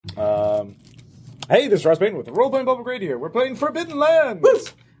Hey, this is Ross Payton with the Role Playing Public Radio. We're playing Forbidden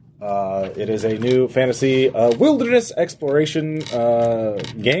Lands. It is a new fantasy wilderness exploration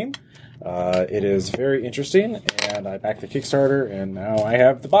game. It is very interesting, and I backed the Kickstarter, and now I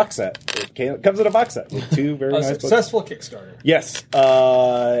have the box set. It comes in a box set with two very nice successful books. Kickstarter. Yes,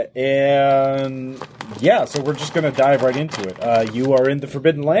 and yeah, so we're just going to dive right into it. You are in the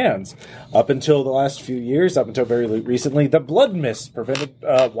Forbidden Lands. Up until the last few years, up until very recently, the blood mist prevented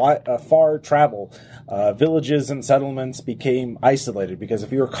far travel. Villages and settlements became isolated because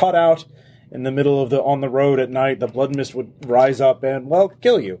if you were caught out in the middle of on the road at night, the blood mist would rise up and, well,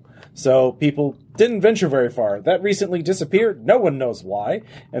 kill you. So people didn't venture very far. That recently disappeared. No one knows why.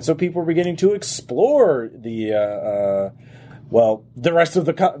 And so people were beginning to explore the rest of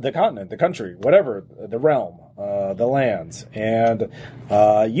the continent, the country, whatever, the realm, the lands. And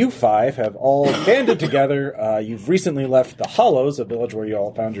you five have all banded together. You've recently left the Hollows, a village where you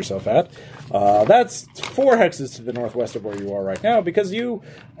all found yourself at. That's 4 hexes to the northwest of where you are right now, because you,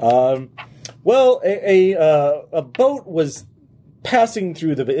 a boat was passing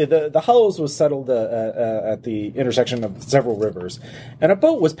through the Hollows was settled at the intersection of several rivers, and a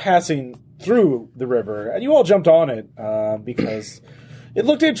boat was passing through the river, and you all jumped on it because it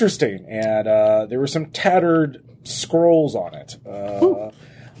looked interesting, and there were some tattered scrolls on it.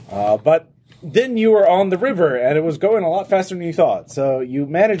 But then you were on the river, and it was going a lot faster than you thought. So you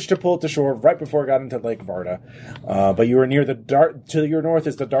managed to pull it to shore right before it got into Lake Varda. But you were near the dark. To your north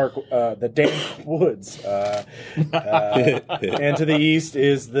is the dank woods, and to the east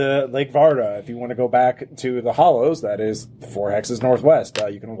is the Lake Varda. If you want to go back to the Hollows, that is 4 hexes northwest.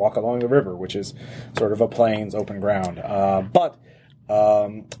 You can walk along the river, which is sort of a plains, open ground. But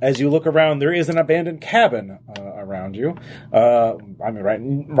as you look around, there is an abandoned cabin around you.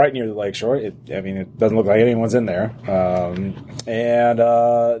 Right near the lakeshore. It doesn't look like anyone's in there. And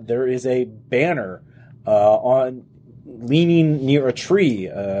there is a banner leaning near a tree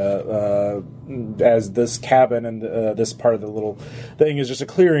as this cabin and this part of the little thing is just a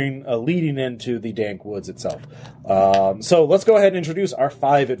clearing leading into the dank woods itself. So let's go ahead and introduce our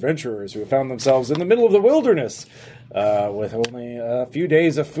 5 adventurers who have found themselves in the middle of the wilderness with only a few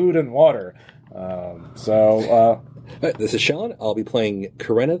days of food and water. This is Sean. I'll be playing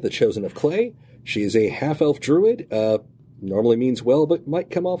Karenna, the Chosen of Clay. She is a half-elf druid. Normally means well, but might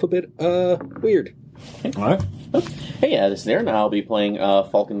come off a bit weird. All right. Hey, this is Aaron. I'll be playing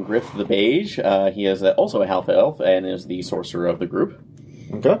Falcon Griff the Beige. He is also a half-elf and is the sorcerer of the group.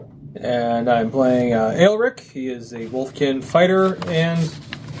 Okay. And I'm playing Aelric. He is a Wolfkin fighter and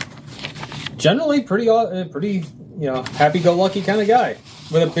generally pretty happy-go-lucky kind of guy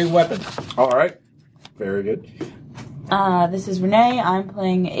with a big weapon. All right. Very good. This is Renee. I'm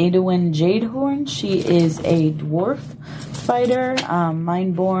playing Adewin Jadehorn. She is a dwarf fighter,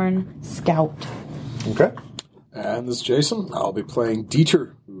 Mindborn scout. Okay. And this is Jason. I'll be playing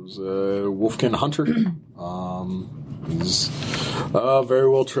Dieter, who's a Wolfkin hunter. He's very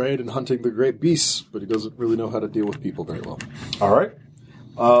well trained in hunting the great beasts, but he doesn't really know how to deal with people very well. All right.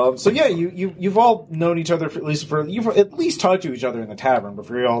 You've all known each other you've at least talked to each other in the tavern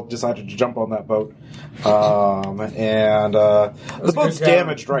before you all decided to jump on that boat. The boat's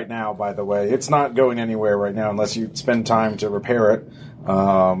damaged right now, by the way. It's not going anywhere right now unless you spend time to repair it.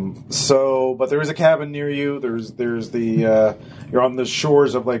 But there is a cabin near you. There's the you're on the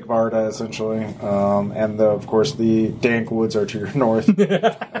shores of Lake Varda essentially, and of course the dank woods are to your north.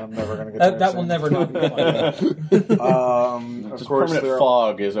 I'm never going to get that will never not be fun. Of course, permanent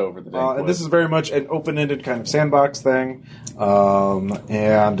fog is over the dank and this is very much an open-ended kind of sandbox thing,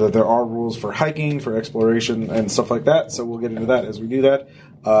 and there are rules for hiking, for exploration, and stuff like that. So we'll get into that as we do that.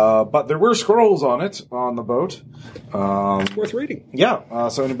 But there were scrolls on it, on the boat. It's worth reading. Yeah,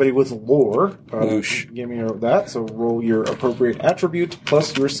 so anybody with lore, give me that. So roll your appropriate attribute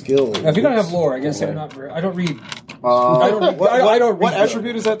plus your skill. Now, if you don't have lore, I guess I don't read. What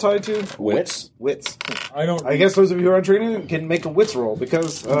attribute is that tied to? Wits. Wits. I guess those of you who are training can make a wits roll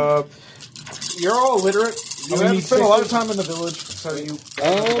because you're all illiterate. You haven't spent a lot of time in the village, so you.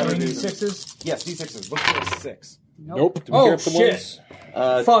 D6s? Yes, D6s. Look for a 6. Nope. Oh, shit.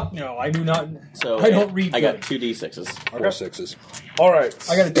 Fuck no, I do not. So I don't read. I got 2 D6s. 4 6s. All right.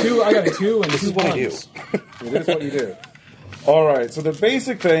 I got a 2, and This is what I do. It is what you do. All right. So the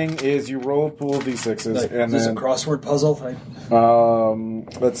basic thing is you roll a pool of D6s, and is this then a crossword puzzle?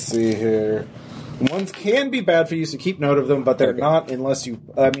 let's see here. Ones can be bad for you, so keep note of them, but they're not unless you.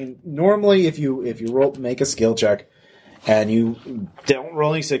 Normally if you make a skill check. And you don't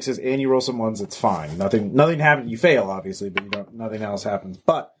roll any 6s, and you roll some 1s, it's fine. Nothing happens. You fail, obviously, but nothing else happens.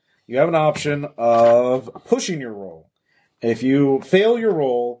 But you have an option of pushing your roll. If you fail your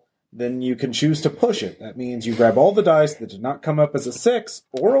roll, then you can choose to push it. That means you grab all the dice that did not come up as a 6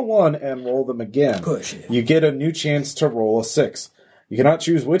 or a 1 and roll them again. Push it. You get a new chance to roll a 6. You cannot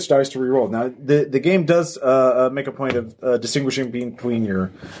choose which dice to reroll. Now, the game does make a point of distinguishing between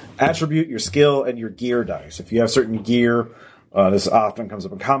your attribute, your skill, and your gear dice. If you have certain gear, this often comes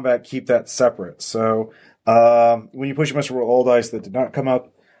up in combat, keep that separate. So when you push, you must roll all dice that did not come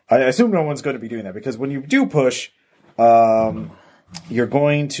up. I assume no one's going to be doing that, because when you do push, you're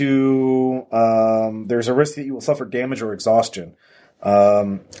going to... there's a risk that you will suffer damage or exhaustion.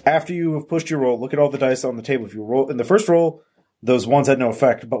 After you have pushed your roll, look at all the dice on the table. If you roll in the first roll, those ones had no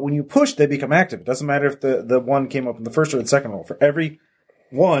effect. But when you push, they become active. It doesn't matter if the one came up in the first or the second roll. For every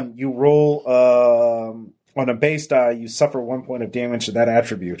one you roll on a base die, you suffer 1 point of damage to that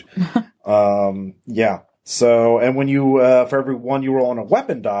attribute. Yeah. So, and when you, for every one you roll on a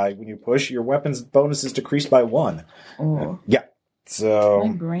weapon die, when you push, your weapon's bonus is decreased by 1. Oh. Yeah. So.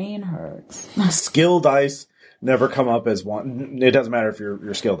 My brain hurts. Skill dice never come up as 1. It doesn't matter if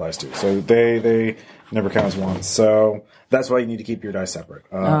your skill dice do. So they never count as 1. So that's why you need to keep your dice separate.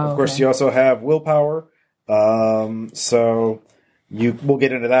 Of course, you also have willpower. So we'll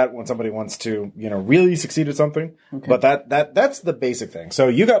get into that when somebody wants to, really succeed at something. Okay. But that's the basic thing. So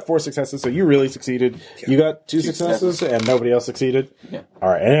you got 4 successes, so you really succeeded. You got 2 successes, and nobody else succeeded. Yeah. All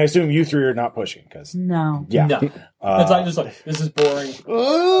right, and I assume you 3 are not pushing, because no. Yeah. No. It's like, just like, this is boring.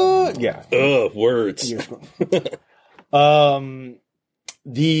 Yeah. Ugh, words.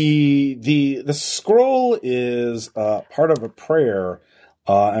 The scroll is part of a prayer.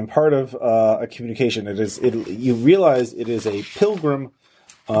 And part of a communication. You realize it is a pilgrim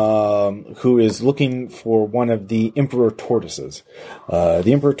who is looking for one of the Emperor Tortoises. The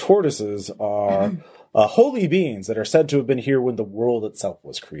Emperor Tortoises are holy beings that are said to have been here when the world itself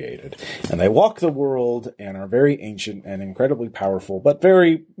was created. And they walk the world and are very ancient and incredibly powerful, but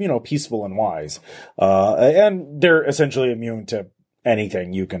very, peaceful and wise. And they're essentially immune to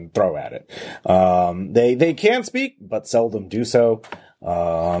anything you can throw at it. They can speak, but seldom do so.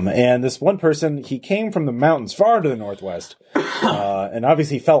 And this one person, he came from the mountains far to the northwest, and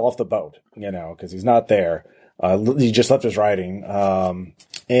obviously fell off the boat, because he's not there. He just left his riding.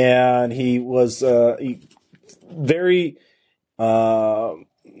 And he was, very,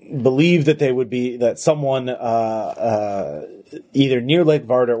 believed that someone, either near Lake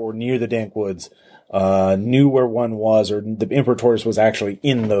Varda or near the Dank Woods, knew where one was, or the Emperor Tortoise was actually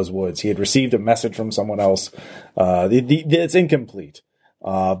in those woods. He had received a message from someone else. It's incomplete.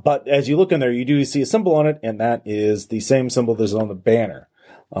 But as you look in there, you do see a symbol on it, and that is the same symbol that's on the banner.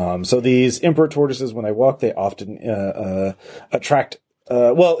 So these Emperor Tortoises, when they walk, they often attract,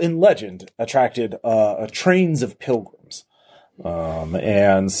 in legend, attracted trains of pilgrims.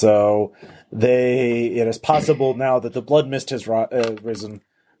 And so it is possible now that the blood mist has risen.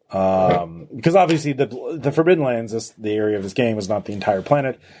 Because obviously the Forbidden Lands, the area of this game, is not the entire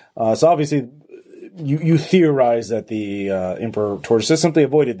planet. So obviously, you theorize that the Emperor Tortoises simply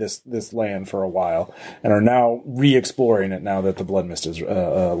avoided this land for a while and are now re-exploring it now that the blood mist is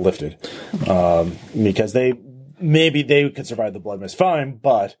lifted. Because maybe they could survive the blood mist fine,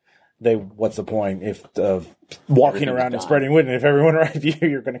 but what's the point of walking around and spreading wind? And if everyone arrives you,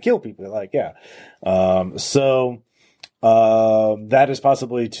 you're going to kill people. That is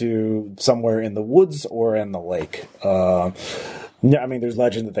possibly to somewhere in the woods or in the lake. Yeah, there's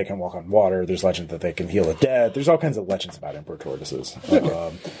legend that they can walk on water. There's legend that they can heal the dead. There's all kinds of legends about Emperor Tortoises.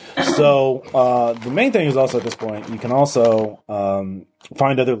 The main thing is also at this point, you can also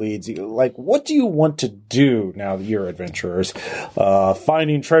find other leads. Like, what do you want to do now that you're adventurers?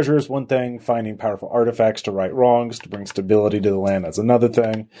 Finding treasure is one thing. Finding powerful artifacts to right wrongs, to bring stability to the land, that's another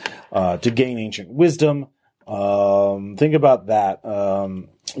thing. To gain ancient wisdom. Think about that.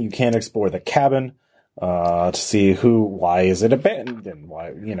 You can explore the cabin. To see why is it abandoned, and why,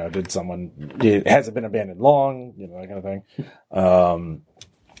 has it been abandoned long, that kind of thing.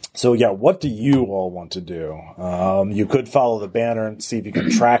 So yeah, what do you all want to do? You could follow the banner and see if you can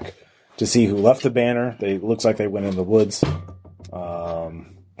track to see who left the banner. It looks like they went in the woods.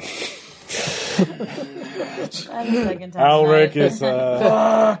 Alric is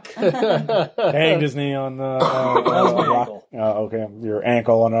banged his knee on the rock. Okay, your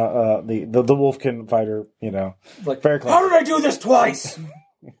ankle on the Wolfkin fighter. Very close. How did I do this twice?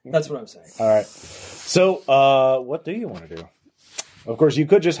 That's what I'm saying. All right. So, what do you want to do? Of course, you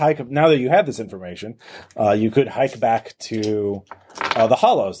could just hike. Now that you have this information, you could hike back to the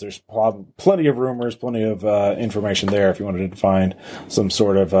Hollows. There's plenty of rumors, plenty of information there if you wanted to find some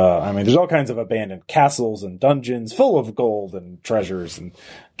sort of... there's all kinds of abandoned castles and dungeons full of gold and treasures and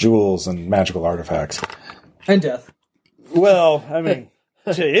jewels and magical artifacts. And death. Well, I mean,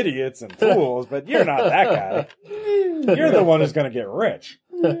 to idiots and fools, but you're not that guy. You're the one who's going to get rich.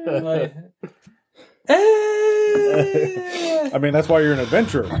 Like, I mean, that's why you're an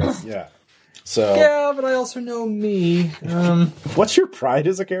adventurer. 'Cause, yeah. So, yeah, but I also know me. what's your pride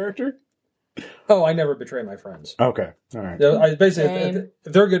as a character? Oh, I never betray my friends. Okay, all right. I basically,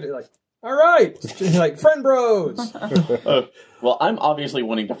 if they're good, like, all right, like friend bros. Well, I'm obviously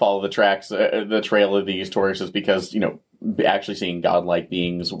wanting to follow the trail of these tortoises because, actually seeing godlike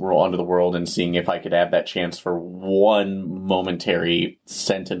beings roll onto the world and seeing if I could have that chance for one momentary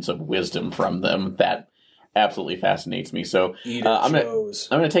sentence of wisdom from them, that absolutely fascinates me. So I'm going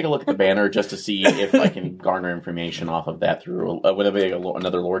to take a look at the banner just to see if I can garner information off of that through would it be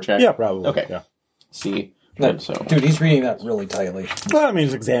another lore check? Yeah, probably. Okay. Yeah. See. That, So dude, he's reading that really tightly. Well, I mean,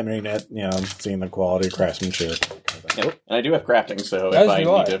 he's examining it, seeing the quality, craftsmanship. yeah. And I do have crafting, so As if I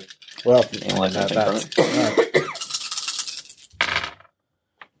do I. need to Well, analyze anything from that's it.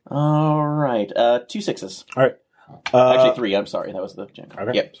 All right. 2 6s. all right. Actually, 3. I'm sorry. That was the gen.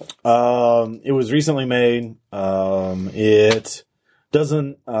 Okay. Yep. Sorry. It was recently made. It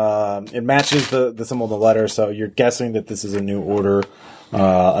doesn't. It matches the symbol of the letter, so you're guessing that this is a new order,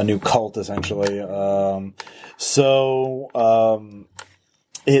 a new cult, essentially.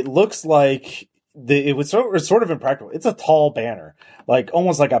 It looks like it was sort of impractical. It's a tall banner, like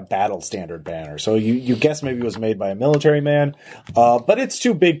almost like a battle standard banner. So you guess maybe it was made by a military man, but it's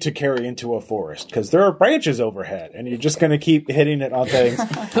too big to carry into a forest because there are branches overhead, and you're just going to keep hitting it on things,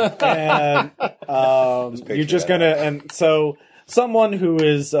 and you're just going to. And so someone who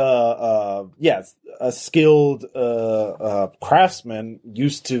is a skilled craftsman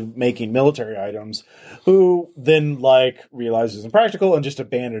used to making military items, who then realized it's impractical and just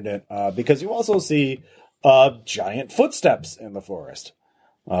abandoned it because you also see giant footsteps in the forest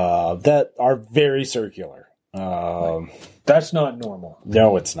that are very circular. That's not normal.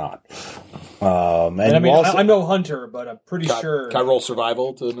 No, it's not. And I mean, also, I'm no hunter, but I'm pretty sure. Can I roll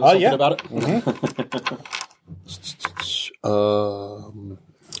survival to know something about it? Mm-hmm.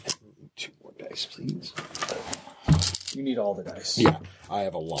 2 more dice, please. You need all the dice. Yeah, I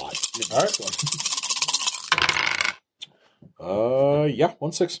have a lot. all right. Yeah,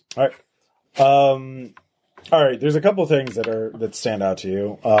 1 6. All right. All right. There's a couple things that stand out to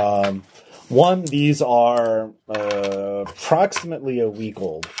you. One, these are approximately a week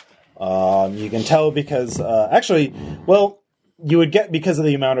old. You can tell because you would get because of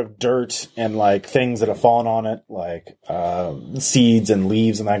the amount of dirt and things that have fallen on it, seeds and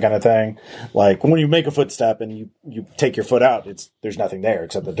leaves and that kind of thing. Like when you make a footstep and you take your foot out, there's nothing there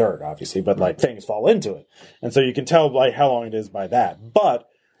except the dirt, obviously, but things fall into it. And so you can tell how long it is by that. But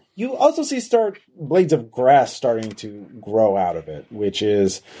you also see blades of grass starting to grow out of it, which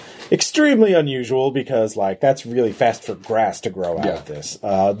is extremely unusual because that's really fast for grass to grow out of this.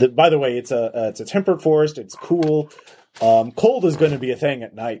 By the way, it's a temperate forest. It's cool. Cold is going to be a thing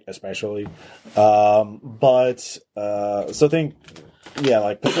at night, especially. So think,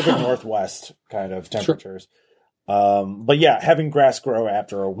 Pacific Northwest kind of temperatures. Sure. But yeah, having grass grow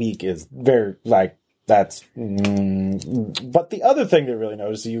after a week is very that's. But the other thing to really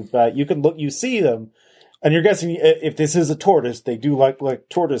notice, you see them, and you're guessing if this is a tortoise, they do like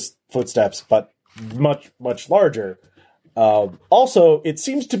tortoise footsteps, but much much larger. Also, it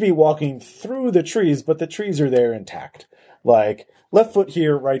seems to be walking through the trees, but the trees are there intact. Left foot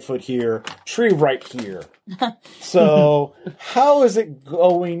here, right foot here, tree right here. So, how is it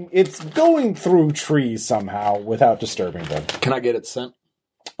going? It's going through trees somehow without disturbing them. Can I get it sent?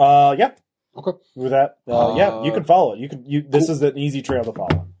 Yeah. Okay. With that, yeah, you can follow it. This is an easy trail to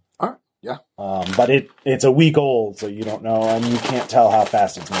follow. All right. Yeah. But it's a week old, so you don't know, and you can't tell how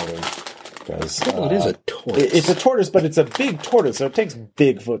fast it's moving. Because it is a tortoise. It's a tortoise, but it's a big tortoise, so it takes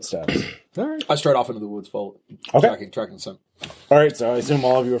big footsteps. All right. I straight off into the woods, follow. Okay. Tracking scent. All right, so I assume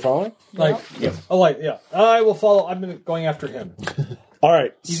all of you are following? Yeah. I will follow. I'm going after him. All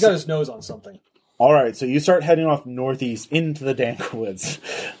right. He's got his nose on something. All right, so you start heading off northeast into the dank woods.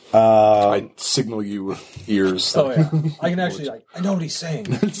 I signal you with ears. Oh yeah, I can actually I know what he's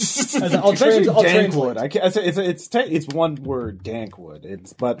saying. I'll It's actually translate. Dankwood. It's one word,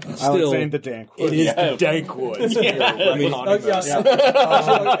 Dankwood. But I like saying the Dankwood. It is the Dankwood.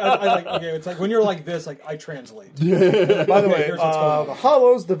 Okay, it's like when you're like this, I translate. By the way, here's what's going on. the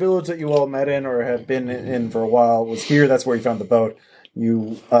Hollows, the village that you all met in or have been in for a while, was here. That's where you found the boat.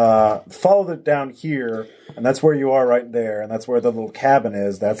 You followed it down here, and that's where you are right there, and that's where the little cabin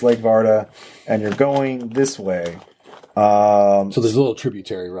is. That's Lake Varda, and you're going this way. So there's a little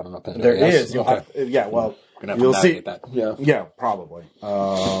tributary running up in there. There yes? is. You'll Okay. have, you'll see that. Yeah. Yeah, probably.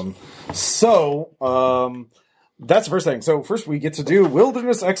 that's the first thing. So first we get to do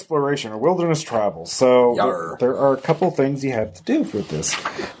wilderness exploration or wilderness travel. So Yarr. there are a couple things you have to do for this.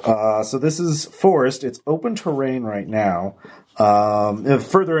 So this is forest. It's open terrain right now.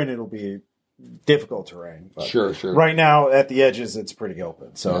 Further in, it'll be difficult terrain. But Sure. right now, at the edges, it's pretty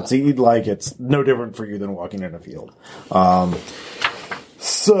open. So it's no different for you than walking in a field.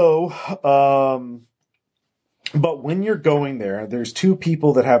 But when you're going there, there's two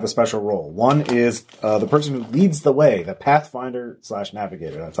people that have a special role. One is the person who leads the way, the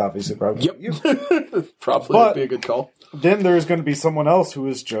Pathfinder/Navigator. That's obviously probably you. Probably But- would be a good call. Then there's going to be someone else who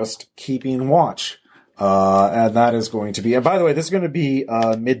is just keeping watch. And that is going to be, and by the way, this is going to be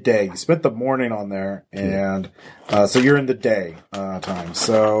midday. You spent the morning on there, and so you're in the day time.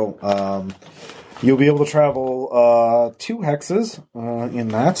 So you'll be able to travel 2 hexes in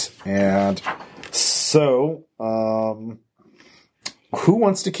that. And so who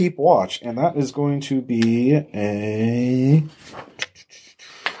wants to keep watch? And that is going to be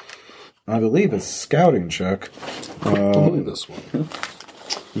I believe, a scouting check. I believe this one.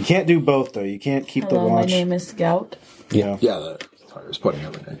 You can't do both, though. You can't keep Hello, the watch. my name is Scout. Yeah. Yeah, that I was putting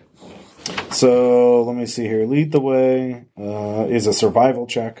everything. So let me see here. Lead the way is a survival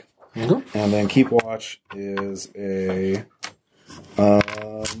check, Okay. and then keep watch is a.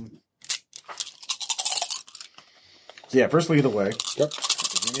 So yeah, first lead the way. Yep.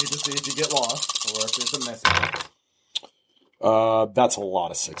 You need to see if you get lost or if there's a message. That's a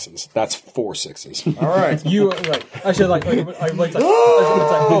lot of 6s. That's 4 6s. All right. You right? Actually,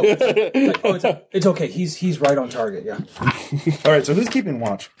 it's okay. He's right on target. Yeah. All right. So who's keeping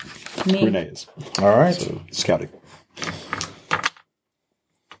watch? Me. Renee is. All right. So, scouting.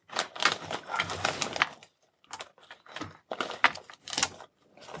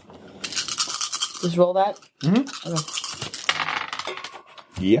 Just roll that. Mm-hmm. Okay.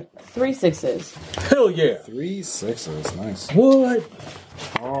 Yeah. 3 6s. Hell yeah. 3 6s. Nice. What?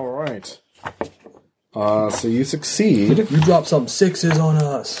 All right. So you succeed. You drop some 6s on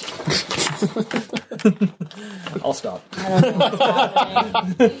us. I'll stop. I don't know what's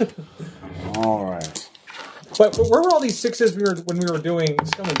happening. All right. But where were all these 6s when we were doing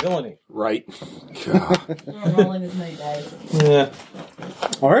Scum and Villainy? Right. God. I'm rolling with my dice. Yeah.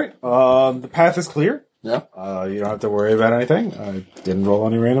 All right. The path is clear. Yeah. You don't have to worry about anything. I didn't roll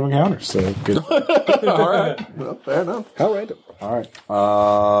any random encounters, so good. All right. Well, fair enough. How random. All right.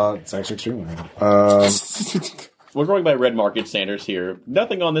 It's actually extremely random. We're going by red market standards here.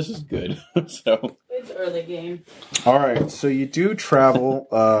 Nothing on this is good. So It's early game. All right. So you do travel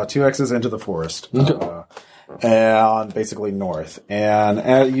 2 X's into the forest, and basically north,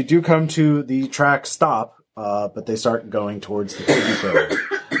 and you do come to the track stop, but they start going towards the tributary,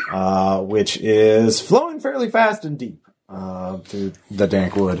 which is flowing fairly fast and deep through the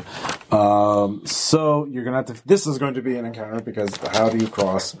dank wood. So you're gonna have to. This is going to be an encounter because how do you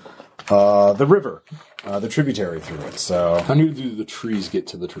cross the river, the tributary through it? So How do the trees get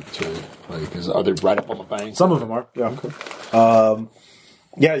to the tributary? Like, are they right up on the bank? some of them are, yeah.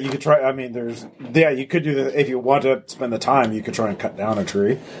 Yeah, you could try. I mean, you could do that if you want to spend the time. You could try and cut down a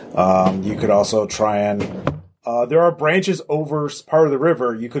tree. You could also try and. There are branches over part of the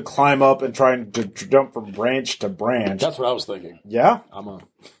river. You could climb up and try and jump from branch to branch. That's what I was thinking. Yeah, I'm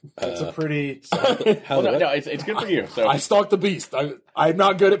that's a pretty. well, no, it's good for you. So I stalked the beast. I'm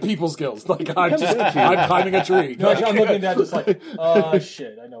not good at people skills. Like I'm climbing a tree. No, I'm looking at that just like, oh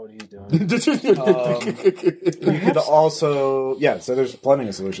shit, I know what he's doing. You could also, so there's plenty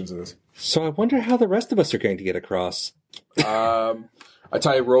of solutions to this. So I wonder how the rest of us are going to get across. I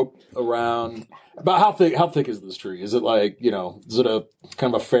tie a rope around. About how thick is this tree? Is it like, is it a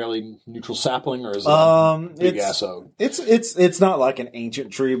kind of a fairly neutral sapling, or is it a big ass oak? It's not like an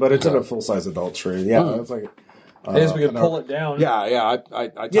ancient tree, but it's a full size adult tree. Yeah, it's like. I guess we could pull it down. Yeah.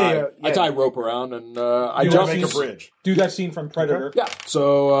 I tie rope around and I You jump. wanna Make a bridge. Do that scene from Predator. Yeah.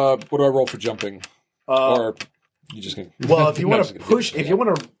 So what do I roll for jumping? Or you just gonna? Well, if you No, want just to gonna push, do it. if you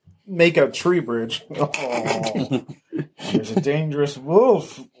want to make a tree bridge, there's a dangerous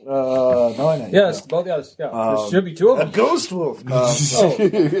wolf. No, I know. Yes, both. Yes, yeah. There should be 2 of A them. ghost wolf.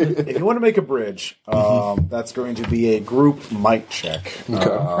 If you want to make a bridge, that's going to be a group might check. Okay.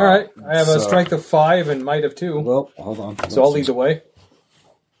 All right, I have a so- strength of 5 and might of 2, Well, hold on. so I'll lead the way.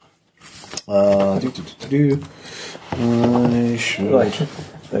 I should.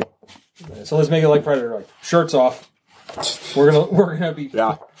 So let's make it like Predator. Like shirts off. We're gonna be.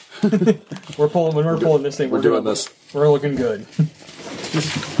 Yeah, We're pulling this thing. we're doing this. We're looking good.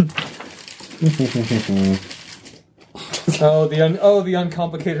 the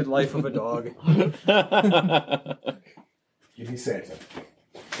uncomplicated life of a dog. Give me Santa.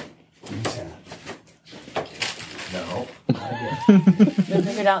 Give me Santa. They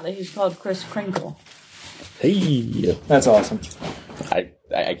figured out that he's called Chris Crinkle. Hey. That's awesome. I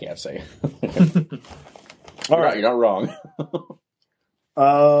can't say. All right. You're not wrong.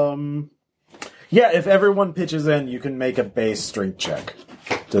 Yeah, if everyone pitches in, you can make a base strength check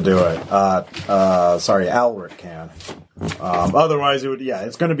to do it. Sorry, Alric can. Otherwise,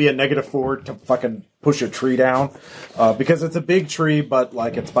 it's going to be a -4 to fucking push a tree down, because it's a big tree, but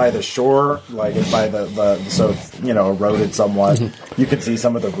like it's by the shore, like it's by so it's eroded somewhat. You can see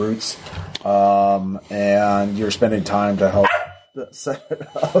some of the roots, and you're spending time to help set it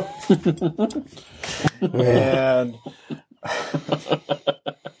up, and.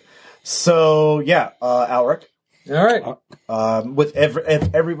 So yeah, Alric. All right.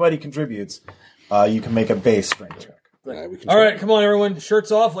 If everybody contributes, you can make a base strength check. All right, come on, everyone.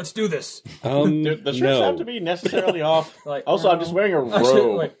 Shirts off. Let's do this. The shirts have to be necessarily off. Also, I'm just wearing a robe.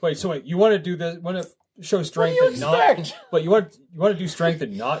 Actually, wait. So you want to do this? Want to show strength and not? But you want to do strength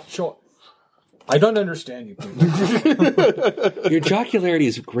and not show? I don't understand you people. Your jocularity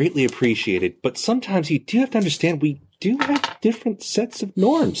is greatly appreciated, but sometimes you do have to understand we do have different sets of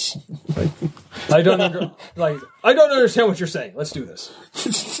norms. I don't understand what you're saying. Let's do this.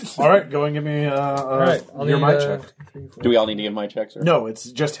 All right, go and give me your might check. Do we all need to give my checks? Or? No,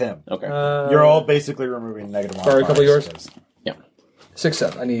 it's just him. Okay. You're all basically removing negative modifiers. Sorry, a couple of yours? Yeah. 6,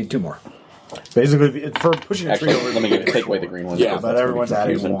 7. I need 2 more. Basically, for pushing a tree Actually, over. let me take away the green one. Yeah, because but that's everyone's gonna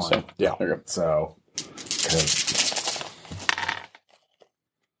be adding confusing, one. So. Yeah. There you go. So,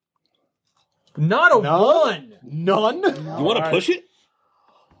 Not a 1. none. You want to push it?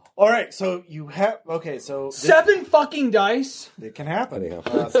 All right, so you have so 7 fucking dice. it can happen. Anyhow.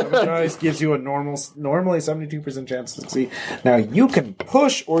 7 dice gives you a normally 72% chance to succeed. Now you can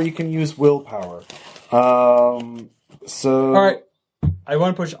push or you can use willpower. So All right. I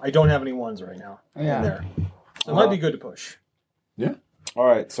want to push. I don't have any 1s right now. Yeah. In there. So it might be good to push. Yeah. All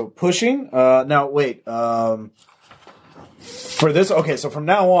right, so pushing. Now wait. For this, okay, so from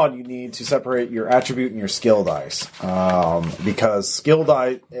now on, you need to separate your attribute and your skill dice, because skill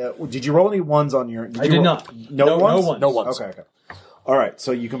dice. Did you roll any 1s on your? I did not. No ones. No ones. No ones. Okay. All right,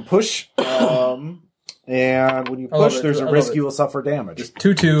 so you can push, and when you I love push, it. there's a I love risk it. you will suffer damage.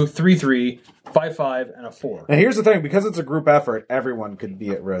 2, 2, 3, 3, 5, 5, and a 4. Now here's the thing: because it's a group effort, everyone could be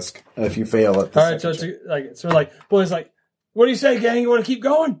at risk if you fail at the All right, so it's boys, like, what do you say, gang? You want to keep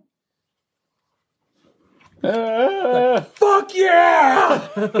going? Fuck yeah!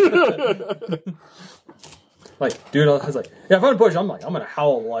 Like, dude, I was like, yeah, if I'm gonna push, I'm gonna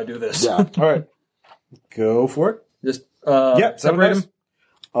howl while I do this. Yeah. All right, go for it. Just Yep, separate them.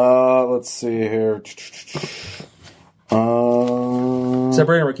 Let's see here.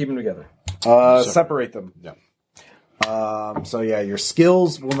 Separate them or keep them together. Separate them. Yeah. So yeah, your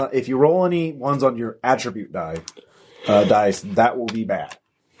skills will not. If you roll any 1s on your attribute dice, that will be bad.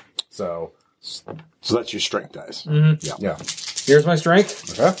 So that's your strength dice. Mm-hmm. yeah. Here's my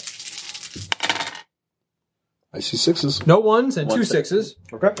strength. Okay. I see 6s. No 1s and 2 1 6s.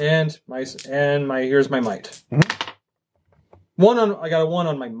 Okay. And my here's my might. I got a 1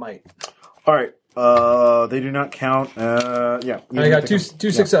 on my might. All right. They do not count. Yeah. And I got two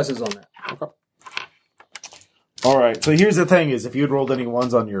successes on that. All right. So here's the thing: is if you had rolled any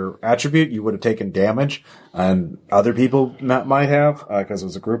 1s on your attribute, you would have taken damage, and other people might have because it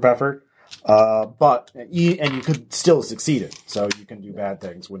was a group effort. But you could still succeed it, so you can do bad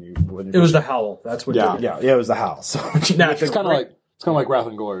things when you. It was the howl. That's what. Yeah. Did it. Yeah. It was the house. So Natural. It's kind of like Wrath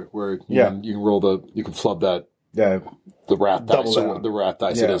and Glory, where you can roll you can flub the Wrath Double dice. So down. the Wrath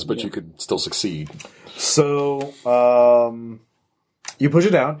dice Yeah. it is, but you could still succeed. So you push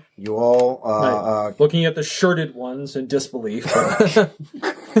it down. You all Right. Looking at the shirted ones in disbelief.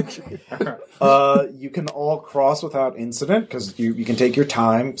 you can all cross without incident because you can take your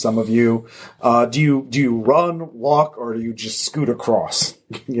time. Some of you, do you run, walk, or do you just scoot across?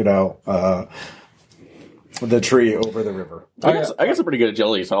 The tree over the river. I guess I'm pretty good at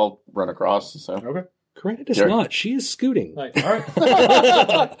agility, so I'll run across. So Okay. Corinna does Sure. not. She is scooting. Like, all right.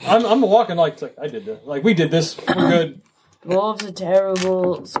 I'm walking like I did this. Like we did this. We're good. Wolves are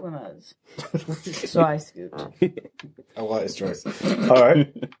terrible swimmers. So I scoot. A wise choice. All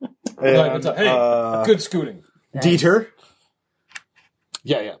right. And, Hey, good scooting. Dieter,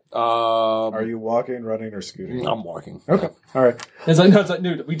 Yeah. are you walking, running, or scooting? I'm walking. Okay. All right. It's like,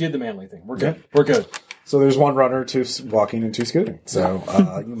 dude, we did the manly thing. We're good. We're good. So there's 1 runner, 2 walking, and 2 scooting. So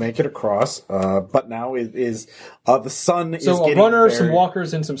you make it across. But now the sun is So a getting runner, very... some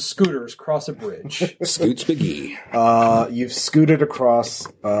walkers, and some scooters cross a bridge. Scoots McGee. You've scooted across,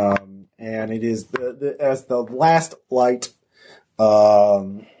 and it is as the last light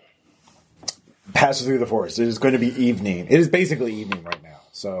passes through the forest. It is going to be evening. It is basically evening right now.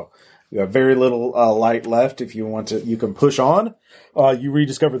 So you have very little light left. If you want to, you can push on. You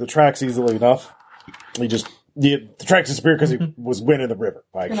rediscover the tracks easily enough. The tracks disappear because he was winning the river.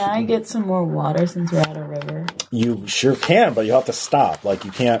 Can I get some more water since we're at a river? You sure can, but you have to stop. Like,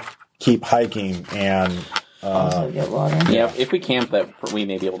 you can't keep hiking and... also get water. Yeah, if we camp, that we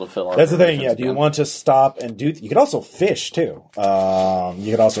may be able to fill our... That's the thing, yeah. provisions Do you again. want to stop and do... You can also fish, too.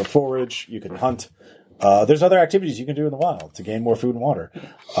 You can also forage. You can hunt. There's other activities you can do in the wild to gain more food and water.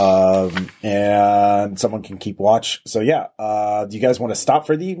 And someone can keep watch. So, yeah. Do you guys want to stop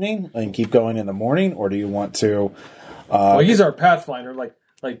for the evening and keep going in the morning? Or do you want to... Well, he's our pathfinder. Like,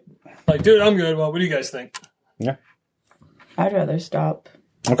 dude, I'm good. Well, what do you guys think? Yeah. I'd rather stop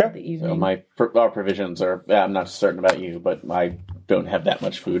for Okay. the evening. So our provisions are... I'm not certain about you, but I don't have that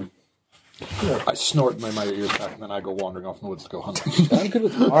much food. I snort my ears back, and then I go wandering off in the woods to go hunting. I'm good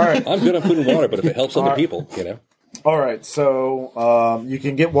with All right. I'm good on food and water, but if it helps other people, All right. So, you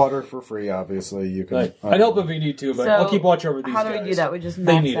can get water for free, obviously. You can... Like, I'd help if we need to, but I'll keep watch over these How guys. do we do that? We just They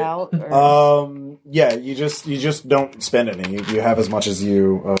max need it. out? Or? Yeah, you just don't spend any. You have as much as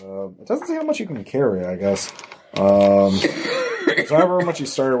you. It doesn't say how much you can carry, I guess. So however much you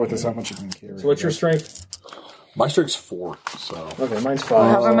started with is how much you can carry. So what's your strength? My strength's 4, so... Okay, mine's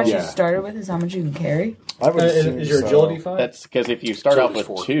 5. However much yeah. you started with is how much you can carry? I would assume Is your so. agility 5? That's because if you start off with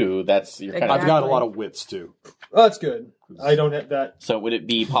Four. 2, that's... You're kind of... I've got a lot of wits, too. Oh, that's good. I don't have that. So would it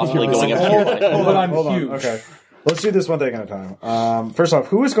be possibly going up to your life? But I'm Hold on. huge. Okay, let's do this one thing at a time. First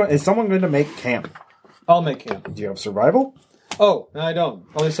off, is someone going to make camp? I'll make camp. Do you have survival? Oh, no, I don't.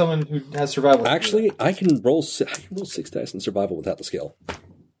 Only someone who has survival. actually, I can roll 6 dice in survival without the skill.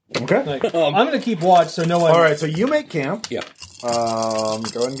 Okay. Like, I'm going to keep watch so no one... All right. So you make camp. Yeah. Go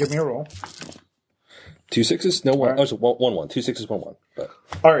ahead and give me a roll. 2 6s, no 1. Alright. Oh, so 1 1. 2 6s, 1 1. But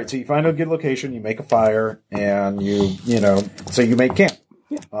All right. So you find a good location. You make a fire, and so you make camp.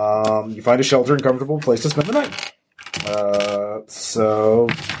 You find a shelter and comfortable place to spend the night. So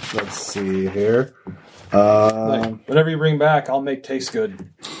let's see here. Like, whatever you bring back, I'll make taste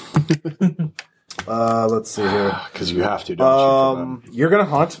good. Let's see here. Because you have to, don't you? You're gonna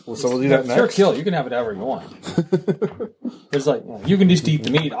hunt, so we'll do that It's your next. kill. You can have it however you want. It's like, you can just eat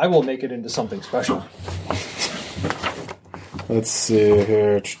the meat. I will make it into something special. Let's see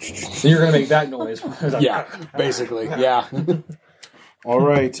here. So you're going to make that noise. Like, Yeah, basically, yeah. All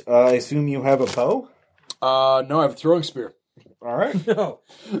right. I assume you have a bow. No, I have a throwing spear. All right. No.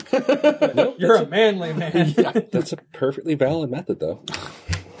 You're a manly man. that's a perfectly valid method, though.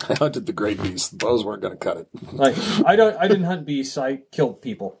 I hunted the great beast. The bows weren't going to cut it. Like, I didn't hunt beasts. I killed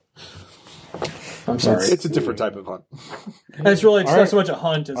people. I'm sorry. It's a different type of hunt. And it's really All not right. so much a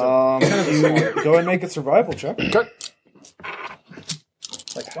hunt as a kind of a sword. Go ahead and make a survival check. Okay.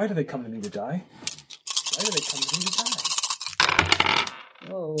 Like, why do they come to me to die? Why do they come to me to die?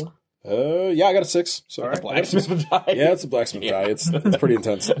 Whoa. Yeah, I got a 6. So All right. Blacksmith die. Yeah, it's a blacksmith die. It's pretty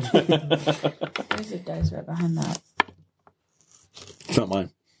intense. There's a dice right behind that. It's not mine.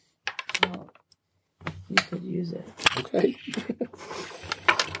 Well, you could use it. Okay.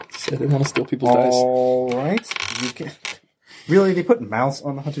 I didn't want to steal people's dice. All right. You can. Really, they put mouse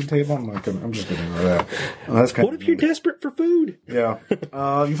on the hunting table? I'm just getting rid of that. Oh, that's kind What of if you're mean. desperate for food? Yeah.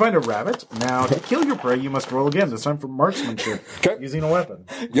 You find a rabbit. Now, to kill your prey, you must roll again. This time for marksmanship, Okay. using a weapon.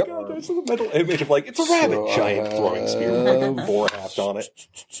 Yep. There's a mental image of it's a rabbit, So, giant throwing spear, 4 halves on it.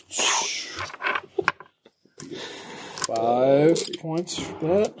 5 points for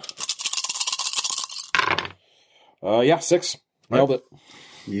that. Yeah, 6. Nailed it.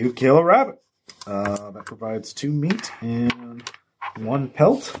 You kill a rabbit. That provides 2 meat and 1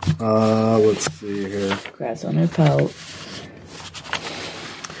 pelt. Let's see here. Grass on her pelt.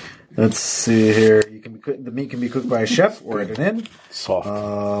 Let's see here. The meat can be cooked by a chef or at an inn.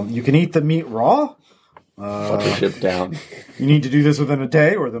 Soft. You can eat the meat raw. Put the ship down. You need to do this within a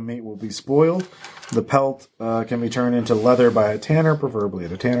day, or the meat will be spoiled. The pelt can be turned into leather by a tanner, preferably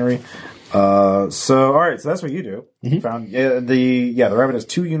at a tannery. All right, so that's what you do. You found the rabbit has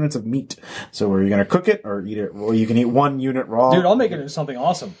 2 units of meat. So are you going to cook it or eat it? Well, you can eat 1 unit raw. Dude, I'll make it into something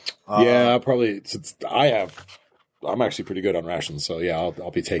awesome. Yeah, probably. Since I'm actually pretty good on rations, so yeah,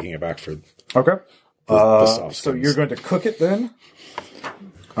 I'll be taking it back for Okay. the soft So skins. you're going to cook it then,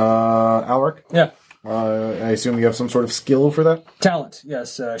 Alric. Yeah. I assume you have some sort of skill for that. Talent.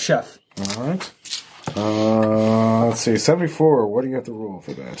 Yes, chef. All right. Let's see, 74. What do you have to roll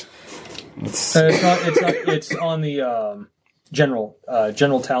for that? It's on the general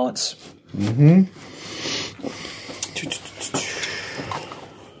talents.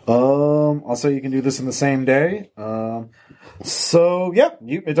 I'll say you can do this in the same day. So yeah,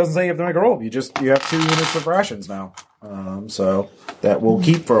 it doesn't say you have to make a roll. You have 2 units of rations now, so that will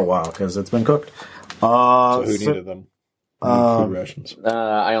keep for a while because it's been cooked. So who needed them? Food rations.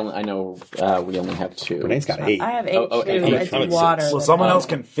 I know we only have 2. Renee's got 8. I have 8 Oh, too. eight. It's I'm at water. 6. Well, someone else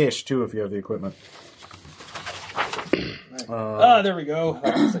can fish too if you have the equipment. There we go.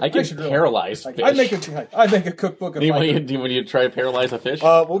 I can should really- paralyze fish. I'd make a cookbook if I could. Do you try to paralyze a fish?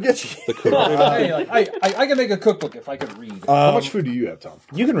 We'll get you. Hey, I can make a cookbook if I could read. How much food do you have, Tom?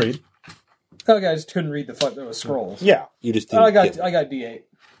 You can read. Okay, I just couldn't read the scrolls. Yeah, You just I didn't got get D8.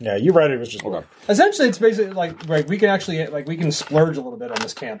 yeah. You read it. It was just Okay. Essentially, it's basically like we can actually we can splurge a little bit on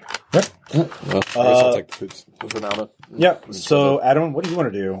this camp. Well, I guess I'll take the food for now. Then. Yeah. So, Adam, what do you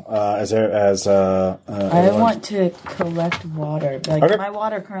want to do? I want to collect water. Like Okay. my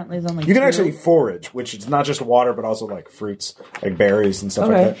water currently is only. You can 2. actually forage, which is not just water, but also like fruits, like berries and stuff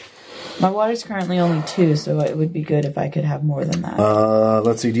like Okay. that. My water's currently only 2, so it would be good if I could have more than that.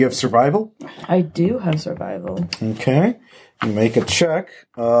 Let's see. Do you have survival? I do have survival. Okay. You make a check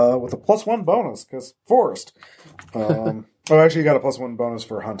with a +1 bonus because forest. Actually, you got a +1 bonus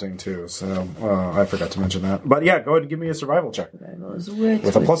for hunting too. So I forgot to mention that. But yeah, go ahead and give me a survival check Survival is wit,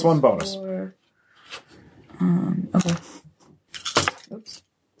 with a which +1 is bonus. 4. Okay. Oops.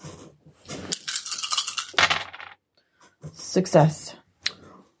 Success.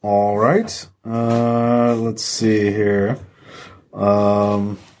 All right. Let's see here.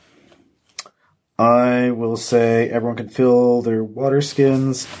 I will say everyone can fill their water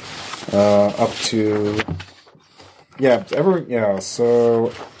skins up to. Yeah, everyone. Yeah,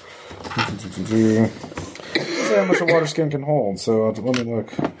 so. Let's see how much a water skin can hold. So let me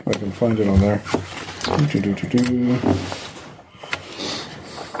look if I can find it on there.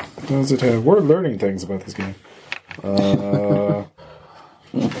 Does it have? We're learning things about this game.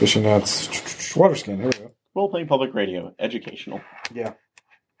 Fishing nets, water skin. Here we go. Role-playing public radio, educational. Yeah.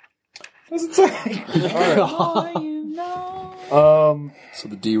 Does it say? All Oh, you know. right. So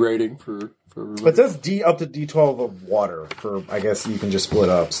the D rating for It says D up to D12 of water. For I guess you can just split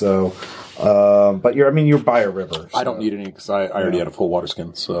up. So, but you're by a river. I don't need any because I already had a full water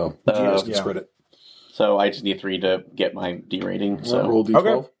skin, so you guys can yeah. spread it. So I just need 3 to get my D rating. So Roll D12.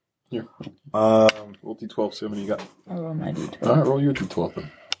 Okay. Here, Um, roll D12. See how many you got. I roll my d12. All right, roll your D12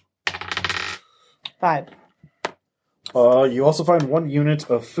 then. 5. you also find 1 unit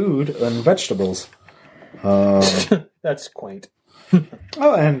of food and vegetables. That's quaint.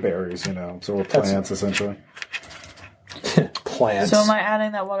 And berries, so plants essentially. Plants. So am I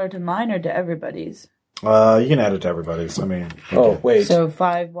adding that water to mine or to everybody's? You can add it to everybody's. Oh wait. So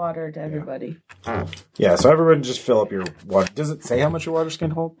 5 water to everybody. Yeah, so everyone just fill up your water. Does it say how much your water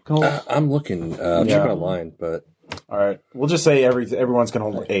skin hold? I'm looking. I'm Yeah. checking online, but All right, we'll just say everyone's can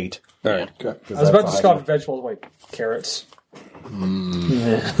hold 8. all right. Okay. I was about to scoff at vegetables like carrots.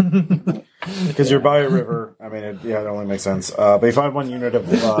 Because you're by a river. It only makes sense. But you find 1 unit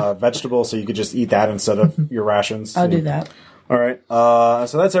of vegetable, so you could just eat that instead of your rations. I'll do that. All right.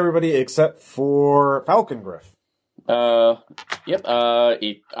 So that's everybody except for Falcon Griff. Yep.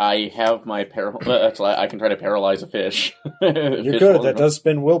 I have my I can try to paralyze a fish. You're good. That does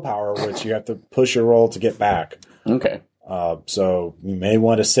spend willpower, which you have to push your roll to get back. Okay. So you may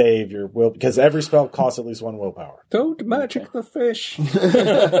want to save your will because every spell costs at least 1 willpower. Don't magic the fish.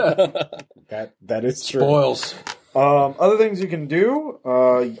 That is true. Spoils. Other things you can do.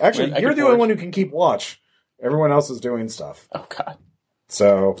 Actually, I you're can the only forge. one who can keep watch. Everyone else is doing stuff. Oh God.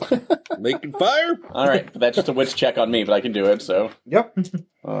 So, Making fire. All right. That's just a witch check on me, but I can do it. So. yep.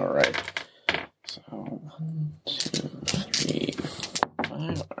 All right. So 1, 2, 3, 4, 5.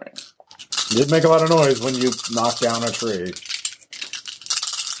 All right. You did make a lot of noise when you knocked down a tree.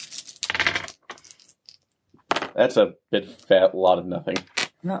 That's a big fat lot of nothing.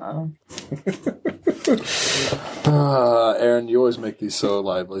 Uh-oh. Aaron, you always make these so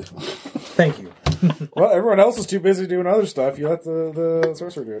lively. Thank you. Well, everyone else is too busy doing other stuff. You let the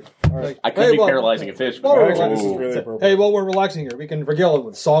sorcerer do it. All right. I could Hey, be well- paralyzing a fish. well, But Actually, this is really Hey, appropriate. while we're relaxing here, we can regale it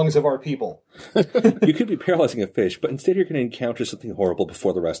with songs of our people. You could be paralyzing a fish, but instead you're going to encounter something horrible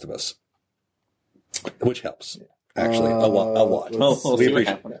before the rest of us, which helps. Actually, a lot. A lot. We'll We see what appreciate-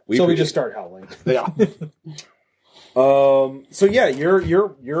 happens. we So we appreciate- just start howling. Yeah. So yeah,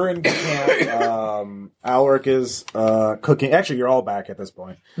 you're in camp. Alaric is cooking. Actually, you're all back at this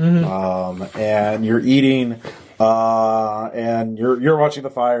point. And you're eating. And you're watching the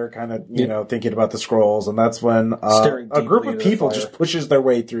fire, kind of thinking about the scrolls, and that's when Staring a group deeply of into the people fire. just pushes their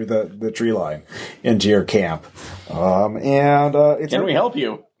way through the tree line into your camp. And it's Can we help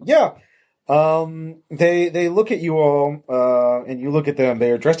you? Yeah. They look at you all, and you look at them.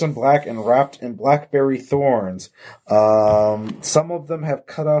 They are dressed in black and wrapped in blackberry thorns. Some of them have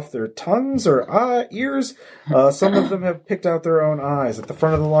cut off their tongues or ears. Some of them have picked out their own eyes. At the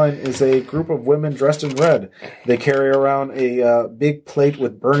front of the line is a group of women dressed in red. They carry around a big plate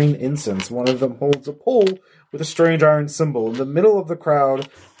with burning incense. One of them holds a pole with a strange iron symbol. In the middle of the crowd,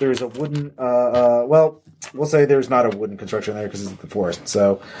 there's a wooden, we'll say there's not a wooden construction there because it's the forest.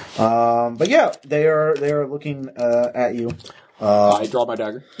 So, but yeah, they are looking at you. I draw my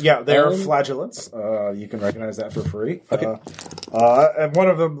dagger. Yeah, they are flagellants. You can recognize that for free. Okay. And one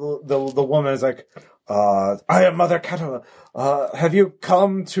of them, the woman is like, I am Mother Catala. Have you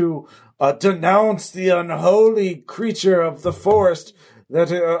come to denounce the unholy creature of the forest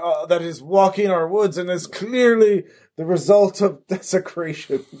that is walking our woods and is clearly the result of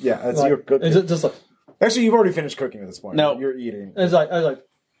desecration? Yeah, that's your cooking. Is it just like... Actually, you've already finished cooking at this point. No. You're eating. I was like,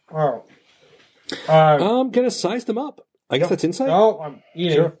 oh. I'm gonna size them up. I guess that's insight. No, I'm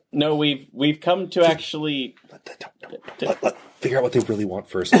eating. Sure. No, we've come to actually Let figure out what they really want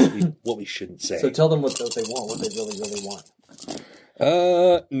first. What we shouldn't say. So tell them what they want, what they really, really want.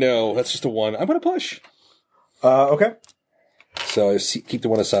 No, that's just a 1. I'm gonna push. Okay. So I keep the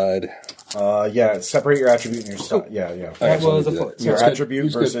 1 aside. Yeah, separate your attribute and your style. Yeah. That so was we'll a do foot. that. Your Sounds good. attribute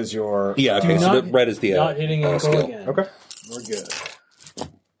He's good. versus your... Yeah, okay, so not- the red is the Not hitting ankle skill. again. Okay. We're good.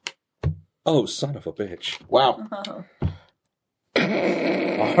 Oh, son of a bitch. Wow.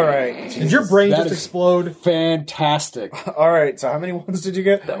 All right. Did your brain That just is- explode? Fantastic. All right. So how many ones did you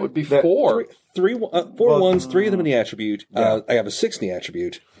get? That would be That- 4. 4 Well, ones, 3 of them in the attribute. Yeah. I have a 6 in the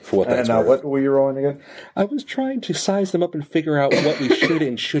attribute for what that's And worth. what were you rolling again? I was trying to size them up and figure out what we should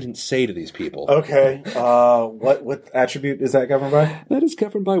and shouldn't say to these people. Okay. What attribute is that governed by? That is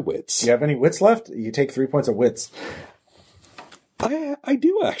governed by wits. Do you have any wits left? You take 3 points of wits. I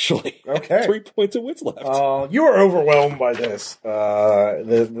do actually. Okay. 3 points of wits left. You are overwhelmed by this.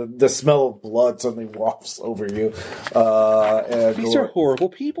 The smell of blood suddenly wafts over you. And These are horrible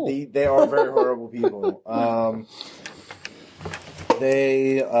people. they are very horrible people.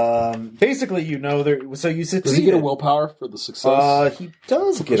 They basically, so you succeed. Does he get a willpower for the success? He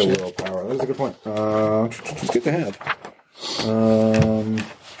does get a willpower. That's a good point. It's good to have.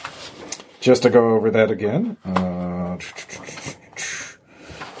 Just to go over that again.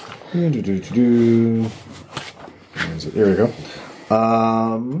 Where is it? Here we go.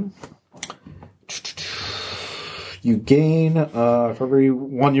 You gain, for every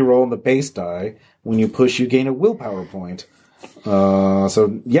one you roll on the base die, when you push, you gain a willpower point.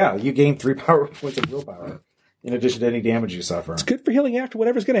 So, yeah, you gain 3 power points of willpower, in addition to any damage you suffer. It's good for healing after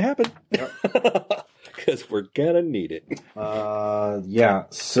whatever's going to happen. Because we're going to need it. Yeah,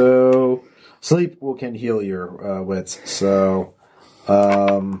 so sleep can heal your wits. So,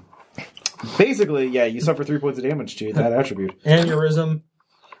 basically, yeah, you suffer 3 points of damage to that attribute. Aneurysm.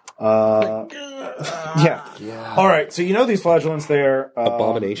 Yeah. All right. So these flagellants there.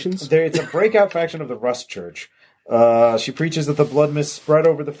 Abominations? It's a breakout faction of the Rust Church. She preaches that the blood mist spread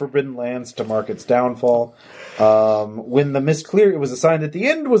over the Forbidden Lands to mark its downfall. When the mist cleared, it was a sign that the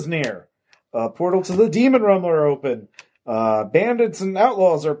end was near. Portal to the Demon Realm are open. Bandits and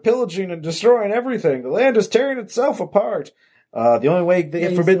outlaws are pillaging and destroying everything. The land is tearing itself apart. The only way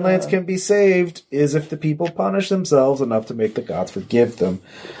the Forbidden Lands can be saved is if the people punish themselves enough to make the gods forgive them.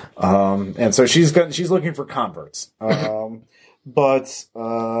 And so she's looking for converts. But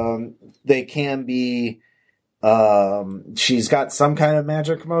they can be. She's got some kind of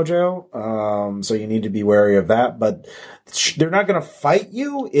magic mojo, so you need to be wary of that. But they're not going to fight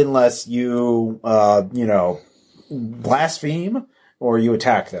you unless you, blaspheme or you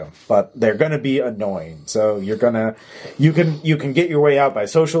attack them. But they're going to be annoying. So you can get your way out by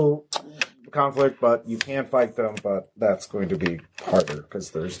social conflict, but you can fight them. But that's going to be harder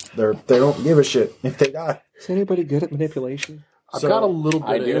because they don't give a shit if they die. Is anybody good at manipulation? I've got a little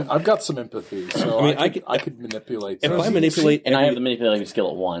I bit. do. I've got some empathy, so I could manipulate. If those. I manipulate, and I have the manipulating skill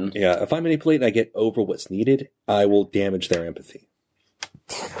at 1. Yeah, if I manipulate and I get over what's needed, I will damage their empathy.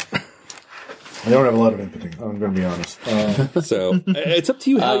 I don't have a lot of empathy. I'm going to be honest. So it's up to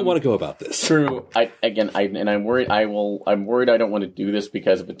you how you want to go about this. True. I'm worried. I'm worried. I don't want to do this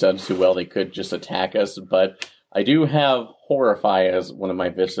because if it's done too well, they could just attack us. But I do have Horrify as one of my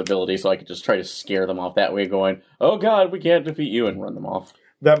abilities, so I could just try to scare them off that way, going, "Oh God, we can't defeat you," and run them off.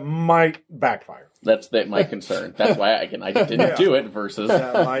 That might backfire. That's my concern. That's why I just didn't do it. Versus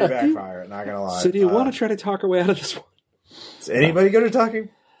That might backfire. Not going to lie. So do you want to try to talk our way out of this one? Is anybody good at talking?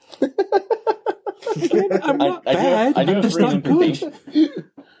 I'm not bad. I do I'm have just 3 not empathy.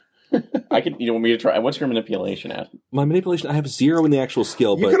 good. I can. You want me to try? What's your manipulation at? My manipulation, I have 0 in the actual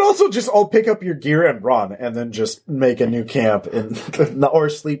skill, You but could also just all pick up your gear and run, and then just make a new camp, or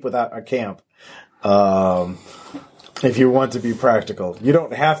sleep without a camp. If you want to be practical, you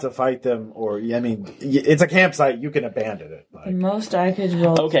don't have to fight them, it's a campsite. You can abandon it. The most I could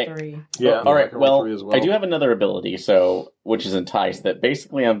roll Okay. 3. Yeah. All right. I can roll Well, 3 as well. I do have another ability, which is entice. That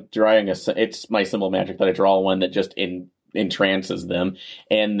basically I'm drawing it's my symbol magic that I draw one that just entrances them,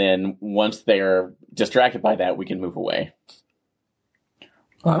 and then once they're distracted by that, we can move away.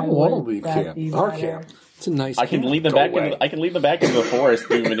 I don't want to Would leave that camp. be Our better? camp. it's a nice I can camp. lead them Go back. away. I can lead them back into the forest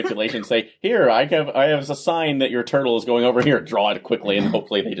through manipulation. Say, here, I have a sign that your turtle is going over here. Draw it quickly, and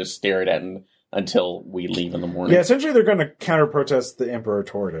hopefully they just stare at it until we leave in the morning. Yeah, essentially they're going to counter-protest the Emperor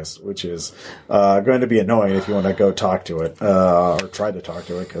Tortoise, which is going to be annoying if you want to go talk to it, or try to talk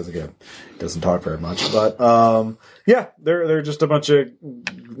to it, because, again, it doesn't talk very much. But, yeah, they're just a bunch of,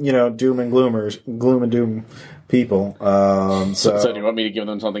 doom and doom people. So do you want me to give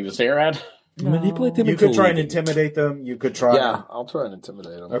them something to stare at? Manipulate them You into could try and leaving. intimidate them. You could try. Yeah, I'll try and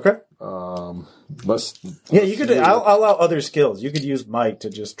intimidate them. Okay. Yeah, you could. I'll allow other skills. You could use might to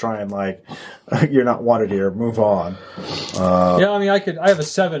just try and you're not wanted here. Move on. Yeah, I mean, I have a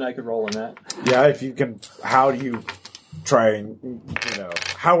 7 I could roll in that. Yeah, if you can. How do you try and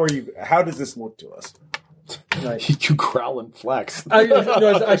How does this look to us? Like, You growl and flex.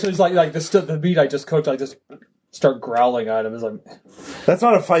 it's like the meat I just cooked. I just start growling at him. It's like, That's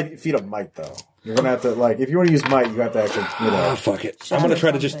not a feat of might, though. You're gonna have to if you want to use might, you have to actually. Oh, fuck it. I'm going to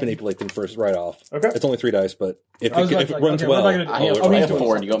try to just manipulate them first right off. Okay. It's only 3 dice, but if I was it like, runs okay, what well, am I gonna do? I have, Oh, I he's have doing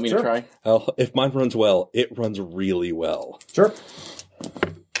 4. Do you want me to Sure. try? if mine runs well, it runs really well. Sure.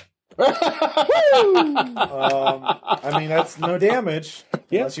 That's no damage.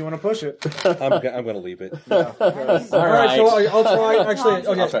 Yeah. Unless you want to push it. I'm going to leave it. all right, so I'll try. Actually,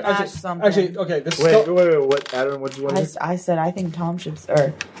 Tom should okay, add something. okay. This Wait. What, Adam? What do you want to do? I said I think Tom should,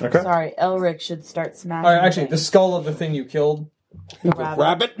 Okay. Elric should start smashing. all right, actually, the things. skull of the thing you killed. The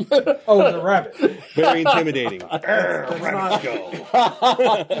rabbit. Rabbit? Oh, it's a rabbit. Very intimidating. The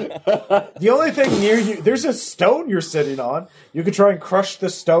only thing near you, there's a stone you're sitting on. You could try and crush the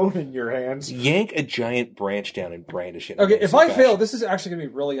stone in your hands. Yank a giant branch down and brandish it. Okay, if I fail, this is actually going to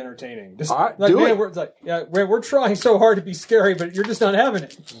be really entertaining. Just, All right, like, do man, it. We're trying so hard to be scary, but you're just not having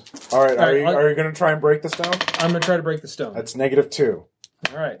it. All right, All right, are you going to try and break the stone? I'm going to try to break the stone. That's -2.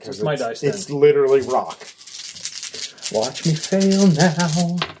 All right, that's my dice then. It's literally rock. Watch me fail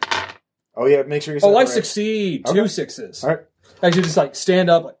now. Oh yeah, make sure you. Oh, I separate. succeed. Okay. 2 6s. All right. Actually, just stand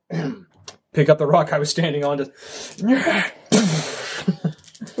up, pick up the rock I was standing on. Just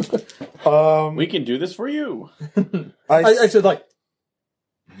We can do this for you. I said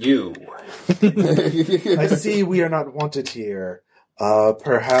You. I see we are not wanted here.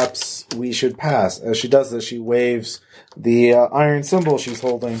 Perhaps we should pass. As she does this, she waves the iron symbol she's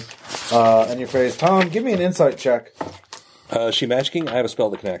holding in your face. Tom, give me an insight check. She magicking? I have a spell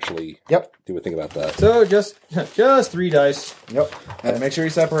that can actually Yep. do a thing about that. so. Just 3 dice. Yep. And make sure you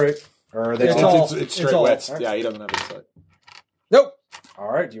separate. Or they It's don't. all- It's it's straight all- wet. Yeah, he doesn't have insight. Nope. All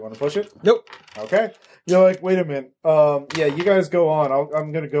right. Do you want to push it? Nope. Okay. You're like, wait a minute. Yeah, you guys go on.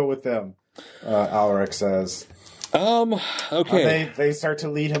 I'm going to go with them. Alric says. Okay. They start to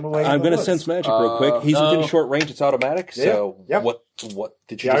lead him away. I'm going to sense magic real quick. He's within short range. It's automatic. Yeah. So Yep. what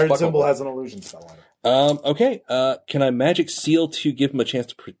did you The just iron buckle symbol with? has an illusion spell on it. Okay. Can I magic seal to give him a chance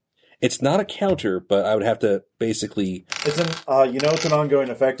to? It's not a counter, but I would have to basically. It's an it's an ongoing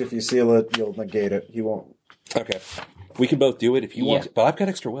effect. If you seal it, you'll negate it. He won't. Okay. We can both do it if you want, Yeah. but I've got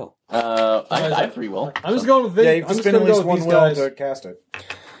extra will. I have 3 will. I'm just going with Yeah, you I'm have to just spend going at to go least with one these will guys. to cast it.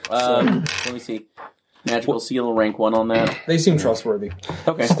 Let me see. Magical seal, rank 1 on that. They seem trustworthy.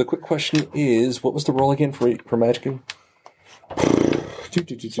 Okay. So the quick question is, what was the roll again for magicking?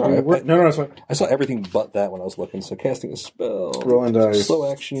 Sorry, No, it's fine. I saw everything but that when I was looking. So casting a spell, Rolling dice.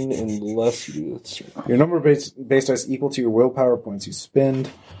 slow action, unless you do this. Your number base dice equal to your willpower points you spend.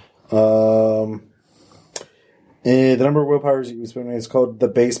 The number of willpowers you spend is called the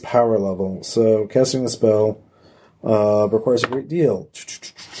base power level. So casting the spell requires a great deal.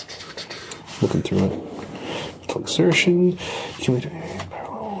 Looking through it. Full exertion.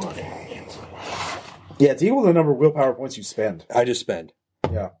 Yeah, it's equal to the number of willpower points you spend. I just spend.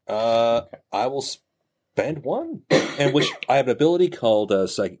 Yeah. I will spend 1, and which I have an ability called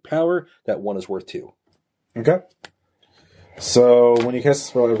Psychic Power. That 1 is worth 2. Okay. So when you cast a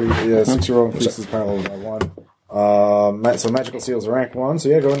spell, every 6 roll increases power level by 1. So magical seals are rank 1. So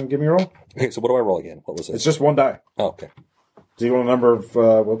yeah, go ahead and give me a roll. Okay, so what do I roll again? What was it? It's just 1 die. Oh, okay. So equal to the number of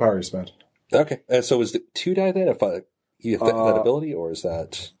willpower you spent. Okay. So is it 2 die then? If you have that ability, or is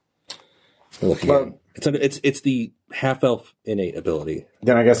that? Look again. It's the half elf innate ability.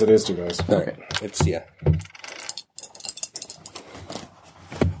 Then I guess it is 2 dice. All right. It's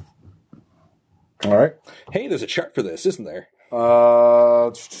All right. Hey, there's a chart for this, isn't there?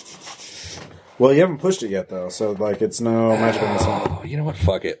 Well, you haven't pushed it yet, though, so like it's no magical missing. Oh, you know what?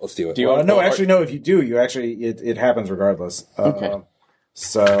 Fuck it. Let's do it. No, actually, no. If you do, you actually it happens regardless. Okay.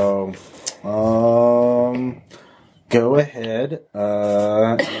 So, go ahead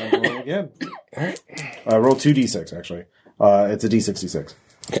and roll again. All right. Roll 2d6. Actually, it's a d66.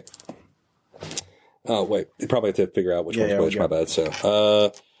 Okay. Oh wait, you probably have to figure out which one's which. My bad.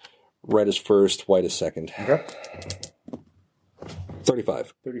 So, red is first, white is second. Okay.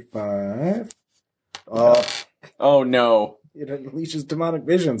 35. 35. Oh no. It unleashes demonic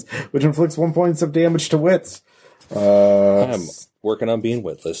visions, which inflicts 1 point of damage to wits. I'm working on being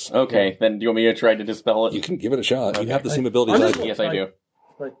witless. Okay, then do you want me to try to dispel it? You can give it a shot. You have the same abilities I do. Yes, I do.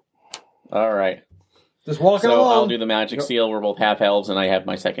 Like, all right. Just walking So along. I'll do the magic seal. We're both half elves, and I have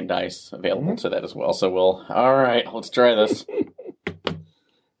my second dice available to that as well. So we'll. All right, let's try this.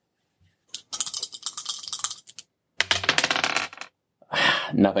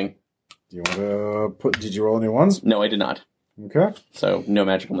 Nothing. Do you want to put? Did you roll any ones? No, I did not. Okay. So no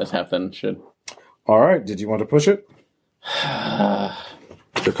magical mishap then should. All right. Did you want to push it?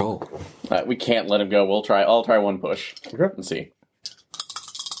 Your call. We can't let him go. We'll try. I'll try one push Okay. and see.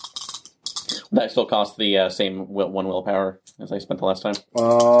 That still costs the same one willpower as I spent the last time.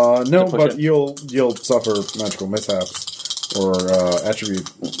 No, push but it. you'll suffer magical mishaps or attribute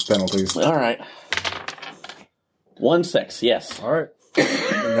penalties. All right. 1-6. Yes. All right.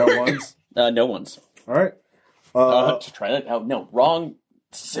 No ones. No ones. All right. Try that. Oh, no, wrong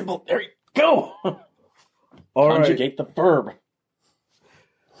symbol. There you go. All right. Conjugate the verb.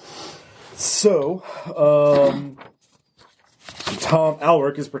 So, Tom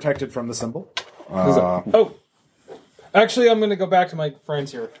Alric is protected from the symbol. Oh, actually, I'm going to go back to my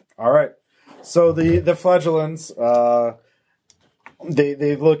friends here. All right. So the flagellants,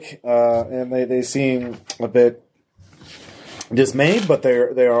 they look and they seem a bit dismayed, but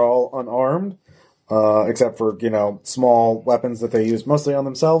they are all unarmed, except for small weapons that they use mostly on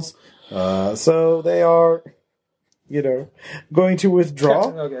themselves. So they are, going to withdraw.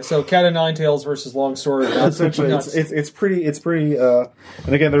 Okay, so cat of nine tails versus long sword. Essentially, it's pretty. And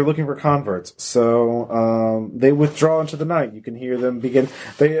again, they're looking for converts. So they withdraw into the night. You can hear them begin.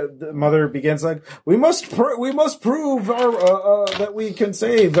 The mother begins like, "We must prove our that we can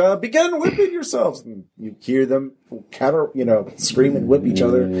save. Begin whipping yourselves." And you hear them scream and whip each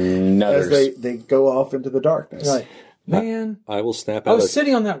other as they go off into the darkness. Right. Man, I will snap I out. was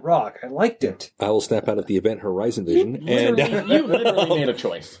sitting on that rock. I liked it. I will snap out of the Event Horizon Vision, You literally made a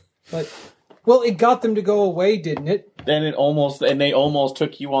choice. Well, it got them to go away, didn't it? Then they almost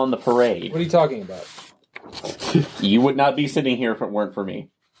took you on the parade. What are you talking about? You would not be sitting here if it weren't for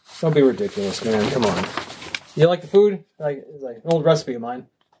me. Don't be ridiculous, man. Come on. You like the food? It's like an old recipe of mine.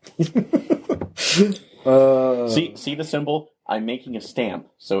 See the symbol? I'm making a stamp,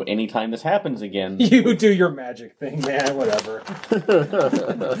 so anytime this happens again... You do your magic thing, man. Whatever.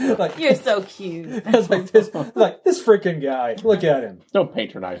 You're so cute. It's this freaking guy. Look at him. Don't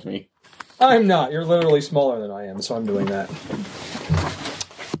patronize me. I'm not. You're literally smaller than I am, so I'm doing that.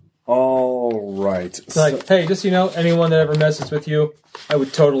 All right. It's like, hey, just so you know, anyone that ever messes with you, I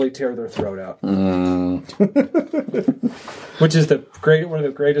would totally tear their throat out. Which is one of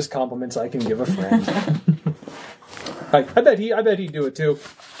the greatest compliments I can give a friend. I bet he'd do it too.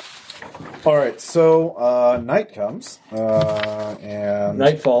 All right, so night comes, and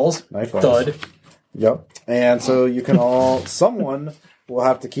Night falls. Thud. Yep, and so you can all. Someone will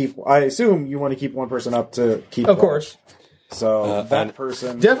have to keep. I assume you want to keep one person up to keep. Of watch. course. So that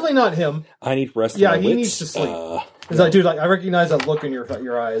person Definitely not him. I need rest. Yeah, of my he wits. needs to sleep. It's like, dude, I recognize that look in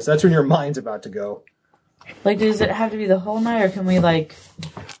your eyes. That's when your mind's about to go. Like, does it have to be the whole night, or can we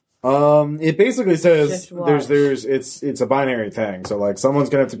It basically says Just watch. it's a binary thing. So like someone's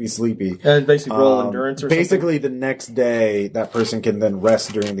gonna have to be sleepy. And basically roll endurance or basically the next day that person can then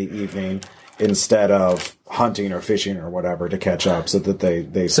rest during the evening instead of hunting or fishing or whatever to catch up, so that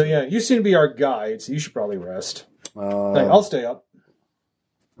they. So yeah, you seem to be our guide, so you should probably rest. I'll stay up.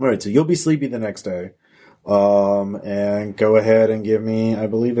 All right, so you'll be sleepy the next day. And go ahead and give me, I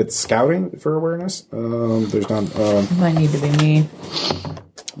believe it's scouting for awareness. There's not. it might need to be me?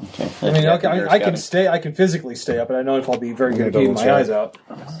 Okay. I mean, I can stay. I can physically stay up, but I know if I'll be very good at keeping my eyes out.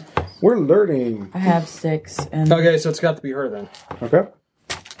 We're learning. I have 6. And Okay, so it's got to be her then. Okay.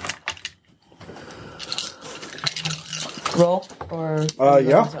 roll or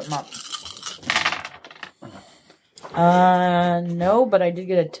Yeah. something up? No, but I did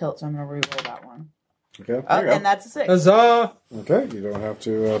get a tilt, so I'm gonna re-roll that one. Okay. There you go. And that's a 6. Huzzah! Okay, you don't have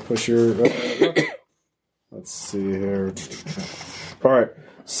to push your. Let's see here. All right,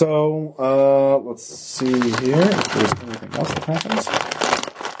 so let's see here if there's anything else that happens.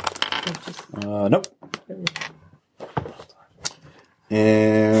 Nope.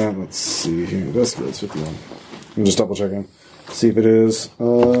 And let's see here. That's good. It's 51. I'm just double checking. See if it is.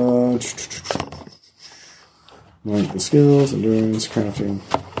 Like the skills, endurance, crafting,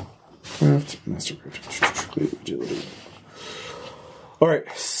 mastercraft, agility. All right,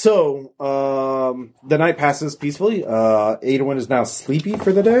 so the night passes peacefully. Adwin is now sleepy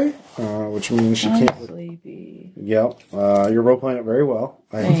for the day, which means she can't. Sleepy. Yep, you're role playing it very well.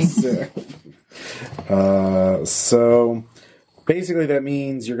 So basically, that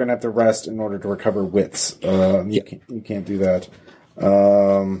means you're going to have to rest in order to recover wits. You can't do that.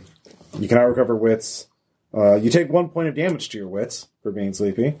 You cannot recover wits. You take 1 point of damage to your wits for being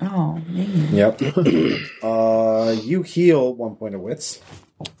sleepy. Oh, man. Yep. You heal 1 point of wits.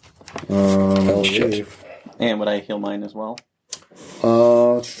 Shit. And would I heal mine as well?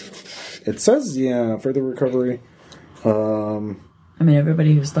 It says, further recovery. I mean,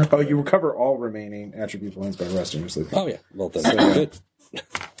 everybody who's slept. Oh, you recover all remaining attribute points by resting or sleeping. Oh, yeah. Well, that's good.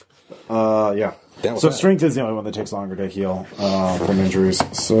 Yeah. Down with So that. strength is the only one that takes longer to heal from injuries.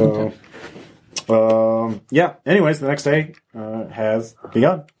 So, Anyways, the next day has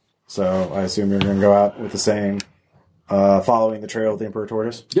begun. So I assume you're going to go out with the same, following the trail of the Emperor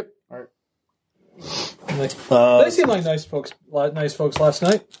Tortoise. Yep. All right. They seem like nice folks last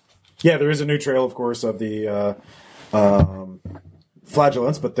night. Yeah, there is a new trail, of course, of the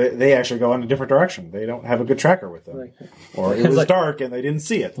flagellants, but they actually go in a different direction. They don't have a good tracker with them, or it was dark and they didn't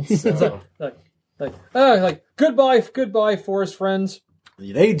see it. So Like goodbye, forest friends.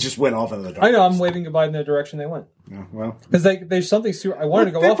 they just went off into the dark. I know. I'm waving goodbye in the direction they went Yeah, well, because there's something. I wanted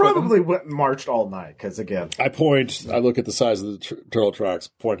to go they off with them. probably went and marched all night because again. I look at the size of the turtle tracks,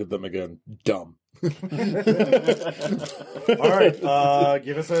 point at them again. Dumb. All right,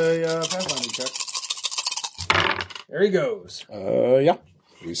 give us a pathfinding check. There he goes. Yeah.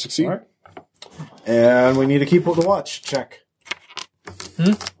 We succeed. All right. And we need to keep the watch. Check.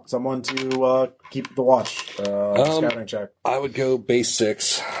 Someone to keep the watch. Scouting check. I would go base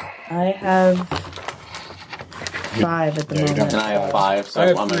 6. I have 5 at the moment. And I have 5, so I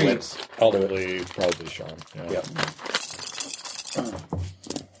have I'm my 3. wits. I'll do it. Probably Sean. Yeah.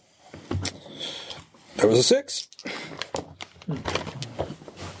 There was a 6.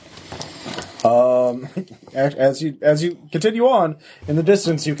 As you continue on in the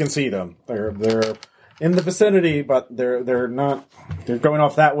distance, you can see them. They're in the vicinity, but they're not. They're going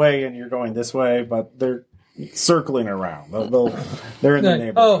off that way, and you're going this way, but they're circling around. They're in the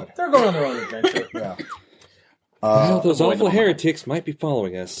neighborhood. Oh, they're going on their own adventure. Yeah, Well, those avoid awful them. heretics might be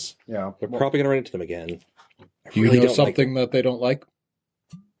following us. yeah. We're probably going to run into them again. I Do you really know don't like something that they don't like?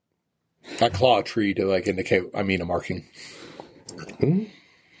 I claw a tree to indicate. I mean, a marking.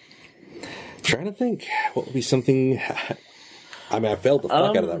 Trying to think. What would be something... I mean, I failed the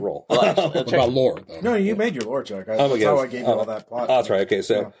fuck out of that roll. Well, actually, What about lore, though? No, you made your lore check. That's my how gosh. I gave you all that plot. Oh, that's right. Okay,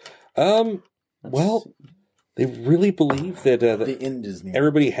 so... well, they really believe that, that The end is near.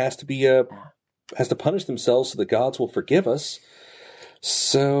 everybody has to punish themselves so the gods will forgive us.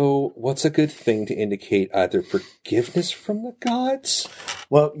 So, what's a good thing to indicate either forgiveness from the gods?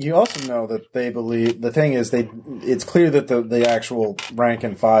 Well, you also know that they believe the thing is it's clear that the actual rank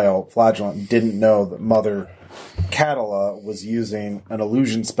and file flagellant didn't know that Mother Catala was using an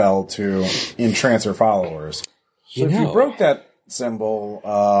illusion spell to entrance her followers. So if you broke that symbol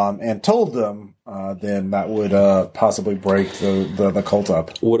and told them, then that would possibly break the cult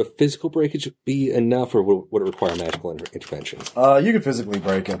up. Would a physical breakage be enough, or would it require magical intervention? You could physically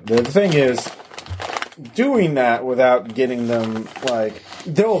break it. The thing is, doing that without getting them,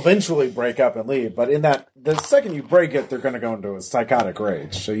 they'll eventually break up and leave, but the second you break it, they're going to go into a psychotic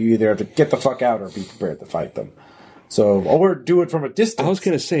rage. So you either have to get the fuck out or be prepared to fight them. So, or do it from a distance. I was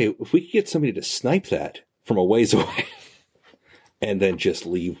going to say, if we could get somebody to snipe that from a ways away, and then just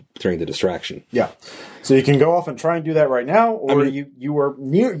leave during the distraction. Yeah. So you can go off and try and do that right now, or you are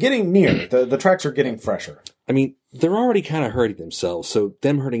getting near. The tracks are getting fresher. I mean, they're already kind of hurting themselves, so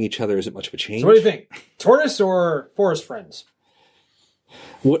them hurting each other isn't much of a change. So what do you think? Tortoise or forest friends?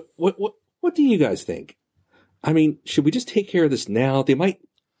 What do you guys think? I mean, should we just take care of this now? They might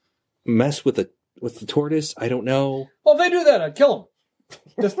mess with the tortoise. I don't know. Well, if they do that, I'd kill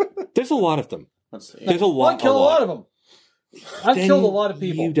them. There's a lot of them. Let's see. There's a lot. I'd kill a lot of them. I've Then killed a lot of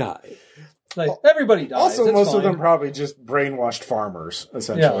people. You die. Like, everybody dies. Also, That's most fine. of them probably just brainwashed farmers, Yeah.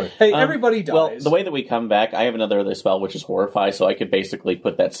 essentially. Hey, everybody dies. Well, the way that we come back, I have another other spell, which is Horrify, so I could basically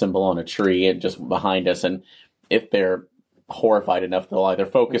put that symbol on a tree and just behind us, and if they're horrified enough, they'll either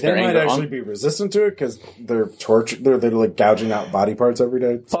focus They their might anger actually on... be resistant to it because they're they're like gouging out body parts every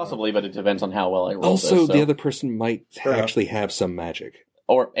day. Possibly, but it depends on how well I roll Also, this. So. the other person might Fair enough. actually have some magic.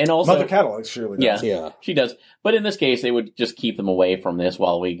 And also... Mother Catalog surely does. Yeah. Yeah. She does. But in this case, they would just keep them away from this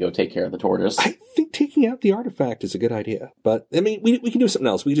while we go take care of the tortoise. I think taking out the artifact is a good idea. But, I mean, we can do something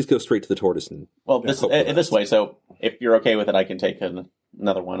else. We just go straight to the tortoise and... Well, this way, so if you're okay with it, I can take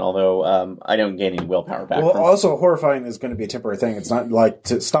another one, although I don't gain any willpower back Well, from also, horrifying is going to be a temporary thing. It's not like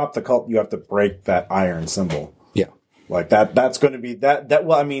to stop the cult, you have to break that iron symbol. Yeah. Like that's going to be that.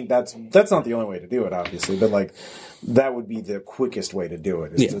 Well, I mean, that's not the only way to do it, obviously, but like that would be the quickest way to do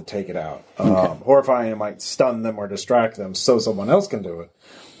it is to take it out. Horrifying might stun them or distract them, so someone else can do it.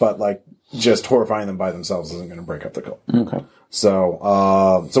 But like just horrifying them by themselves isn't going to break up the cult. Okay.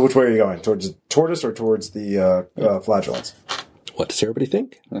 So, so which way are you going? Towards the tortoise or towards the flagellants? What does everybody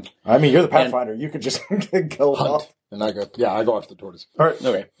think? I mean, you're the pathfinder. You could just go Hunt. off. And I go after the tortoise. All right.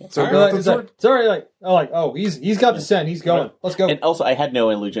 Okay. So It's go with the like, sword? it's already he's got the scent. He's going. Let's go. And also, I had no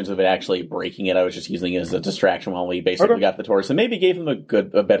illusions of it actually breaking it. I was just using it as a distraction while we basically Okay. got the tortoise, and maybe gave them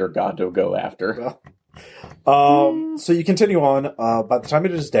a better god to go after. So you continue on. By the time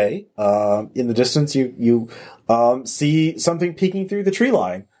it is day, in the distance, you see something peeking through the tree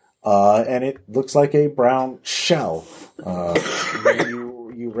line, and it looks like a brown shell.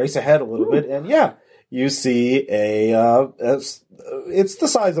 You race ahead a little bit, and you see it's the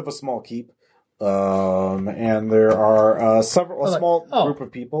size of a small keep, and there are a small group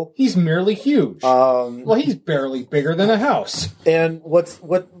of people. He's merely huge. Well, he's barely bigger than a house. And what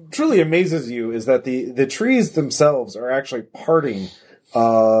truly amazes you is that the trees themselves are actually parting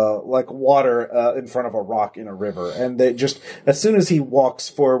like water in front of a rock in a river, and they just as soon as he walks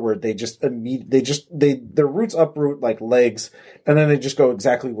forward, their roots uproot like legs, and then they just go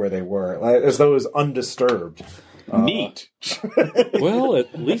exactly where they were, like, as though it was undisturbed. Neat. Well,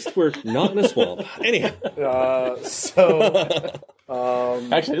 at least we're not in a swamp. Anyhow.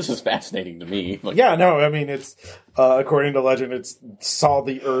 Actually, this is fascinating to me. Like, Yeah, no, I mean, it's, according to legend, it's saw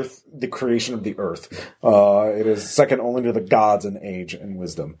the earth, the creation of the earth. It is second only to the gods in age and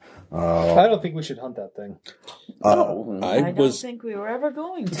wisdom. I don't think we should hunt that thing. I I don't was think we were ever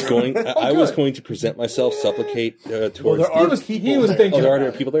going to. I was going to present myself, supplicate towards there are He was thinking. there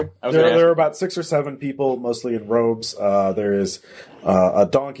are people there? I was gonna There are ask- about 6 or 7 people, mostly in robes. There is a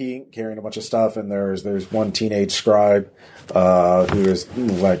donkey carrying a bunch of stuff, and there's one teenage scribe who is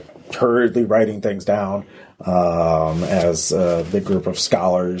like hurriedly writing things down as the group of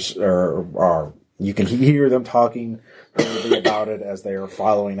scholars are. You can hear them talking hurriedly about it as they are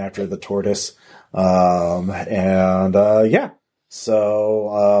following after the tortoise.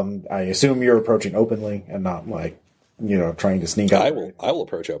 So I assume you're approaching openly and not like trying to sneak out. I will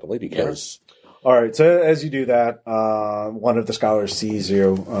approach openly because All right, so as you do that, one of the scholars sees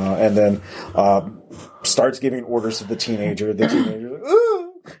you and then starts giving orders to the teenager. The teenager,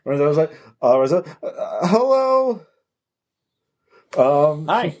 like, I was like, hello.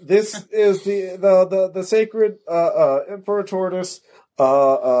 Hi. This is the sacred Emperor Tortoise.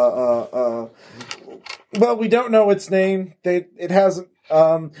 Well, we don't know its name. It hasn't.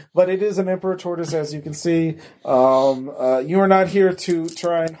 But it is an Emperor Tortoise, as you can see. You are not here to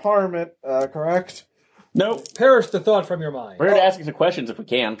try and harm it, correct? Nope. Perish the thought from your mind. We're here to ask you some questions if we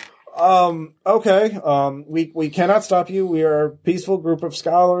can. Okay. We cannot stop you. We are a peaceful group of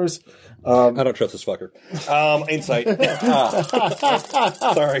scholars. I don't trust this fucker. Insight.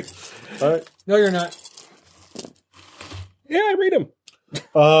 Sorry. All right. No, you're not. Yeah, I read him.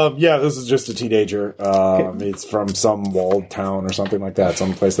 Yeah, this is just a teenager. It's from some walled town or something like that.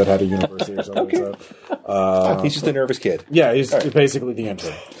 Some place that had a university or something. Okay. So, He's just a nervous kid. yeah, he's basically the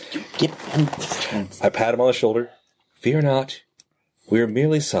intern. I pat him on the shoulder. Fear not. We are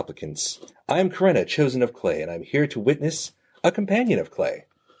merely supplicants. I am Corinna, chosen of clay, and I'm here to witness a companion of clay,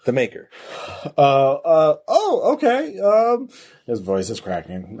 the maker. Oh, okay. His voice is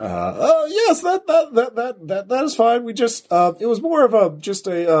cracking. Yes, that is fine. We just, it was more of a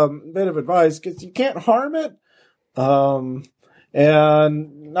bit of advice because you can't harm it,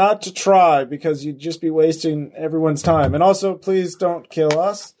 and not to try because you'd just be wasting everyone's time. And also, please don't kill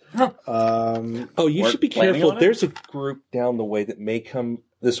us. Oh, you We're should be planning careful. on it? There's a group down the way that may come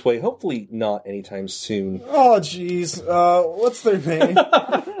this way. Hopefully not anytime soon. Oh, jeez. What's their name?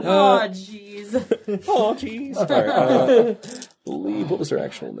 Oh, jeez. Oh, jeez. All right, believe, what was their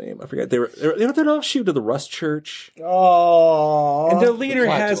actual name? I forget. They're an offshoot of the Rust Church. Oh, And their leader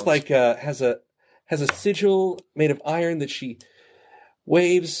has Flatulence. has a sigil made of iron that she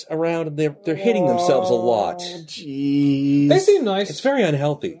waves around, and they're hitting themselves a lot. Jeez, They seem nice. It's very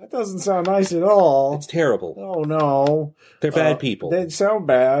unhealthy. that doesn't sound nice at all. It's terrible. Oh no, They're bad people. They sound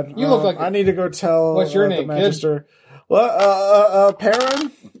bad. You look like I need to go tell. What's your the name, kid? Magister. What?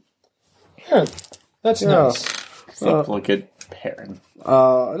 Perrin? Yeah, that's Yeah. nice. Look at Perrin.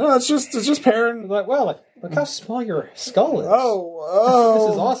 No, it's just Perrin. Like, well, look how small your skull is. Oh,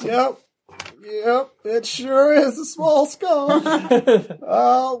 This is awesome. Yep, it sure is a small skull.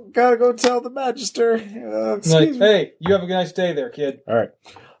 Oh, gotta go tell the Magister. Like, Excuse me. hey, you have a nice day there, kid. All right.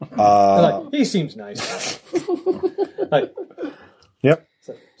 Like, he seems nice. Like, Yep.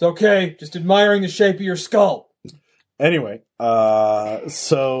 it's okay, just admiring the shape of your skull. Anyway,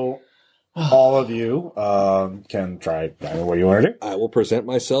 so all of you can try what you want to do. I will present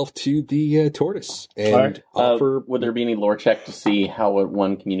myself to the tortoise and Alright. offer. Would there be any lore check to see how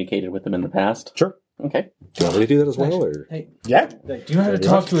one communicated with them in the past? Sure. Okay. Do you want me to do that as well? Or? Hey, Yeah. do you know how to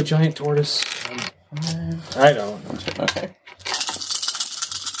talk to a giant tortoise? I don't. Okay.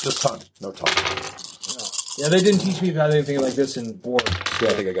 Just hunt, no talk. Yeah, they didn't teach me about anything like this in board. Yeah,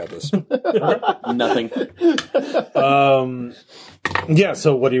 I think I got this. Nothing. Yeah.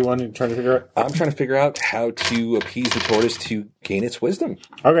 So, what do you want to try to figure out? I'm trying to figure out how to appease the tortoise to gain its wisdom.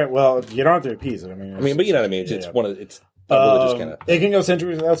 Okay. Well, you don't have to appease it. But you know what I mean. It's Yeah. one of it's a religious kind of. It can go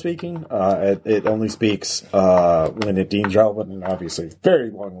centuries without speaking. It only speaks when it deems relevant, and obviously, very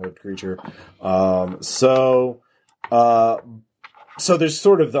long-lived creature. So there's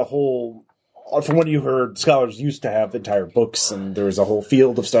sort of the whole. From what you heard, scholars used to have entire books, and there was a whole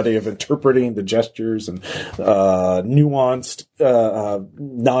field of study of interpreting the gestures and nuanced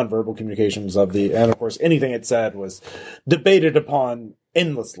nonverbal communications of and of course, anything it said was debated upon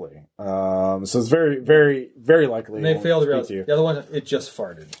endlessly. So it's very, very, very likely. And they it failed to won't realize speak to you. the other one, it just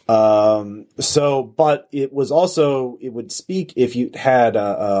farted. But it was also, it would speak if you had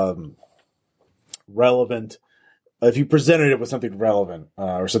relevant, if you presented it with something relevant,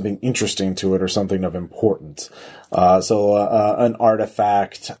 or something interesting to it, or something of importance. An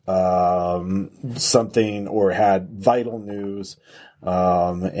artifact, something, or had vital news.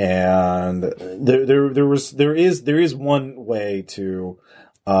 And there is one way to,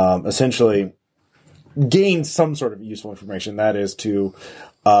 essentially gain some sort of useful information. That is to,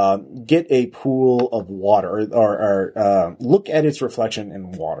 get a pool of water or look at its reflection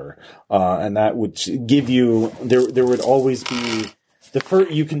in water. And that would give you, there would always be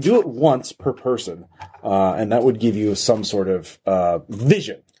you can do it once per person. And that would give you some sort of,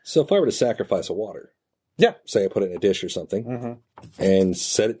 vision. So if I were to sacrifice a water, Yeah. say I put it in a dish or something, and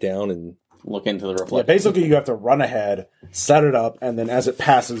set it down and Look into the Yeah, reflection. basically you have to run ahead, set it up, and then as it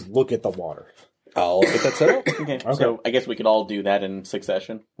passes, look at the water. I'll get that set up. Okay. So I guess we could all do that in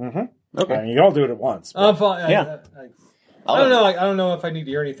succession. Okay. And you can all do it at once. but I'm fine. Yeah. I don't know. I don't know if I need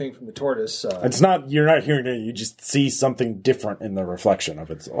to hear anything from the tortoise. you're not hearing it, you just see something different in the reflection of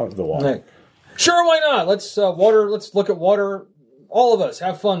the water. Like, sure, why not? Let's look at water. All of us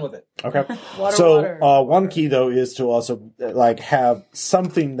have fun with it. Okay. Water. One key though is to also have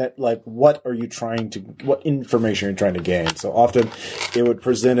something that what information you're trying to gain. So often it would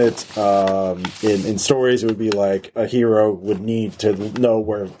present it in stories. It would be like a hero would need to know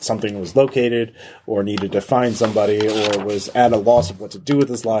where something was located, or needed to find somebody, or was at a loss of what to do with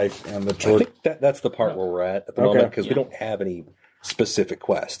his life. And the I think that's the part where we're at the moment, because we don't have any specific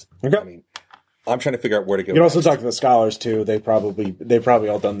quest. Okay. I mean, I'm trying to figure out where to go. You can also next. talk to the scholars too. They've probably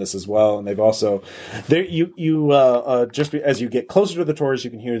all done this as well, and they've also as you get closer to the tortoise, you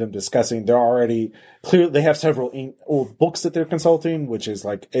can hear them discussing. They're already clearly they have several old books that they're consulting, which is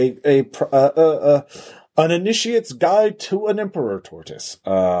like an initiate's guide to an emperor tortoise,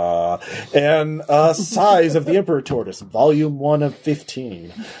 and size of the emperor tortoise, volume 1 of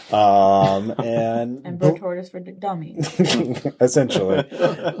 15, and Emperor tortoise for dummies. essentially,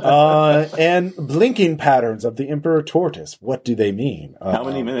 and blinking patterns of the emperor tortoise. What do they mean? How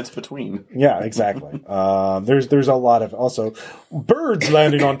many minutes between? Yeah, exactly. There's a lot of also birds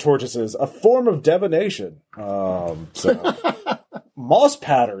landing on tortoises, a form of divination. Moss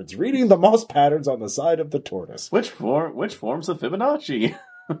patterns, reading the moss patterns on the side of the tortoise. Which forms of Fibonacci?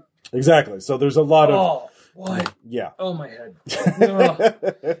 Exactly. So there's a lot of Oh, what? yeah. Oh, my head.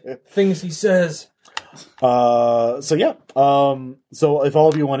 Ugh. Things he says. So if all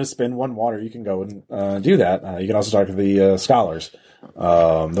of you want to spend one water, you can go and do that. You can also talk to the scholars.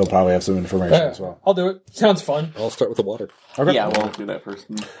 They'll probably have some information as well. I'll do it. Sounds fun. I'll start with the water. Okay. Yeah, we'll do that first.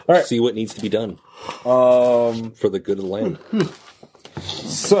 All right. See what needs to be done for the good of the land.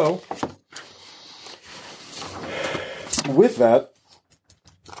 So, with that,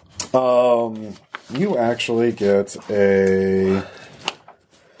 you actually get a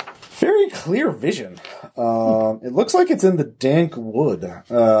very clear vision. It looks like it's in the dank wood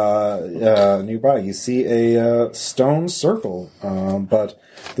nearby. You see a stone circle, but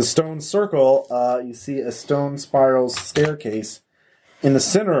the stone circle, you see a stone spiral staircase in the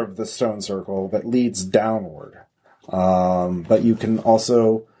center of the stone circle that leads downward. But you can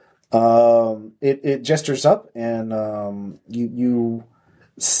also, it gestures up, and you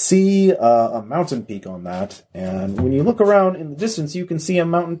see a mountain peak on that. And when you look around in the distance, you can see a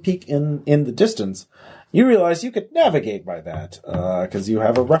mountain peak in the distance. You realize you could navigate by that because you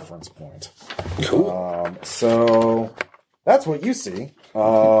have a reference point. Cool. So that's what you see.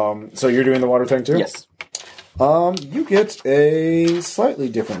 So you're doing the water thing too? Yes. You get a slightly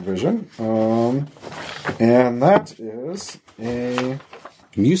different vision, and that is a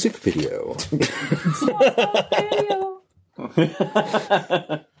Music video.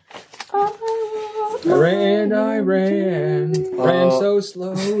 I ran so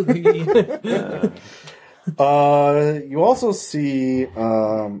slowly. You also see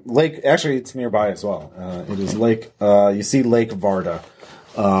Lake. Actually, it's nearby as well. It is Lake. You see Lake Varda,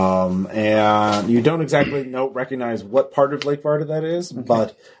 and you don't exactly recognize what part of Lake Varda that is,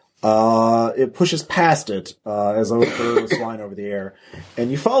 but it pushes past it as though a bird was flying over the air,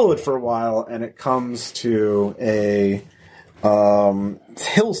 and you follow it for a while, and it comes to a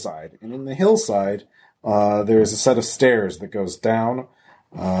hillside, and in the hillside there's a set of stairs that goes down.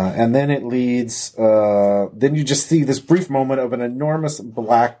 And then it leads, then you just see this brief moment of an enormous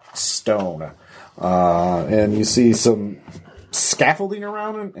black stone. And you see some scaffolding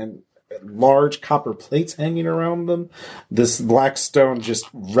around it and large copper plates hanging around them. This black stone just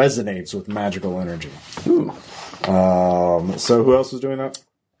resonates with magical energy. So who else is doing that?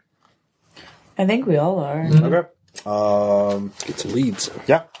 I think we all are. Okay. Get some leads.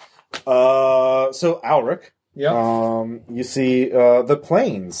 Yeah. So Alric. Yeah. You see the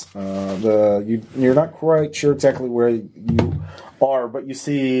plains. You're not quite sure exactly where you are, but you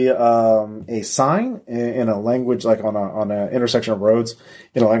see a sign in a language, like on an intersection of roads,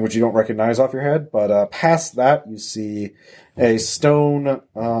 in a language you don't recognize off your head. But past that, you see a stone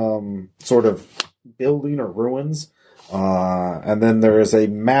sort of building or ruins, and then there is a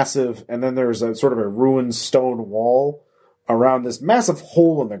massive, and then there's a sort of a ruined stone wall around this massive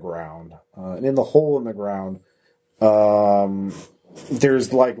hole in the ground. And in the hole in the ground,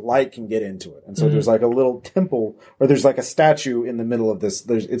 there's like light can get into it. And so there's like a little temple, or there's like a statue in the middle of this.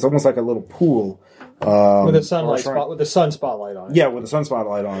 It's almost like a little pool. With a sun spotlight on it. Yeah, with a sun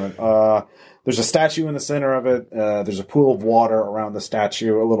spotlight on it. There's a statue in the center of it. There's a pool of water around the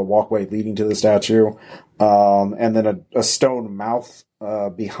statue, a little walkway leading to the statue. And then a stone mouth,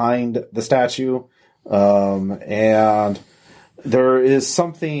 behind the statue. And there is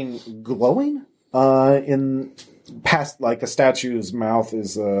something glowing in past, like the statue's mouth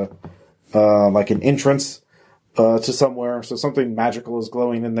is like an entrance to somewhere. So something magical is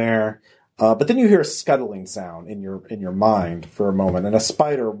glowing in there. But then you hear a scuttling sound in your mind for a moment, and a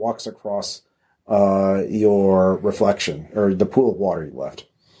spider walks across your reflection, or the pool of water you left.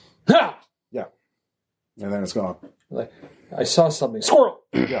 Ha! Yeah, and then it's gone. Like, I saw something. Squirrel.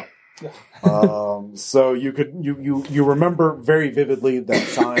 Yeah. So you remember very vividly that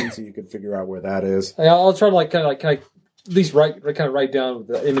sign, so you could figure out where that is. I'll try to can I at least write down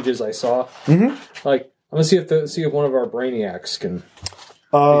the images I saw. Mm-hmm. Like, I'm gonna see if one of our brainiacs can.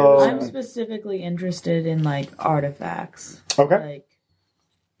 I'm specifically interested in like artifacts. Okay. Like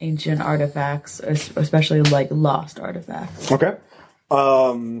ancient artifacts, especially like lost artifacts. Okay.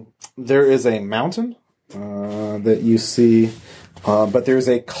 There is a mountain that you see. But there's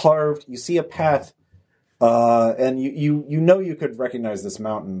a carved, you see a path, and you know you could recognize this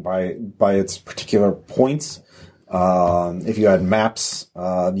mountain by its particular points. If you had maps,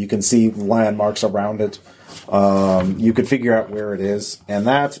 you can see landmarks around it. You could figure out where it is, and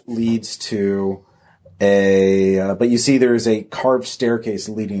that leads to but you see there is a carved staircase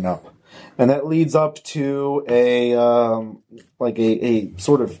leading up. And that leads up to a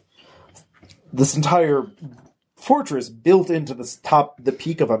sort of, this entire fortress built into the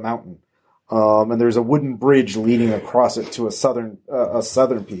peak of a mountain, and there's a wooden bridge leading across it to a southern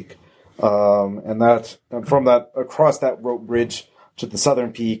peak, and that from that across that rope bridge to the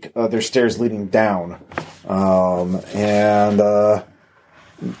southern peak, there's stairs leading down, and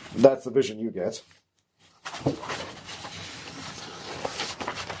that's the vision you get.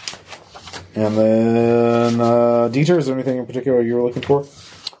 And then, Dieter, is there anything in particular you were looking for?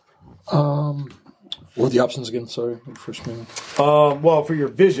 What were the options again? Sorry, refresh me. Well, for your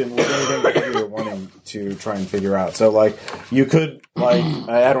vision, was there anything you're wanting to try and figure out? So, like, you could, like,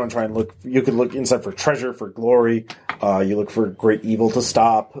 I don't want to try and look. You could look inside for treasure, for glory. You look for great evil to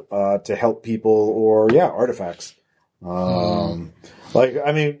stop, to help people, or artifacts. Like,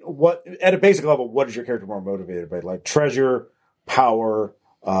 I mean, what at a basic level, what is your character more motivated by? Like treasure, power,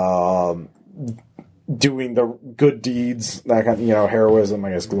 doing the good deeds, that kind of, heroism,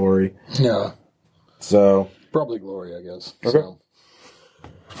 I guess, glory. Yeah. So probably glory, I guess. Okay.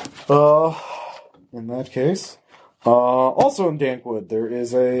 So. In that case, also in Dankwood, there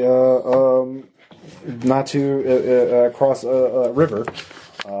is not to across a river.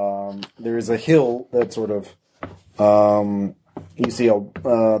 There is a hill that sort of you see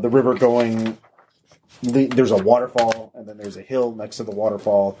the river going. There's a waterfall, and then there's a hill next to the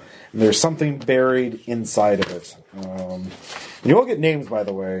waterfall, and there's something buried inside of it. And you all get names, by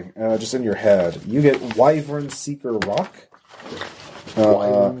the way, just in your head. You get Wyvern Seeker Rock.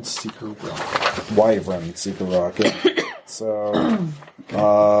 Wyvern Seeker Rock. Wyvern Seeker Rock. Yeah. So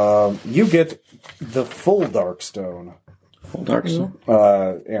you get the Full Darkstone. Full Darkstone?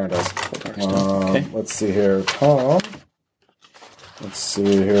 Aaron does. Full Darkstone. Okay. Let's see here. Tom. Let's see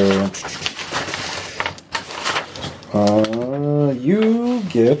here. You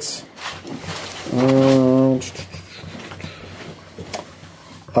get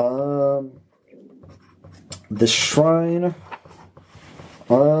the Shrine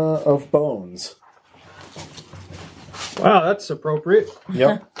of Bones. Wow, that's appropriate.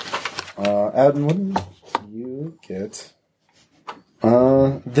 Yep. Admin, you get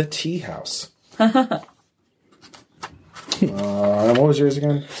the Tea House. And what was yours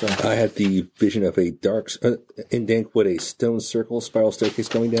again? So. I had the vision of a dark, in Dankwood, a stone circle spiral staircase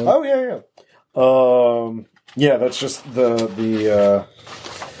going down. Oh, yeah. That's just the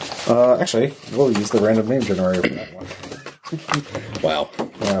actually, we'll use the random name generator for that one. Wow.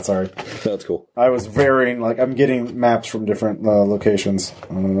 Yeah, sorry. That's cool. I was varying, I'm getting maps from different locations.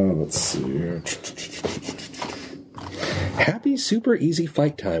 Let's see here. Happy, super easy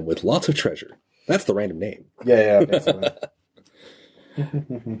fight time with lots of treasure. That's the random name. Yeah, basically.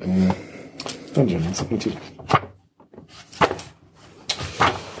 Dungeons, me too.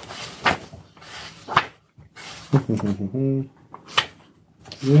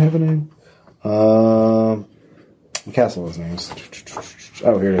 Do they have a name? The castle has names.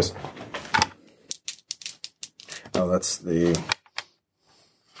 Oh, here it is. Oh, that's the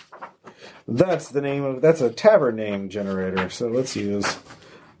name of... That's a tavern name generator, so let's use...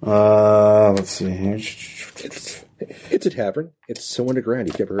 let's see here. It's a tavern. It's so underground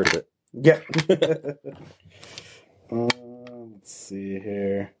you've never heard of it. Yeah. Let's see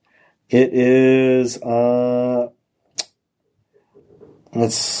here. It is,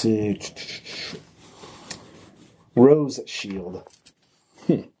 let's see. Rose Shield.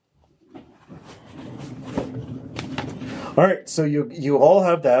 All right, so you all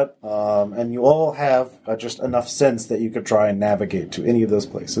have that, and you all have just enough sense that you could try and navigate to any of those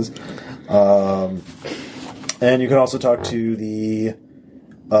places. And you can also talk to the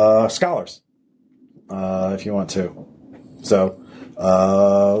scholars if you want to. So,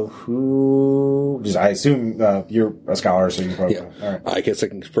 I assume you're a scholar, so you probably... Yeah. All right. I guess I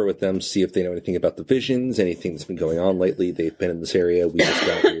can confer with them, see if they know anything about the visions, anything that's been going on lately. They've been in this area. We just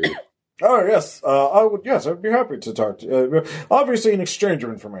got here. Oh, yes. I'd be happy to talk to obviously, in exchange of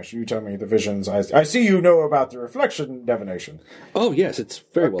information, you tell me the visions. I see you know about the reflection divination. Oh, yes, it's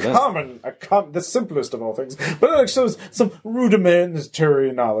very well done. The simplest of all things. But it shows some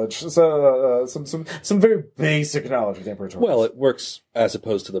rudimentary knowledge. Some very basic knowledge of the Emperor. Well, it works as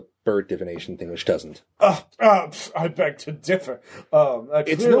opposed to the bird divination thing, which doesn't. I beg to differ.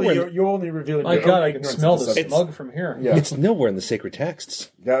 It's clearly, nowhere... you're only revealing... My God, I can smell the smug from here. Yeah. It's nowhere in the sacred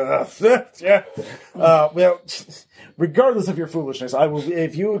texts. Yeah. Well, regardless of your foolishness, I will.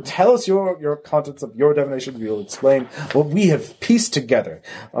 If you tell us your contents of your divination, we will explain what we have pieced together.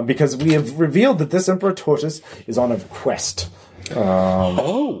 Because we have revealed that this Emperor Tortoise is on a quest.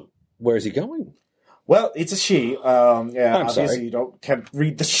 Where is he going? Well, it's a she. I'm obviously sorry. you can't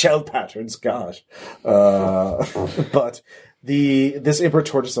read the shell patterns. Gosh, but. This Emperor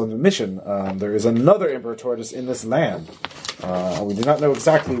Tortoise on the mission. There is another Emperor Tortoise in this land. We do not know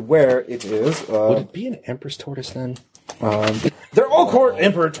exactly where it is. Would it be an Empress Tortoise then? They're all court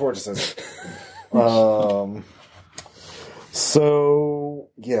Emperor Tortoises. So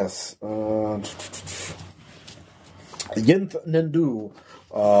yes, Yinth Nendu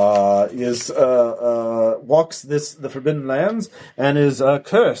walks the Forbidden Lands and is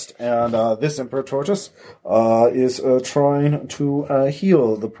cursed. And this Emperor Tortoise is trying to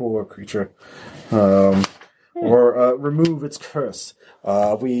heal the poor creature, or remove its curse.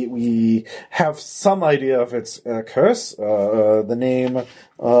 We have some idea of its curse. The name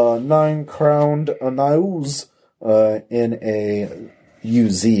Nine-Crowned Nauz in a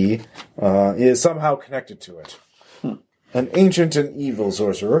UZ is somehow connected to it. An ancient and evil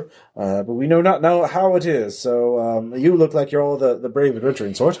sorcerer, but we not know how it is. So you look like you're all the brave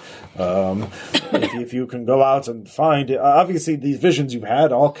adventuring sort. If you can go out and find it, obviously these visions you've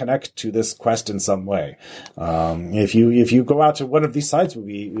had all connect to this quest in some way. If you go out to one of these sites,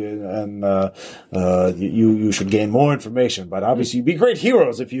 you should gain more information. But obviously, you'd be great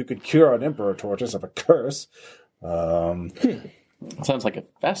heroes if you could cure an Emperor Tortoise of a curse. Sounds like a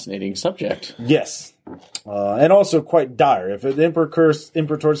fascinating subject. Yes. And also quite dire. If an Emperor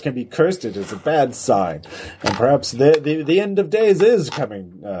Tortoise can be cursed, it is a bad sign. And perhaps the end of days is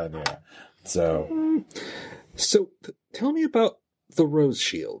coming near. So tell me about the Rose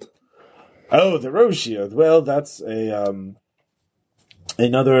Shield. Oh, the Rose Shield. Well, that's another,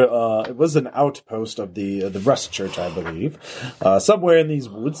 it was an outpost of the Rust Church, I believe. Somewhere in these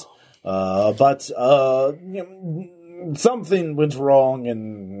woods. But something went wrong,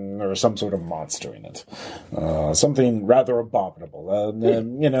 and there was some sort of monster in it. Something rather abominable.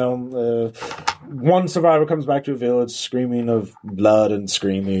 One survivor comes back to a village screaming of blood and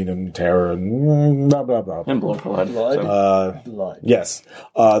screaming and terror and blah, blah, blah. And blood. Blood. Yes.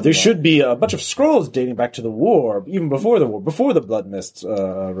 There should be a bunch of scrolls dating back to the war, even before the war, before the Blood Mists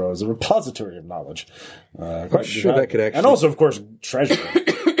arose, a repository of knowledge. I'm sure that could actually... And also, of course, treasure.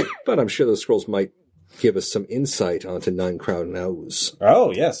 But I'm sure those scrolls might give us some insight onto Nine-Crowned Nauz.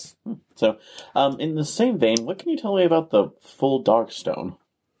 Oh, yes. So, in the same vein, what can you tell me about the full Darkstone?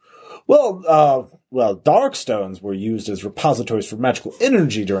 Well, Darkstones were used as repositories for magical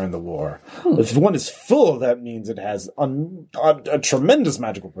energy during the war. If one is full, that means it has a tremendous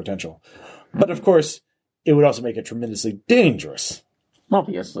magical potential. But, of course, it would also make it tremendously dangerous.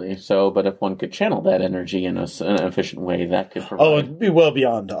 Obviously. So, but if one could channel that energy in an efficient way, that could provide... Oh, it'd be well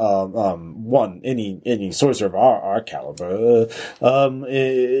beyond any sorcerer of our caliber.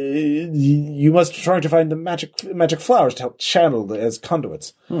 You must try to find the magic flowers to help channel as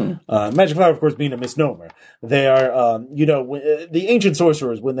conduits. Magic flower, of course, being a misnomer. They are, the ancient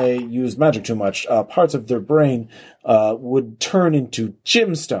sorcerers, when they used magic too much, parts of their brain would turn into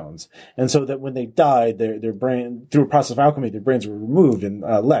gemstones, and so that when they died, their brain, through a process of alchemy, their brains were removed and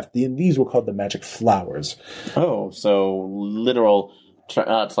left. These were called the magic flowers. Oh, so literal.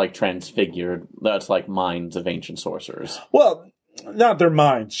 It's like transfigured. That's like minds of ancient sorcerers. Well, not their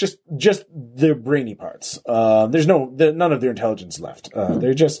minds, just their brainy parts. There's none of their intelligence left.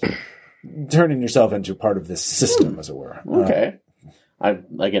 They're just turning yourself into part of this system, as it were. Okay. I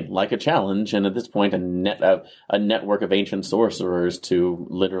again like a challenge, and at this point, a network of ancient sorcerers to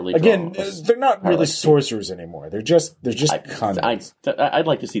literally. Again, they're not really sorcerers anymore. They're just conduits. I'd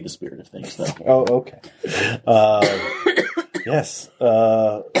like to see the spirit of things, though. Oh, okay. Yes.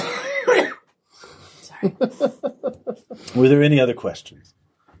 Sorry. Were there any other questions?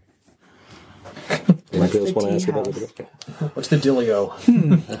 Anybody else want to ask about it? What's the dealio?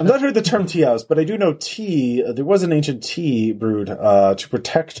 I've not heard the term tea house, but I do know tea. There was an ancient tea brewed to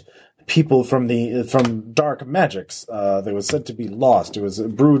protect people from dark magics that was said to be lost. It was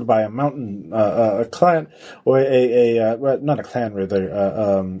brewed by a mountain, a clan, or not a clan, rather,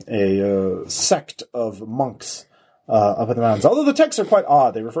 a sect of monks up in the mountains. Although the texts are quite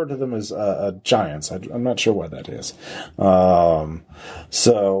odd. They refer to them as giants. I'm not sure why that is.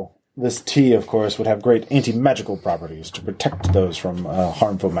 So this tea, of course, would have great anti-magical properties to protect those from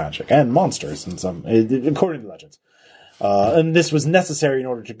harmful magic and monsters, according to legends. And this was necessary in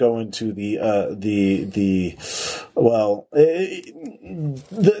order to go into the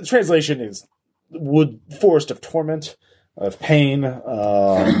translation is forest of torment, of pain,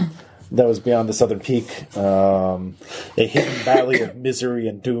 that was beyond the southern peak, a hidden valley of misery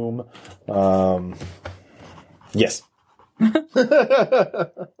and doom. Yes.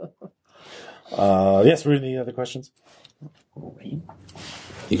 Yes, were there any other questions?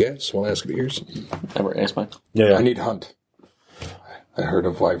 You guys want to ask about yours? Ever ask mine? Yeah. I need hunt. I heard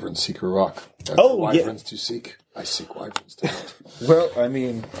of wyverns seek a rock. Wyverns to seek. I seek wyverns to hunt. Well, I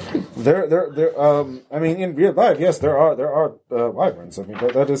mean, in real life, yes, there are wyverns. I mean,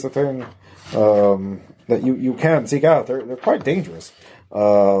 that is the thing that you can seek out. They're quite dangerous.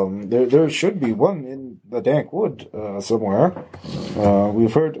 There should be one in the dank wood somewhere.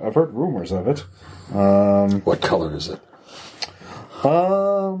 I've heard rumors of it. What color is it?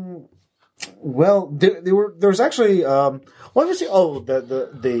 Well, there's actually the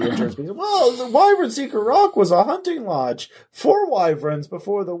interns being, well, the Wyvern Seeker Rock was a hunting lodge for wyverns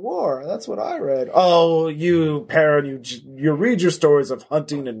before the war. That's what I read. Oh, you Perrin, you read your stories of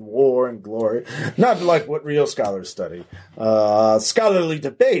hunting and war and glory, not like what real scholars study. Scholarly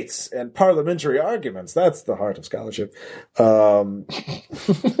debates and parliamentary arguments. That's the heart of scholarship.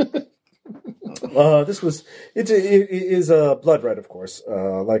 It is blood red, of course,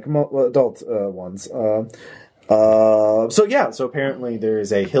 like adult ones. So apparently there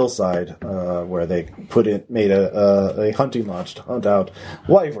is a hillside where they made a hunting lodge to hunt out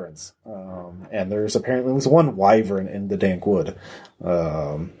wyverns, and there's apparently one wyvern in the dank wood.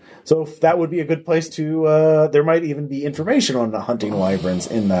 So that would be a good place to. There might even be information on hunting wyverns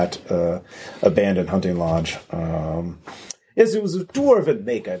in that abandoned hunting lodge. Yes, it was a dwarven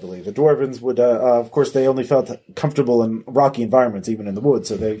make, I believe. The dwarvens would, of course, they only felt comfortable in rocky environments, even in the woods.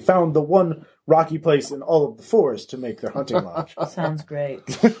 So they found the one rocky place in all of the forest to make their hunting lodge. Sounds great.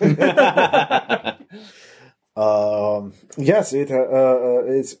 Yes, it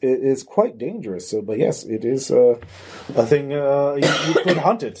is quite dangerous. So, but yes, it is a thing. You could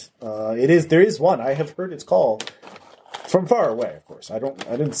hunt it. There is one. I have heard its call from far away. Of course, I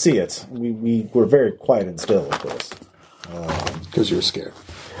didn't see it. We were very quiet and still, of course. Because you're scared.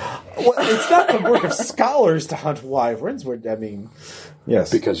 Well, it's not the work of scholars to hunt wyverns.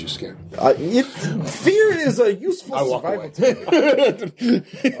 Yes. Because you're scared. Fear is a useful survival technique.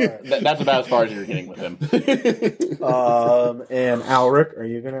 Right. That's about as far as you're getting with him. And Alric, are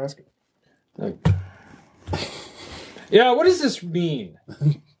you going to ask? Yeah, what does this mean?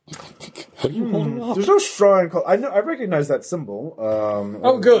 There's no shrine called. I recognize that symbol.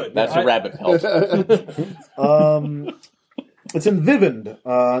 Oh, good. That's a rabbit pelt. It's in Vivend,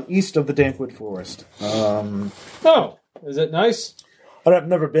 east of the Dankwood Forest. Oh, is it nice? I've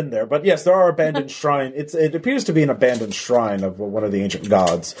never been there, but yes, there are abandoned shrine. It appears to be an abandoned shrine of one of the ancient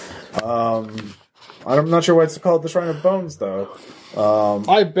gods. I'm not sure why it's called the Shrine of Bones, though.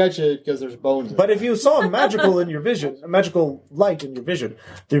 I bet you because there's bones. But if you saw a magical light in your vision,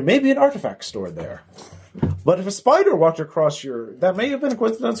 there may be an artifact stored there. But if a spider walked across that may have been a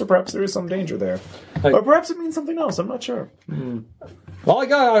coincidence, or perhaps there is some danger there. Or perhaps it means something else, I'm not sure. Well,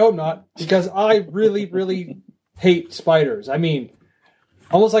 I hope not, because I really, really hate spiders. I mean,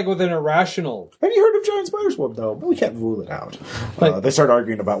 almost like with an irrational... Have you heard of giant spiders? Well, no, but we can't rule it out. They start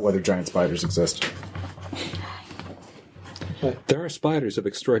arguing about whether giant spiders exist. There are spiders of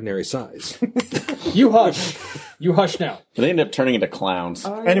extraordinary size. You hush. You hush now. They end up turning into clowns.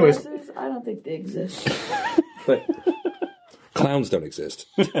 Anyways. I don't think they exist. Clowns don't exist.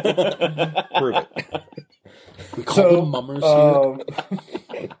 Prove it. We call them mummers here.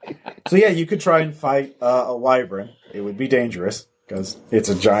 So yeah, you could try and fight a wyvern. It would be dangerous because it's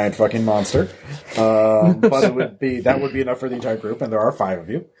a giant fucking monster. But that would be enough for the entire group, and there are 5 of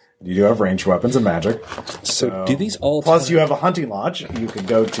you. You do have ranged weapons and magic. So do these all... Plus, you have a hunting lodge. You could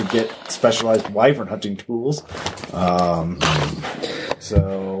go to get specialized wyvern hunting tools.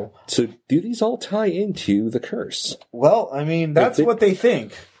 So do these all tie into the curse? Well, I mean, that's what they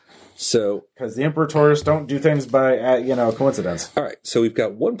think. So... Because the Imperators don't do things by, coincidence. All right, so we've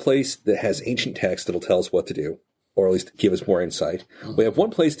got one place that has ancient text that'll tell us what to do, or at least give us more insight. We have one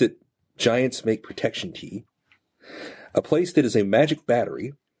place that giants make protection tea. A place that is a magic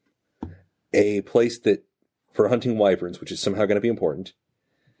battery. A place that for hunting wyverns, which is somehow going to be important,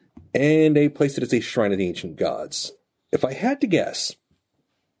 and a place that is a shrine of the ancient gods. If I had to guess,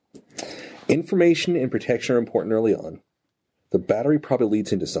 information and protection are important early on. The battery probably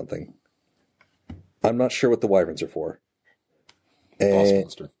leads into something. I'm not sure what the wyverns are for. Boss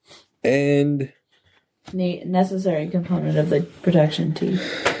monster. And necessary component of the protection tea.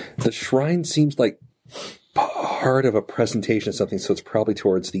 The shrine seems like part of a presentation of something, so it's probably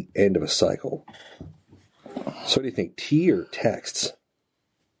towards the end of a cycle. So what do you think, tea or texts?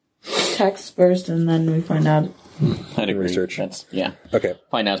 Text first, and then we find out. I'd agree. Research. Yeah. Okay.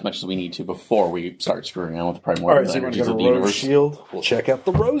 Find out as much as we need to before we start screwing around with the primordial Alright, so you want to energies go of to the Rose universe. Shield? We'll check out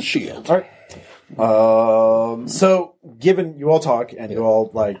the rose shield. All right. So, given you all talk and you all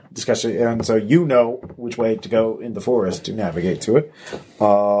discuss it, and so you know which way to go in the forest to navigate to it.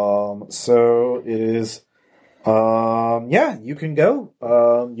 So it is. You can go.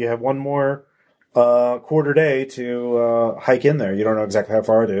 You have one more quarter day to hike in there. You don't know exactly how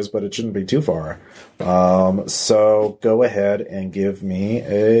far it is, but it shouldn't be too far. So go ahead and give me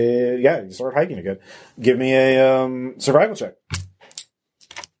you start hiking again. Give me a survival check.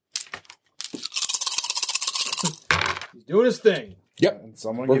 He's doing his thing. Yep. And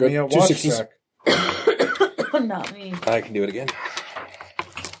someone We're give me a good. watch 260s. check. Not me. I can do it again.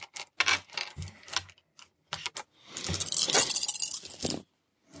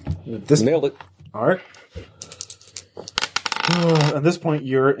 Nailed it. All right. At this point,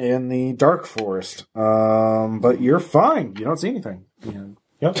 you're in the dark forest, but you're fine. You don't see anything.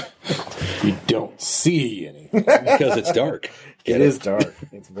 Yep. You don't see any. Because it's dark. It is dark.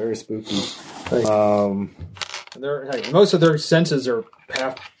 It's very spooky. And most of their senses are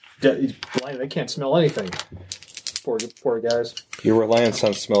half blind. They can't smell anything. Poor guys. Your reliance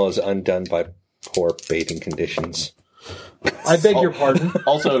on smell is undone by poor bathing conditions. I beg your pardon.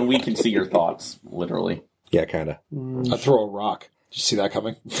 Also, and we can see your thoughts, literally. Yeah, kind of. I throw a rock. Did you see that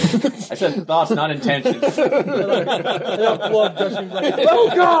coming? I said thoughts, not intentions. Blood gushing. Like,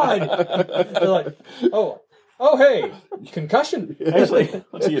 oh God! They're like, oh hey, concussion. Actually,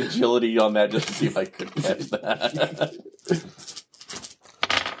 let's see agility on that just to see if I could catch that.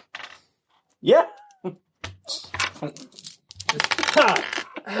 Yeah.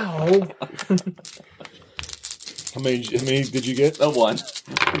 Ow. How many did you get? A 1.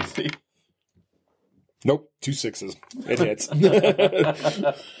 Let's see. Nope, 2 6s. It hits.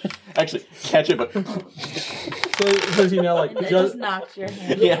 Actually, catch it, but So is he now like It just just? knocks your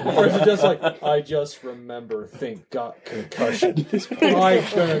hand. yeah. Or is it just like, I just remember, got concussion. I'm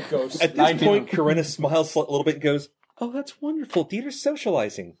gonna go At sleep. this point, Corinna smiles a little bit and goes, "Oh, that's wonderful. Dieter's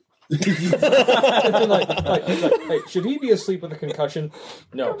socializing." like, hey, should he be asleep with a concussion?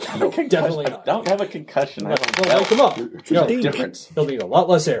 No, definitely I not. don't have a concussion. I have a Well, wake him up. There's No, a difference. he'll need a lot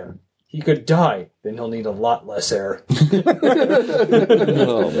less air. He could die, then he'll need a lot less air. Oh,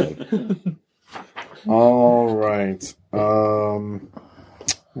 man. All right.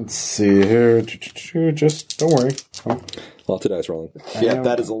 Let's see here. Just don't worry. Lots of dice rolling. Yeah,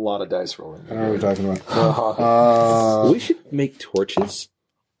 that is a lot of dice rolling. I don't know what we're talking about. We should make torches.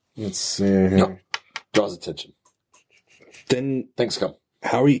 Let's see here. No. Draws attention. Then Things come.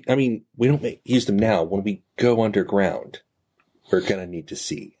 how are you? I mean, we don't use them now. When we go underground, we're gonna need to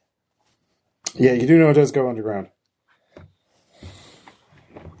see. Yeah, you do know it does go underground.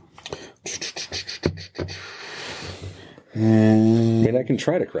 I mean, I can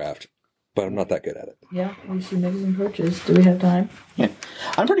try to craft, but I'm not that good at it. Yeah, we should make some torches. Do we have time? Yeah.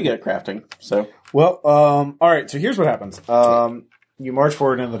 I'm pretty good at crafting, so Well, all right. So here's what happens. You march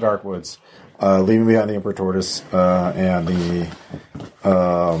forward into the dark woods, leaving behind the Emperor Tortoise and the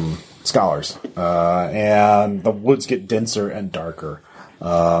scholars, and the woods get denser and darker.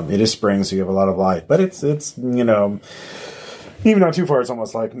 It is spring, so you have a lot of light, but it's even not too far. It's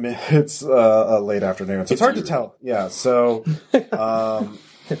almost like it's late afternoon, so it's hard to tell. Yeah. So,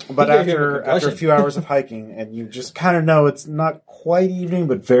 but after a few hours of hiking, and you just kind of know it's not quite evening,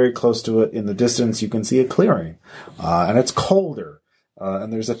 but very close to it. In the distance, you can see a clearing, and it's colder.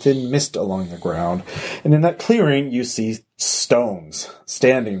 And there's a thin mist along the ground. And in that clearing, you see stones,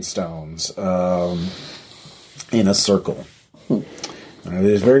 standing stones, in a circle. It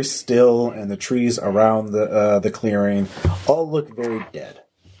is very still, and the trees around the clearing all look very dead.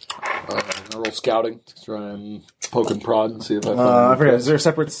 I roll scouting to try and poke and prod and see if I I find forget, is there a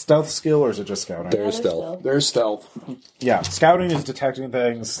separate stealth skill, or is it just scouting? There's stealth. There's stealth. Yeah, scouting is detecting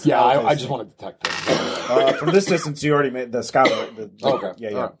things. Yeah, Stealth I is- just want to detect things. From this distance, you already made the scout. Okay. Yeah.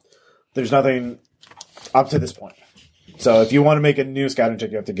 All right. There's nothing up to this point. So if you want to make a new scouting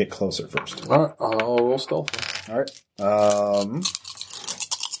check, you have to get closer first. All right, I'll roll stealth. All right.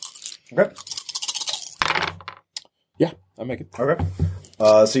 Okay. Yeah, I make it. Okay.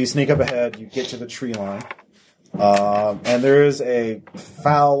 So you sneak up ahead. You get to the tree line, and there is a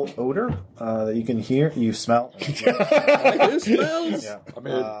foul odor that you can hear. You smell. It smells. Yeah. I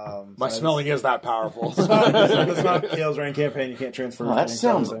mean, my smelling is that powerful. It's not Kale's rain campaign. You can't transfer. that any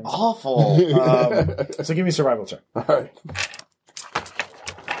sounds things. awful. So give me a survival check. All right.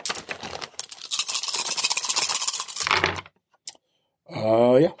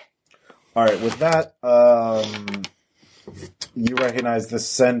 Yeah. All right. With that, you recognize the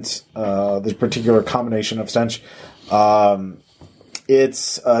scent, this particular combination of stench.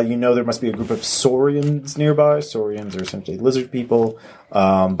 It's there must be a group of saurians nearby. Saurians are essentially lizard people,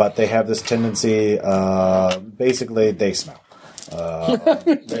 but they have this tendency. Basically, they smell.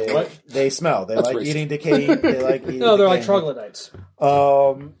 They smell. They like racist. eating decaying. They like eating. No, they're like decaying- troglodytes.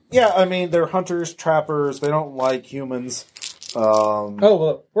 Yeah, I mean they're hunters, trappers. They don't like humans. Oh,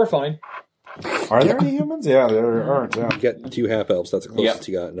 well, we're fine. Are there any humans? Yeah, there aren't. Yeah. You got 2 half elves. That's the closest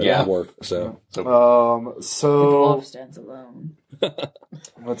you got. And Yeah. a dwarf. So So Dwarf stands alone.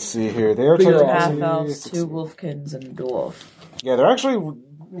 let's see here. They are Bigger Two technically- half elves, 2 wolfkins, and a dwarf. Yeah, they're actually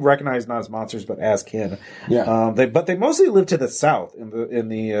recognized not as monsters but as kin. Yeah. They mostly live to the south in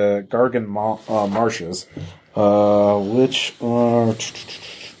the Gargan marshes, which are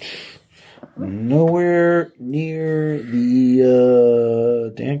nowhere near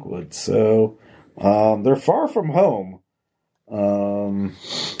the Dankwood. So they're far from home.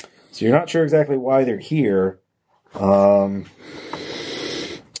 So you're not sure exactly why they're here. Other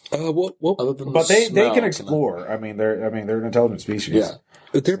than But the they smell, can explore. They're an intelligent species. Yeah.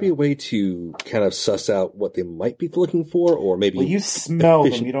 Would there be a way to kind of suss out what they might be looking for, or maybe Well, you smell them.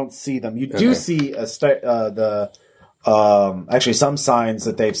 efficient- You don't see them. You do Okay. see actually some signs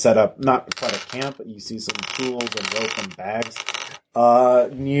that they've set up, not quite a camp, but you see some tools and rope and bags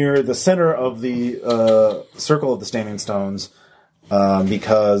near the center of the circle of the Standing Stones,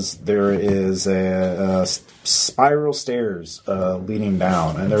 because there is a spiral stairs leading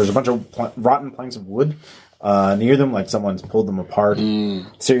down, and there's a bunch of rotten planks of wood near them, like someone's pulled them apart.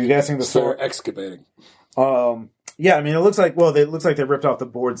 So you're guessing the So floor. they're excavating. Yeah, it looks like they ripped off the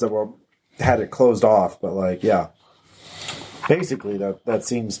boards that had it closed off, but basically that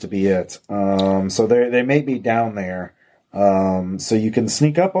seems to be it. So they may be down there. So you can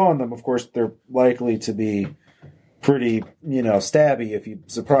sneak up on them. Of course, they're likely to be pretty, stabby if you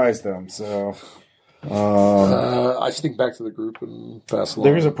surprise them. So I sneak back to the group and pass along.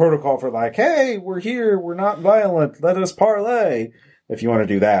 there's a protocol for hey, we're here, we're not violent, let us parlay. If you want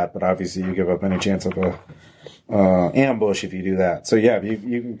to do that, but obviously you give up any chance of a ambush if you do that. So yeah,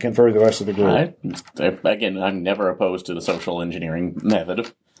 you can confer with the rest of the group. Again, I'm never opposed to the social engineering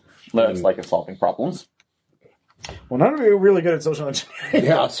method. It's like it's solving problems. Well, none of you are really good at social engineering.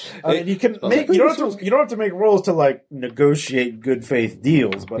 Yeah. You can make you don't have to make rolls to negotiate good faith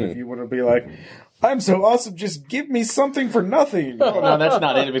deals, but if you want to be I'm so awesome, just give me something for nothing. No, that's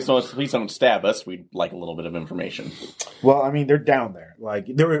not it. Please don't stab us. We'd like a little bit of information. Well, they're down there.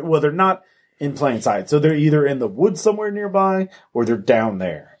 They're not in plain sight. So they're either in the woods somewhere nearby or they're down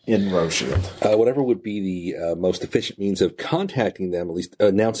there in Rose Shield. whatever would be the most efficient means of contacting them, at least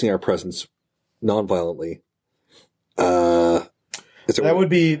announcing our presence non-violently. That would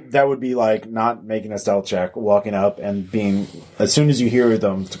be not making a stealth check, walking up and being, as soon as you hear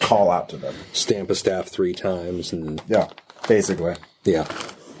them, to call out to them. stamp a staff 3 times and Yeah, basically. yeah.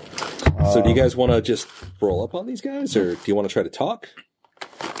 So do you guys want to just roll up on these guys, or do you want to try to talk?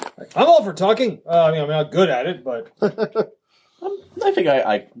 I'm all for talking. I'm not good at it, but I think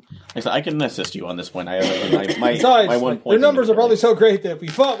I can assist you on this point. I have my besides, my one their point. numbers are probably so great that if we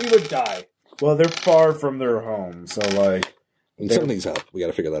fought, we would die. Well, they're far from their home, so Something's up. We got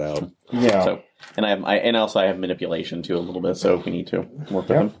to figure that out. yeah. So, and I have manipulation too a little bit. So if we need to work with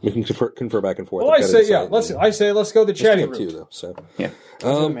Yeah. them, We can confer back and forth. Well, I've I got say, it yeah. decided. Let's go the chatty Let's do route. too, though. So yeah,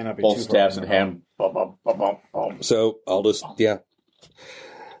 It may not be both too far stabs from in their hand. Bum, bum, bum, bum, bum. So I'll just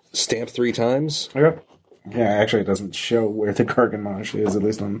stamp 3 times. home. Okay. Yeah, actually, it doesn't show where the Garganmosh is, at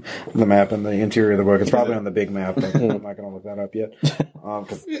least on the map in the interior of the book. It's probably on the big map, but I'm not going to look that up yet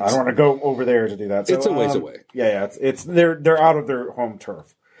because I don't want to go over there to do that. So, It's a ways away. Yeah, it's they're out of their home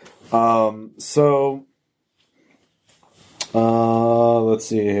turf. Let's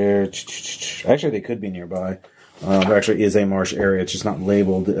see here. Actually, they could be nearby. There actually is a marsh area. It's just not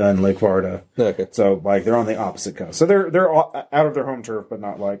labeled in Lake Varda. Okay. So, they're on the opposite coast. So they're out of their home turf, but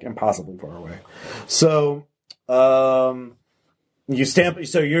not impossibly far away. So, you stamp.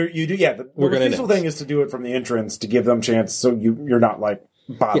 So you do. Yeah, the We're gonna peaceful announce. thing is to do it from the entrance to give them chance. So you're not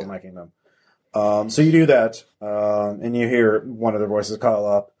bottlenecking them. So you do that, and you hear one of their voices call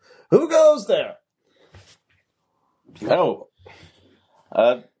up, "Who goes there?" Oh,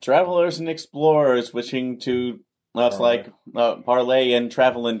 travelers and explorers wishing to parlay and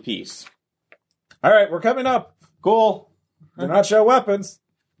travel in peace. All right, we're coming up. Cool. Do not show weapons.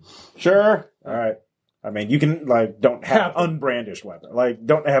 Sure. All right. You can don't have unbrandished weapon.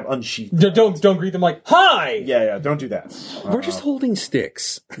 Don't have unsheathed. Don't greet them like hi. Yeah. Don't do that. We're just holding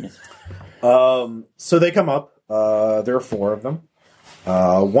sticks. So they come up. There are 4 of them.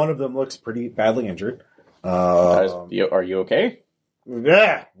 One of them looks pretty badly injured. Are you okay?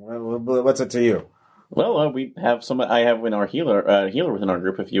 Yeah. What's it to you? Well, we have some. I have our healer within our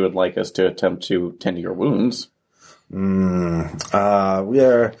group. If you would like us to attempt to tend to your wounds. Why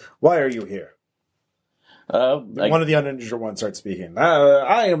are you here? One of the uninjured ones starts speaking.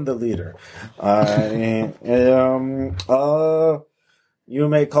 I am the leader. You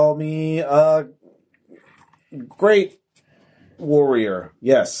may call me Great Warrior.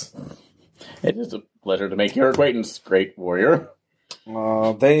 Yes. It is a pleasure to make your acquaintance, Great Warrior.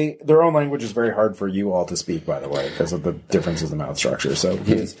 Their own language is very hard for you all to speak, by the way, because of the differences in mouth structure. So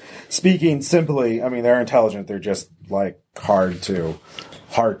he is speaking simply. They're intelligent. They're just hard to.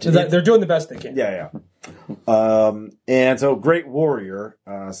 They're doing the best they can. Yeah. And so Great Warrior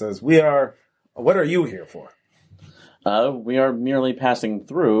says, "We are. What are you here for?" We are merely passing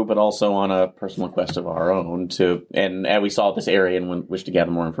through, but also on a personal quest of our own and we saw this area and wish to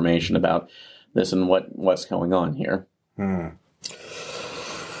gather more information about this and what's going on here.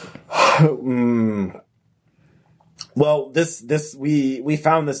 Well, we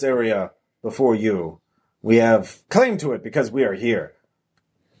found this area before you. We have claim to it because we are here.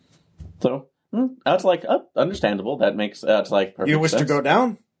 So that's like understandable. That makes that's like perfect. You wish sense. to go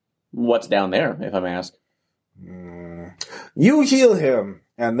down? What's down there, if I may ask? You heal him,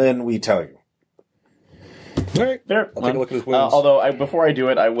 and then we tell you. All right. Fair. I'll take a look at his wounds. Although before I do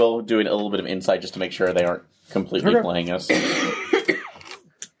it, I will do a little bit of insight just to make sure they aren't completely Okay. playing us. Okay.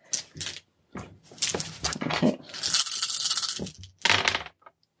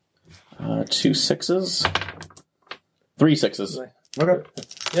 2 6s. 3 6s. Okay.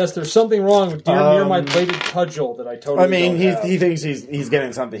 Yes, there's something wrong with near my bladed cudgel that I totally. I mean, don't have. he thinks he's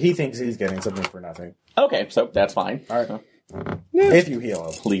getting something. He thinks he's getting something for nothing. Okay, so that's fine. All right. If you heal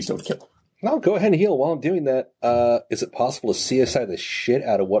him. Please don't kill him. I'll go ahead and heal. While I'm doing that, is it possible to CSI the shit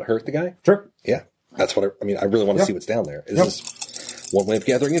out of what hurt the guy? Sure. Yeah, that's what I mean. I really want to see what's down there. Is this one way of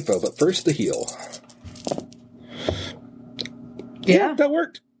gathering info? But first, the heal. Yeah, that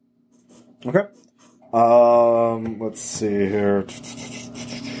worked. Okay. Let's see here.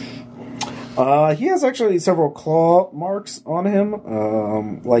 He has actually several claw marks on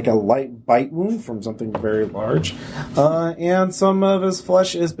him, like a light bite wound from something very large, and some of his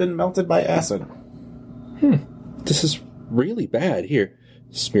flesh has been melted by acid. This is really bad. Here,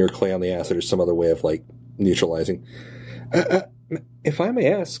 smear clay on the acid or some other way of like neutralizing. If I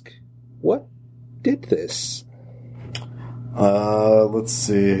may ask, what did this? Let's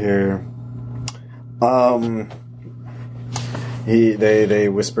see here. They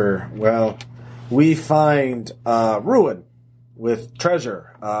whisper, well, we find ruin with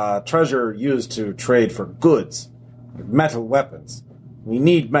treasure. Treasure used to trade for goods, metal weapons. We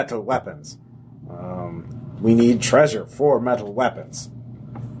need metal weapons. We need treasure for metal weapons.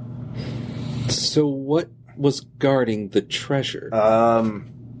 So what was guarding the treasure?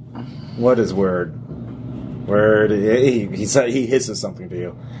 What is word? Word. He said he hisses something to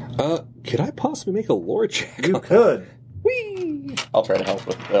you. Could I possibly make a lore check? You could. Whee! I'll try to help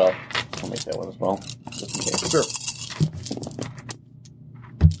with. I'll make that one as well. Just in case. Sure.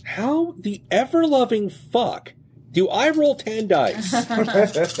 How the ever-loving fuck do I roll 10 dice? You want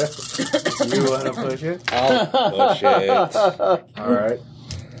to push it? I'll push it. All right.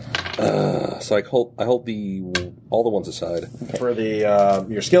 So I hold all the ones aside. For the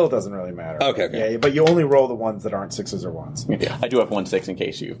your skill, it doesn't really matter. Okay. Yeah, but you only roll the ones that aren't 6s or 1s. Yeah, I do have 1 6 in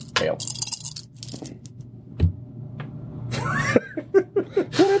case you fail.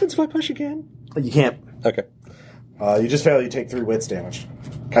 What happens if I push again? You can't. Okay. You just fail. You take 3 wits damage.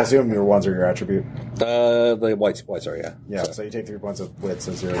 I assume your 1s are your attribute. The whites are, yeah. Yeah, so you take 3 points of wits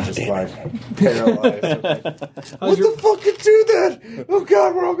as you're just like paralyzed. Okay. What the fuck could do that? Oh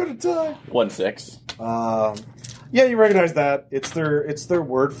god, we're all gonna die. 1 6. Yeah, you recognize that. It's their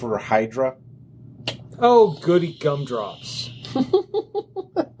word for Hydra. Oh, goody gumdrops.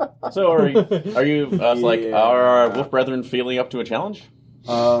 So are you like are our wolf brethren feeling up to a challenge?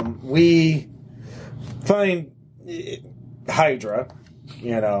 We find Hydra.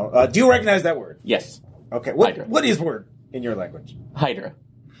 You know, do you recognize that word? Yes. Okay, Hydra. what is word in your language? Hydra.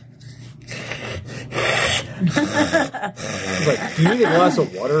 Like, do you need a glass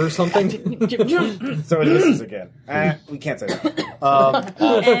of water or something? So it is again. We can't say that.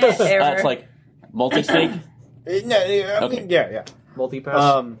 It's like multi-snake. No, I mean, yeah.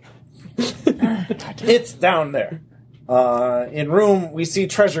 Multipass. It's down there. In room, we see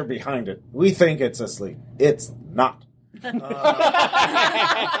treasure behind it. We think it's asleep. It's not. Fair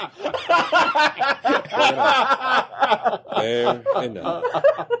enough.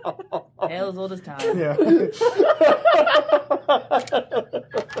 Tale as old as time. Yeah.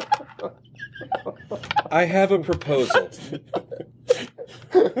 I have a proposal.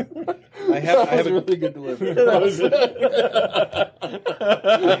 I have a Really good delivery.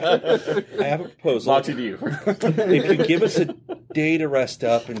 I have a proposal. Lots to you. If you give us a day to rest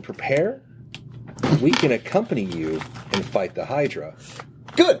up and prepare, we can accompany you and fight the Hydra.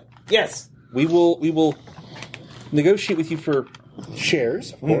 Good. Yes. We will negotiate with you for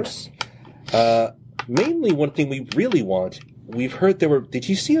shares, of course. Mainly, one thing we really want. We've heard there were. Did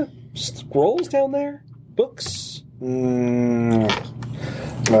you see scrolls down there? Books. Not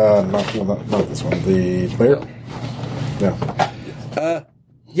this one. The player. Yeah.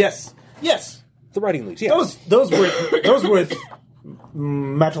 Yes. The writing leaves. Yeah. Those were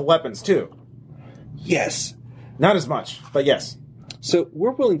metal weapons too. Yes. Not as much, but yes. So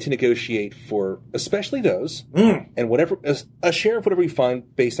we're willing to negotiate for especially those, and whatever a share of whatever we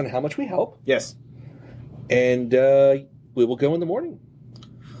find based on how much we help. Yes. And we will go in the morning.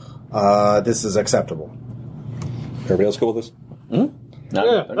 This is acceptable. Everybody else go with us? Yeah,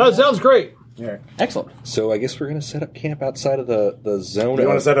 that sounds great. Yeah. Excellent. So I guess we're going to set up camp outside of the zone. Do you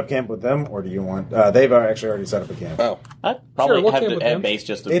want to set up camp with them, or do you want... they've actually already set up a camp. Oh, I'd probably we'll have camp to with at them. base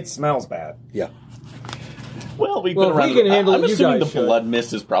just to... It smells bad. yeah. Well, we've Well, been if around... we can handle I'm it, you assuming the guys should. blood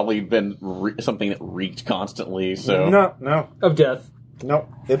mist has probably been something that reeked constantly, so... No. Of death.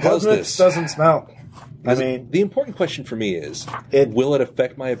 It How's this? doesn't smell. I mean, The important question for me is, will it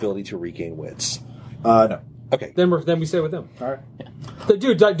affect my ability to regain wits? no. Okay. Then we stay with them. All right.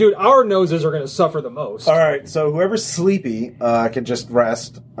 Dude, our noses are going to suffer the most. All right, so whoever's sleepy can just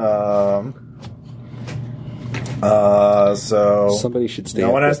rest. So Somebody should stay no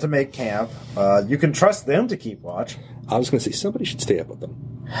up one has with- to make camp. You can trust them to keep watch. I was going to say, somebody should stay up with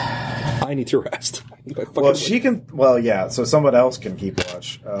them. I need to rest. Well, she can. Well, yeah. So someone else can keep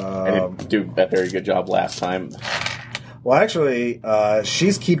watch. I didn't do a very good job last time. Well, actually,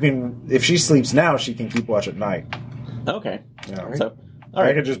 she's keeping. If she sleeps now, she can keep watch at night. Okay. Yeah. So, all That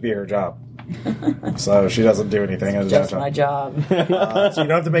right. could just be her job. So she doesn't do anything. At Just that my time. job. So you don't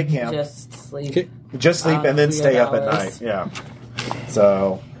have to make camp. Just sleep. Okay. Just sleep and then 3 stay up at hours. night. Yeah.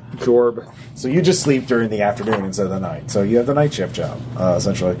 So Jorb. you just sleep during the afternoon instead of the night. So you have the night shift job,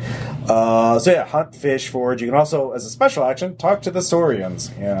 essentially. So yeah, hunt, fish, forage. You can also, as a special action, talk to the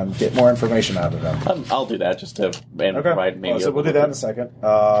Saurians and get more information out of them. I'll do that just to provide maybe. So we'll do that in a second.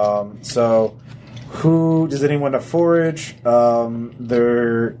 So who does anyone to forage?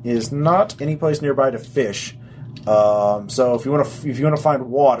 There is not any place nearby to fish. So if you want to find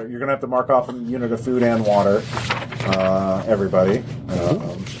water, you're gonna have to mark off a unit of food and water. Everybody.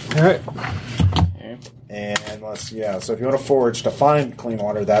 All right. And let's so if you want to forage to find clean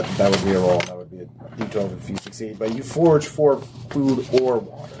water, that would be a roll. That would be a D12 if you succeed. But you forage for food or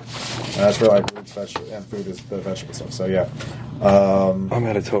water. And that's for like roots, vegetables, and food is the vegetable stuff. So yeah. I'm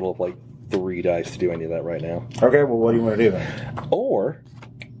at a total of like 3 dice to do any of that right now. Okay. Well, what do you want to do then? Or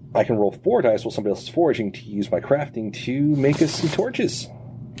I can roll 4 dice while somebody else is foraging to use my crafting to make us some torches.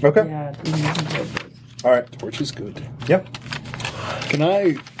 Okay. Yeah. All right. Torch is good. Yep. Can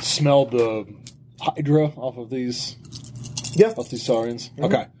I smell the Hydra off of these Yeah. Saurians?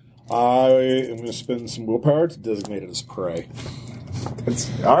 Okay. I am going to spend some willpower to designate it as prey.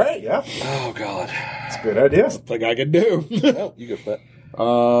 All right. Yeah. Oh, God. That's a good idea. Like I can do. Oh, you go for that.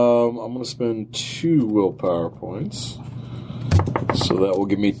 I'm going to spend 2 willpower points. So that will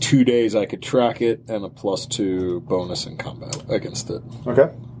give me 2 days I could track it and a +2 bonus in combat against it. Okay.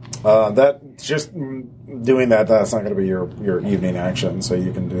 That just doing that. That's not going to be your evening action, so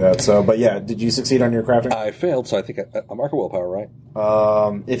you can do that. So, but yeah, did you succeed on your crafting? I failed, so I think I mark a willpower, right?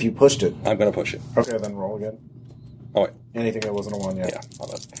 If you pushed it. I'm going to push it. Okay, then roll again. Oh, wait. Anything that wasn't a 1 yet. Yeah. How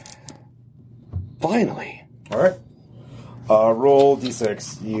about finally. All right. Roll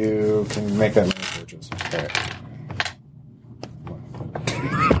d6. You can make that many torches. All right.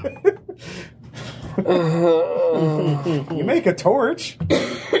 You make a torch.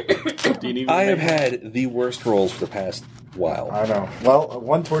 Do you need I have had the worst rolls for the past while. I know. Well,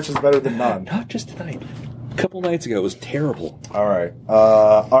 1 torch is better than none. Not just tonight. A couple nights ago, it was terrible. All right.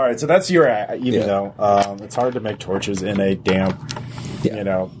 All right. So that's your even Yeah. though it's hard to make torches in a damp,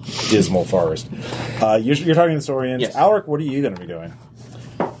 dismal forest. You're talking to the Saurians. Yes. Alric, what are you going to be doing?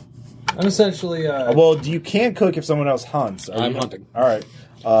 I'm essentially. Well, you can cook if someone else hunts. I'm hunting. All right.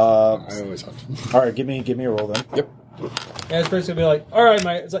 I always hunt. All right. Give me a roll then. Yep. Yeah, it's basically be like, all right,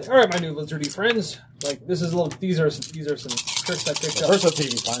 my new lizardy friends. Like, this is a little. These are some tricks I picked up. First, let's see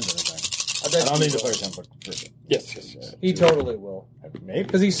if he finds anything. I bet I don't he need the will. player template first. Yes. He totally will, Maybe.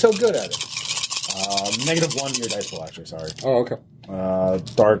 because he's so good at it. -1 to your dice roll. Actually, sorry. Oh, okay.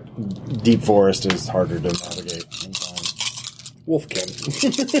 Dark, deep forest is harder to navigate. I'm fine. Wolfkin. He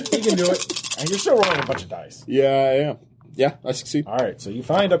can do it. And you're still rolling a bunch of dice. Yeah, I am. Yeah, I succeed. All right, so you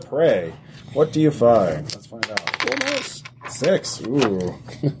find a prey. What do you find? Let's find out. Oh, nice. 6. Ooh.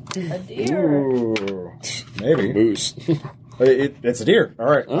 A deer. Ooh. Maybe. Moose. It's a deer. All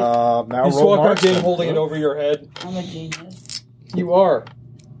right. Now You roll swap back in, marksman. holding it over your head. I'm a genius. You are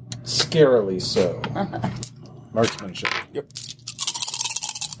scarily so. Marksmanship. Yep.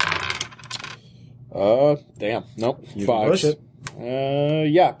 Damn. Nope. You 5. can push it.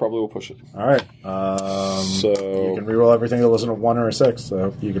 Yeah, probably will push it. All right. So you can reroll everything that wasn't a 1 or a 6.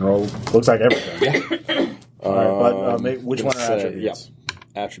 So you can roll. Looks like everything. All right, but which one are gonna say, attributes?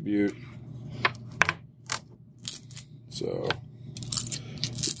 Yeah. Attribute. So,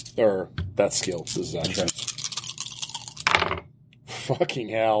 or that skill. This is attributes. Fucking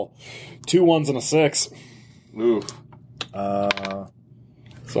hell. 2 1s and a 6. Oof.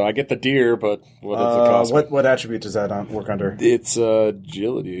 So I get the deer, but what does it cost me? What attribute does that work under? It's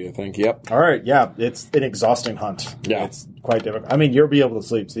agility, I think. Yep. All right, yeah, it's an exhausting hunt. Yeah. It's quite difficult. I mean, you'll be able to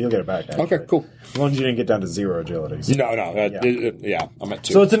sleep, so you'll get it back. Actually. Okay, cool. As long as you didn't get down to 0 agility. So. No. I'm at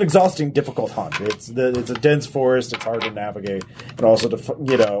 2. So it's an exhausting, difficult hunt. It's a dense forest. It's hard to navigate, and also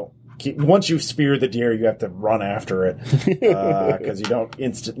to once you spear the deer, you have to run after it because you don't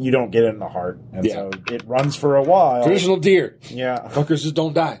get it in the heart, and so it runs for a while. Traditional deer. Yeah, Fuckers just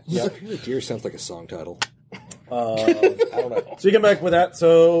don't die. yeah. The deer sounds like a song title. I don't know. So you come back with that.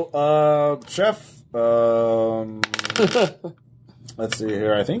 So, Chef, let's see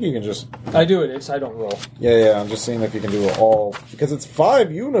here. I think you can just. I do it. I don't roll. Yeah. I'm just seeing if you can do it all because it's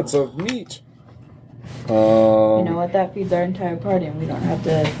 5 units of meat. You know what? That feeds our entire party, and we don't have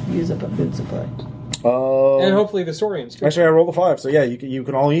to use up a food supply. And hopefully the Saurians too. Actually, I rolled a 5, so yeah, you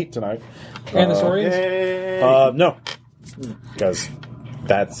can all eat tonight. And the Saurians? No, because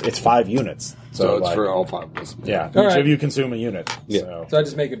it's 5 units. So it's for all 5 of us. Yeah, All each right. of you consume a unit. Yeah. So I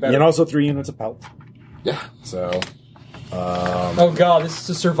just make it better. And also 3 units of pelt. Yeah. So, Oh god, this is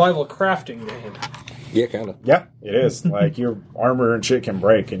a survival crafting game. Yeah, kind of. yeah, it is. Like, your armor and shit can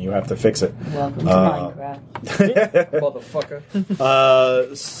break, and you have to fix it. Welcome to Minecraft.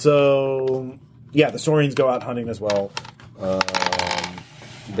 Motherfucker. So, yeah, the Saurians go out hunting as well.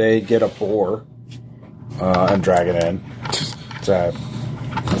 They get a boar and drag it in. So,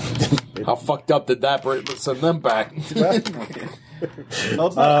 How fucked up did that send them back? Well,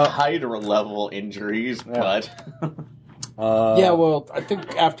 it's not Hydra level injuries, but Yeah, well, I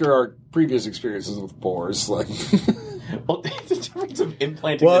think after our previous experiences with boars, like... well, the difference of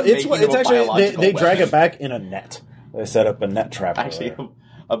implanting. well, and it's making of a actually biological they drag weapon. it back in a net. They set up a net trap. Actually,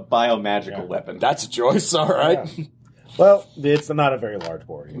 a biomagical weapon. That's a choice, all right. Yeah. Well, it's not a very large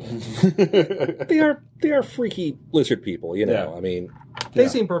boar. Either. They are freaky lizard people, you know. Yeah. I mean, They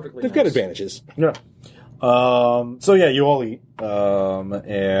seem perfectly they've nice. got advantages. Yeah. So yeah, you all eat, so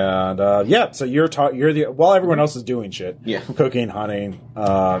you're while everyone else is doing shit, cooking, hunting,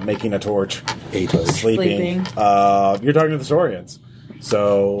 making a torch, sleeping. You're talking to the Saurians.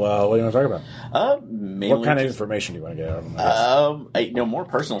 So what do you want to talk about? Mainly What kind of information do you want to get out of them? More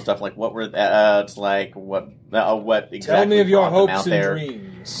personal stuff like what were it's like what exactly. Tell me of your brought them hopes out and there.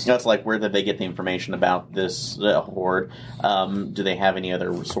 dreams. It's like where did they get the information about this horde? Do they have any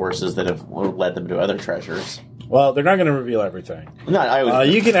other sources that have led them to other treasures? Well, they're not going to reveal everything. No, I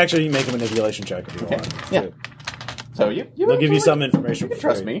would. You can actually make a manipulation check if you want. Yeah. So They'll give you some information. You can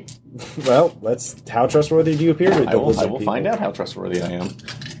trust me. Well, how trustworthy do you appear to? I will find out how trustworthy I am.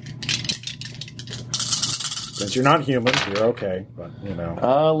 Since you're not human, you're okay. But you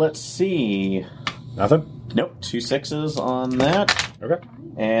know. Let's see. Nothing. Nope, 2 6s on that, Okay.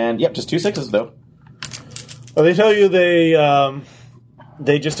 and yep, just 2 6s though. Well, they tell you they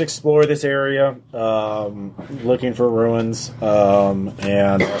just explore this area, looking for ruins,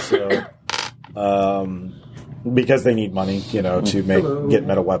 and also because they need money, to get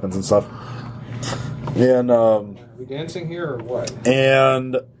metal weapons and stuff. And Are we dancing here or what?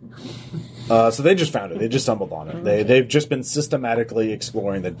 and so they just found it. They just stumbled on it. They've just been systematically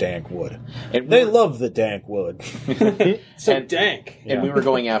exploring the dank wood. They love the dank wood. So dank. And we were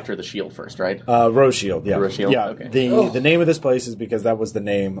going after the shield first, right? Rose Shield, yeah. Rose Shield? Yeah. Okay. The name of this place is because that was the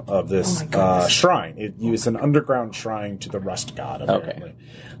name of this shrine. It's an underground shrine to the Rust God, apparently.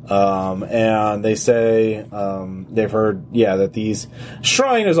 And they say they've heard, that these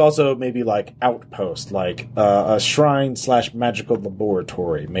shrine is also maybe like outpost, like a shrine / magical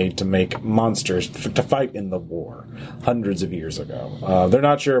laboratory made to make monsters to fight in the war hundreds of years ago. They're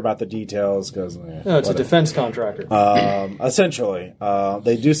not sure about the details because No, it's a defense contractor. essentially,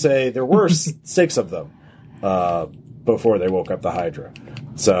 they do say there were 6 of them before they woke up the Hydra.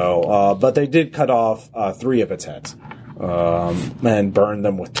 So, but they did cut off 3 of its heads and burn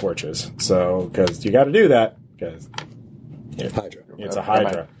them with torches. So, because you got to do that because Hydra. it's a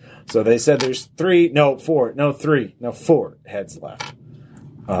Hydra. So they said there's 3 4 heads left.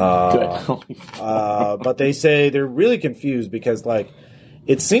 Good. But they say they're really confused because,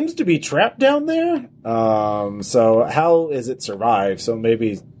 it seems to be trapped down there. So how is it survived? So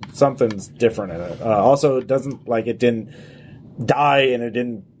maybe something's different in it. Also, it didn't die and it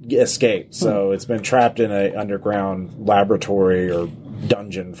didn't escape. So it's been trapped in an underground laboratory or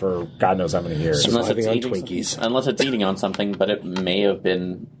dungeon for God knows how many years. Surviving on eating Twinkies. Unless it's eating on something, but it may have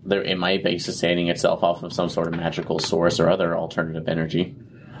been there. It might be sustaining itself off of some sort of magical source or other alternative energy.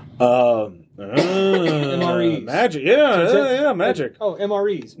 MREs. Magic. Yeah, magic. Oh,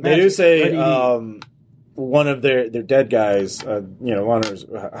 MREs. They do say, Ready to eat. one of their dead guys, hunters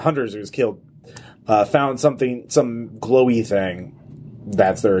who was killed, found some glowy thing.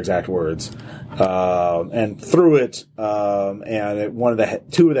 That's their exact words, and threw it,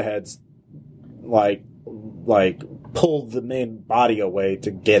 and two of the heads, like pulled the main body away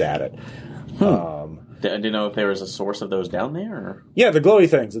to get at it. Do you know if there was a source of those down there? Or? Yeah, the glowy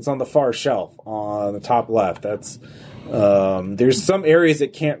things. It's on the far shelf on the top left. That's there's some areas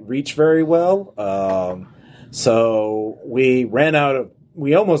it can't reach very well. So we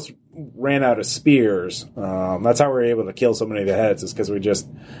almost ran out of spears. That's how we were able to kill so many of the heads. Is because we just.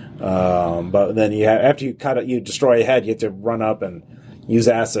 But then after you destroy a head, you have to run up and use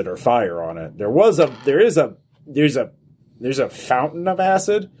acid or fire on it. There's a fountain of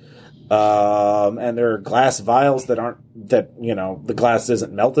acid. And there are glass vials that the glass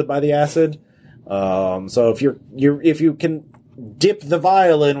isn't melted by the acid. So if you can dip the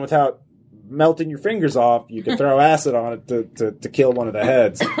vial in without melting your fingers off, you can throw acid on it to kill one of the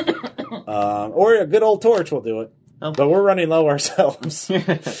heads. Or a good old torch will do it. Oh. But we're running low ourselves.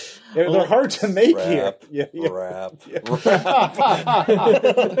 They're hard to make here.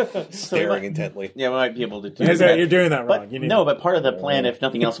 Staring intently. Yeah, we might be able to do that. You're doing that wrong. But part of the plan, if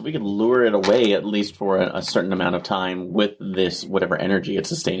nothing else, if we could lure it away at least for a certain amount of time with this, whatever energy it's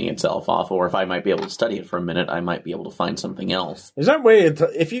sustaining itself off, or if I might be able to study it for a minute, I might be able to find something else. There's that way,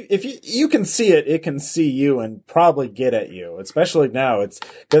 if you can see it, it can see you and probably get at you. Especially now, it's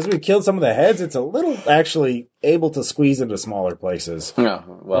because we killed some of the heads. It's a little actually able to squeeze into smaller places. Oh,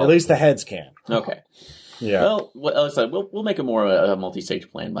 well, at least the heads can. Okay. Yeah. Well, we'll make a more multi-stage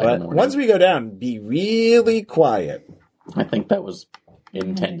plan by the morning. Once we go down, be really quiet. I think that was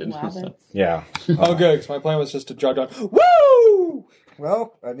intended. Yeah. Oh, good. Because my plan was just to jog down. Woo!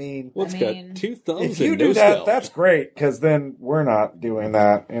 Well, I mean, got 2 thumbs. If you do that, that's great. Because then we're not doing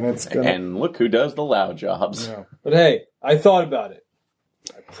that, and it's gonna. And look who does the loud jobs. Yeah. But hey, I thought about it.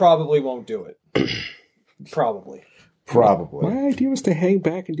 I probably won't do it. Probably. My idea was to hang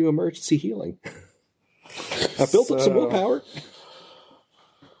back and do emergency healing. I built up some willpower.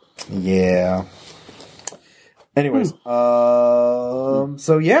 Yeah. Anyways,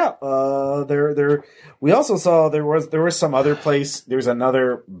 we also saw there was some other place. There's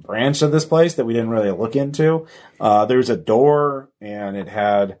another branch of this place that we didn't really look into. There's a door, and it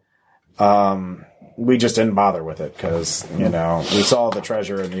had. We just didn't bother with it because we saw the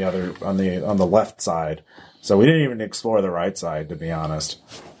treasure in the other on the left side, so we didn't even explore the right side, to be honest.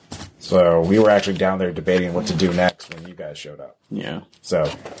 So we were actually down there debating what to do next when you guys showed up. Yeah. So,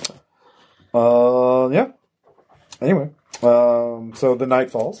 yeah. Anyway, so the night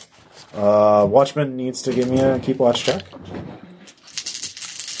falls. Watchman needs to give me a keep watch check.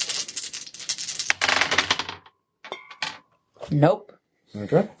 Nope.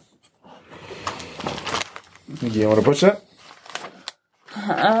 Okay. Do you want to push that?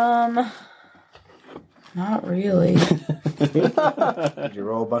 Not really. Did you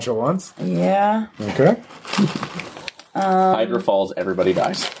roll a bunch of ones? Yeah. Okay. Hydra falls, everybody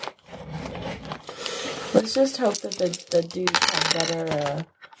dies. Let's just hope that the dudes have better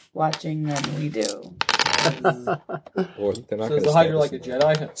watching than we do. Or they're not So is the Hydra like a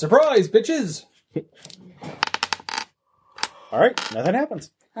Jedi? Surprise, bitches! All right, nothing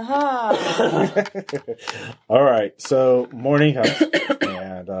happens. Aha! All right, so morning comes,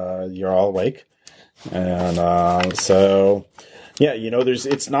 and you're all awake. And so, yeah,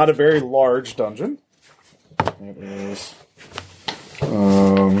 it's not a very large dungeon. It is,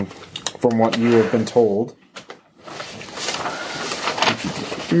 from what you have been told.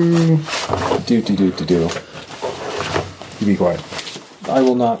 Do. You be quiet. I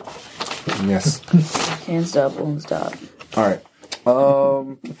will not. Yes. Can't stop, won't stop. All right.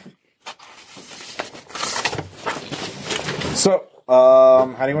 So, how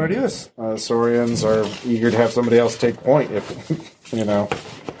do you want to do this? Saurians are eager to have somebody else take point if,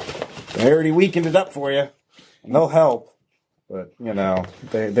 they already weakened it up for you. And they'll help. But,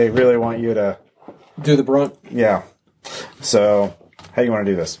 they really want you to... Do the brunt. Yeah. So, how do you want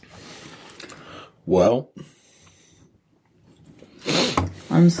to do this? Well...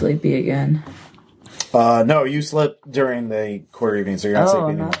 I'm sleepy again. No, you slept during the quarter evening, so you're not sleepy I'm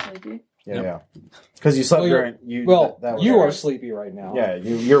anymore. not sleepy? Yeah. Because you slept during... that was you are yours. sleepy right now. Yeah,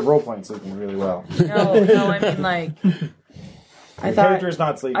 you're role-playing sleeping really well. No, I mean, like... Your character's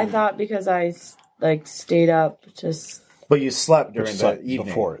not sleeping. I thought because I, stayed up just... But you slept during the evening.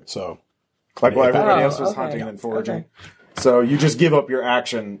 Before it, so... Like while everybody else was okay. hunting and foraging. Okay. So you just give up your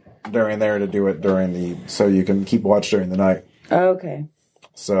action during there to do it so you can keep watch during the night. Okay.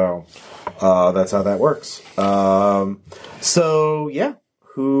 So that's how that works. So yeah,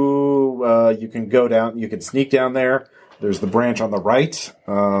 who you can go down. You can sneak down there. There's the branch on the right,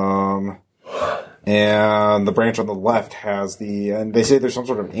 and the branch on the left has and they say there's some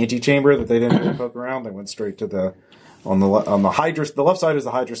sort of antechamber that they didn't really poke around. They went straight to the on the Hydra. The left side is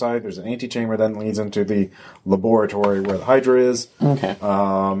the Hydra side. There's an antechamber that leads into the laboratory where the Hydra is. Okay.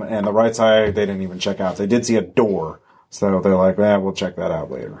 And the right side they didn't even check out. They did see a door, so they're like, we'll check that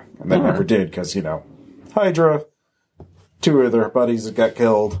out later, and they never did because Hydra. 2 of their buddies got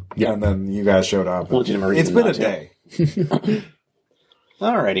killed, and then you guys showed up. Legitimate It's reason been a not to. day.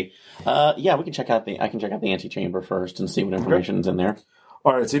 Alrighty. Yeah, we can check out I can check out the antechamber first and see what information's in there.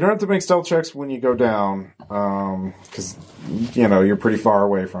 All right, so you don't have to make stealth checks when you go down, because you're pretty far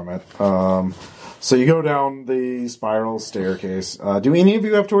away from it. So you go down the spiral staircase. Do any of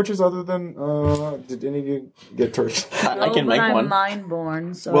you have torches other than? Did any of you get torches? I can make I'm one.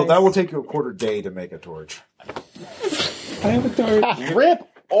 Mind-born, so Well, that will take you a quarter day to make a torch. I have a torch. Rip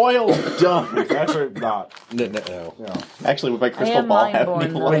oil done. Actually, not. No. Yeah. Actually, with my crystal am ball, have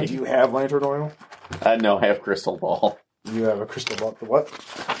mind-born, me though. Wait, do you have lantern oil? No, I have crystal ball. You have a crystal ball. What?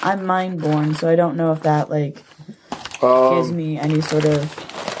 I'm mind-born, so I don't know if that gives me any sort of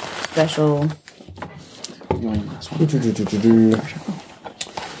special.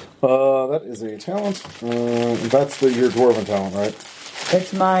 That is a talent. That's your dwarven talent, right?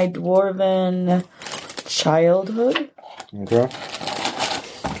 It's my dwarven childhood. Okay.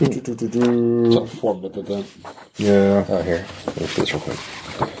 It's a formative event. Yeah. Oh, here. Let's do this real quick.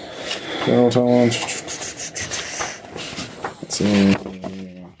 Talent. Let's see.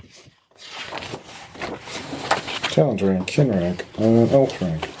 Talent rank, kin rank, elf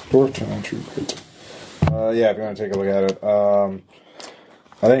rank, dwarf talent, true crit. Yeah, if you want to take a look at it.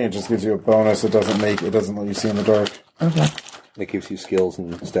 I think it just gives you a bonus. It doesn't let you see in the dark. Okay. It gives you skills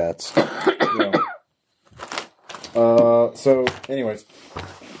and stats. Yeah. So, anyways,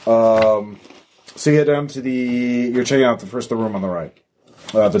 so you get down to you're checking out the room on the right,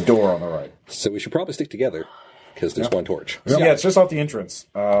 the door on the right. So we should probably stick together because there's one torch. Yeah, it's just off the entrance.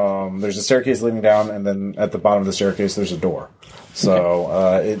 There's a staircase leading down, and then at the bottom of the staircase, there's a door.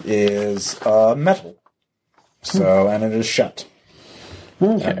 So it is metal. So and it is shut.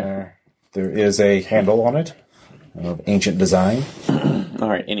 Okay. And there is a handle on it of ancient design. All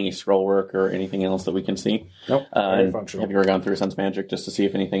right. Any scroll work or anything else that we can see? Nope. Very functional. Have you ever gone through Sense Magic just to see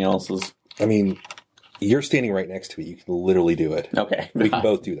if anything else is? I mean, you're standing right next to it. You can literally do it. Okay. We can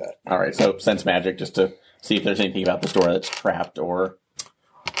both do that. All right. So Sense Magic just to see if there's anything about this door that's trapped or.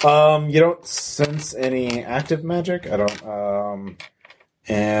 You don't sense any active magic. I don't.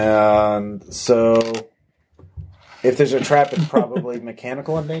 And so, if there's a trap, it's probably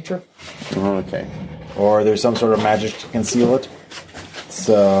mechanical in nature, Okay. or there's some sort of magic to conceal it.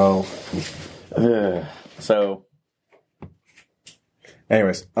 So, So.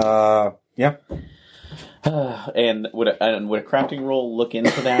 anyways, yeah. And would a crafting roll look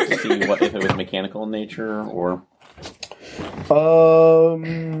into that to see if it was mechanical in nature or?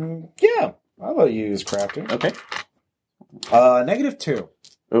 Yeah. I'll let you use crafting. Okay. -2.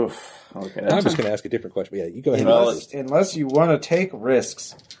 Oof. Okay. I'm just going to ask a different question. But yeah, you go ahead. Well, Unless you want to take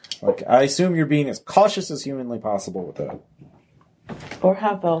risks. Like, I assume you're being as cautious as humanly possible with that. Or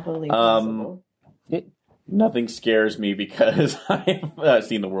how healthily possible. Nothing scares me because I've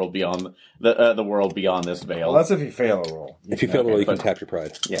seen the world beyond the world beyond this veil. Well, that's if you fail a roll. If you fail the roll, you can but- tap your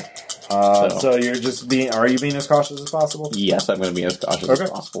pride. Yeah. So you're just being. Are you being as cautious as possible? Yes, I'm going to be as cautious Okay. as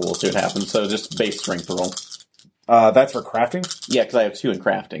possible. We'll see what happens. So just base strength roll. That's for crafting. Yeah, because I have 2 in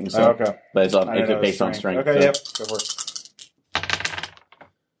crafting. So, Okay. But it's, I didn't know it was based on strength. Okay, so. yep. Go for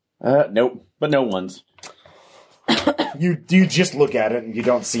it. Nope, but no ones. You just look at it and you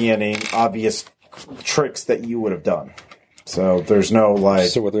don't see any obvious tricks that you would have done. So there's no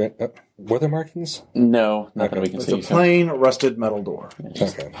So were there markings? No, not that we can It's see. a plain rusted metal door.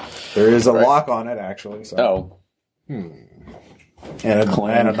 Okay. There is a lock on it actually. So. Oh, and a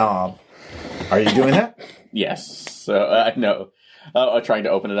knob. Are you doing that? yes. So no, trying to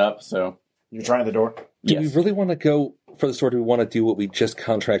open it up. So You're trying the door. Do yes. we really want to go for the sword? Do we want to do what we just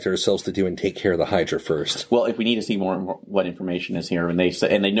contracted ourselves to do and take care of the Hydra first? Well, if we need to see more what information is here, and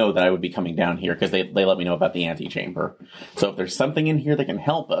they know that I would be coming down here because they let me know about the antechamber. So if there's something in here that can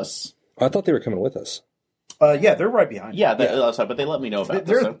help us, I thought they were coming with us. Yeah, they're right behind. yeah, but they let me know about this.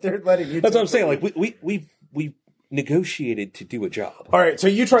 They're So. they're letting you. That's do what I'm saying. it. Like we negotiated to do a job. All right, so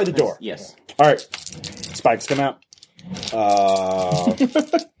you try the door. Yes. All right, spikes come out.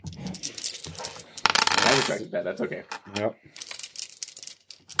 I retracted that. That's okay. Yep.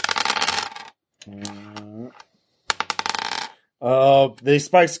 The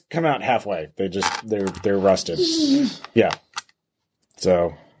spikes come out halfway. They're rusted. Yeah.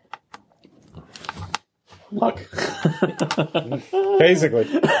 So Luck. Basically.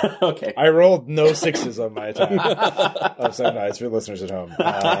 Okay. I rolled no sixes on my attack of 7 dice for listeners at home.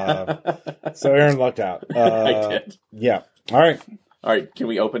 So Aaron lucked out. I did. Yeah. All right. All right, can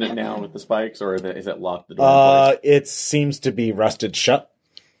we open it now with the spikes, or is it locked the door? It seems to be rusted shut.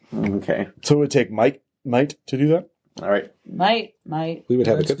 Okay. So it would take might to do that. All right. Might. We would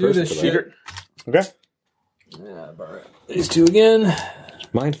have Let's a good do person this for that. shit. Okay. Yeah, borrow these two again.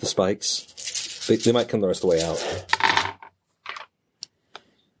 Mind the spikes. They might come the rest of the way out.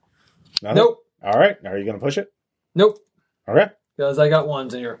 Nothing? Nope. All right. Are you going to push it? Nope. Okay. Because I got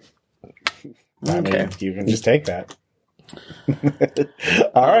ones in here. I mean, Okay. you can just take that.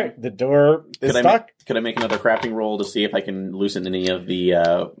 All right. The door is stuck. Could I make another crafting roll to see if I can loosen any of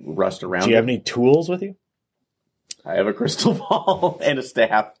the rust around Do you have it? any tools with you? I have a crystal ball and a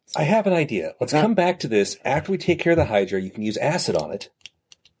staff. I have an idea. Let's come back to this after we take care of the Hydra. You can use acid on it.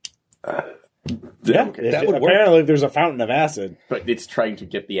 Yeah. Okay. That would work. Apparently, there's a fountain of acid. But it's trying to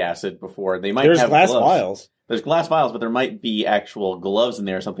get the acid before they might There's have glass gloves. vials. There's glass vials, but there might be actual gloves in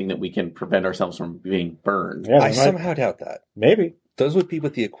there, something that we can prevent ourselves from being burned. Yeah, I they might- somehow doubt that. maybe. Those would be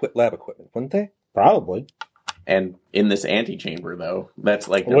with the lab equipment, wouldn't they? Probably. And in this antechamber, though, that's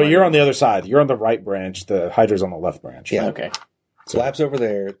like... Well, you're on the other side. You're on the right branch. The Hydra's on the left branch. Yeah. Okay. So lab's over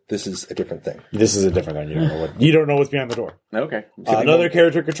there. This is a different thing. This is a different thing. You don't know what's behind the door. Okay. Another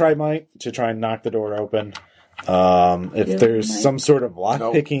character could try might to try and knock the door open. If Yeah, there's might. some sort of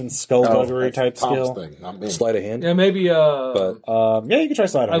lock-picking, skullduggery type Tom's skill. thing, not me. Sleight of hand. Yeah, maybe. But Yeah, you can try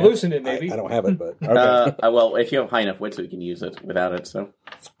slide I on loosened it. I Maybe. don't have it, but Okay. Well, if you have high enough wits, we can use it without it, so...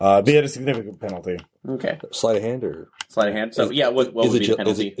 Be at a significant penalty. Okay. sleight of hand or Sleight of hand. So, yeah, what would be the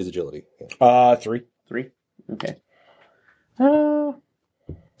penalty? Is agility. Yeah. 3. 3? Okay. I'll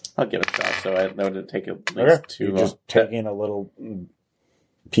give it a shot, so that would take at least Okay. 2... You're just taking a little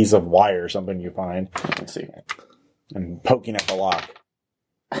piece of wire or something you find let's see. and poking at the lock.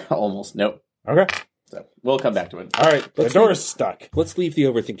 Almost. Nope. Okay. So, we'll come back to it. All right. The door is stuck. Let's leave the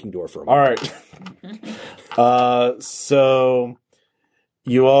overthinking door for a All moment. right. So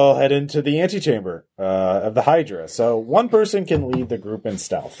you all head into the antechamber of the Hydra. So one person can lead the group in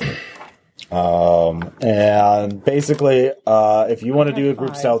stealth. And basically, if you want to do a group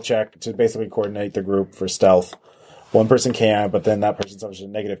 5. stealth check to basically coordinate the group for stealth, one person can, but then that person's obviously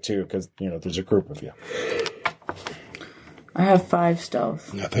 -2 because, there's a group of you. I have 5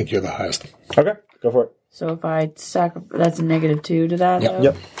 stealth. I think you're the highest. Okay, go for it. So if I sacrifice, that's a -2 to that. Yep. though?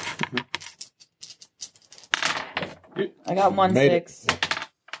 Yep. I got 1 Made it. 6.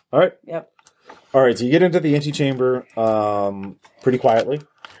 All right. Yep. All right, so you get into the antechamber pretty quietly.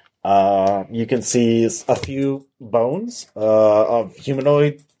 You can see a few bones of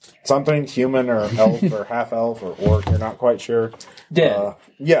humanoid, something human or elf or half elf or orc. You're not quite sure. Dead.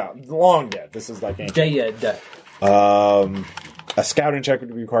 Yeah, long dead. This is like ancient. Dead. A scouting check would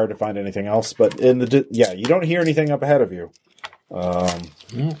be required to find anything else, but you don't hear anything up ahead of you.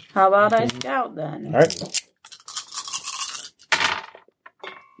 How about I scout then? All right.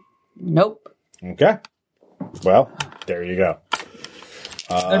 Nope. Okay. Well, there you go.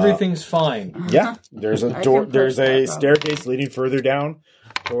 Everything's fine. Yeah, there's a I door. can push There's a that, probably. staircase leading further down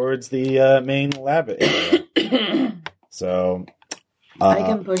towards the main lab area. So, I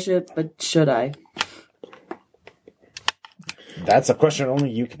can push it, but should I? that's a question only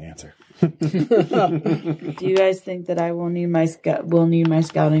you can answer. Do you guys think that I will need my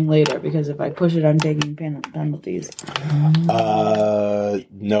scouting later? Because if I push it, I'm taking penalties.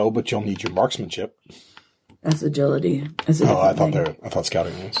 No, but you'll need your marksmanship. That's agility. That's a Oh, I different thought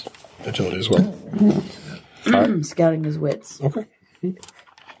scouting was agility as well. thing. Scouting is wits. Okay.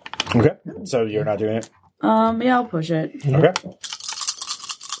 Okay. So you're not doing it. Yeah, I'll push it. Okay.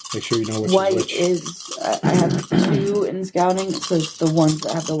 Make sure you know which White is which. is I have 2 in scouting, so it's the ones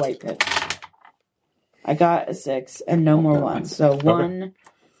that have the white pit. I got a 6 and no more ones, so 1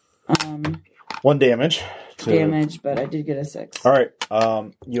 1 damage. to- damage, but I did get a 6. All right.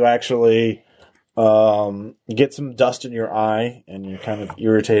 You actually get some dust in your eye, and you're kind of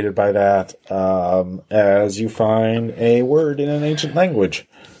irritated by that as you find a word in an ancient language.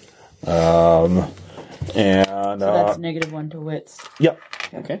 And So that's -1 to wits. yep.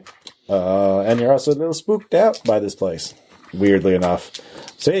 Okay. And you're also a little spooked out by this place, weirdly enough.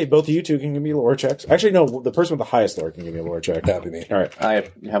 So hey, both of you two can give me lore checks. Actually, no, the person with the highest lore can give me a lore check. That'd be me. All right.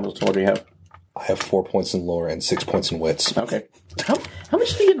 How much lore do you have? I have 4 points in lore and 6 points in wits. Okay. How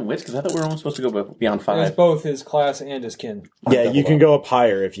much did he get in wits? Because I thought we were only supposed to go beyond It's 5. both his class and his kin. Yeah, you can go up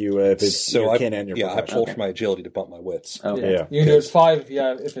higher if it's your kin and your I profession. pulled for my agility to bump my wits. Okay. Yeah. You can do it 5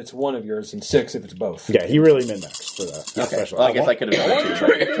 if it's one of yours, and 6 if it's both. Yeah, he really min-maxed for that. Okay. Special. Well, I guess I could have done that too.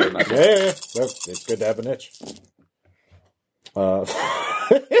 But I'm not sure. Yeah. Well, it's good to have a niche. I'm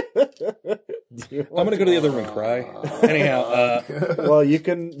going to go to the other room and cry. Anyhow, well, you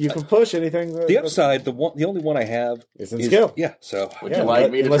can push anything. the upside, the only one I have is in skill. Yeah, so Would you like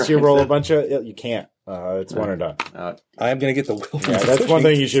me to unless try you roll a instead? bunch of, you can't. It's one or done. I'm going to get the will. Yeah, that's one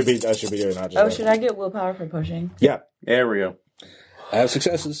thing I should be doing. Not just Oh, should I get willpower for pushing? Yeah. There we go. I have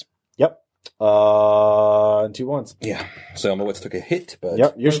successes. Yep. And 2 1s. Yeah, so my wits took a hit, but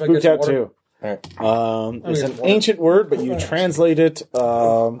Yep. You're What if I spooked get out water? too. All right. It's an ancient word, but you translate it.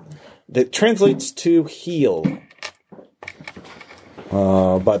 That translates to heal.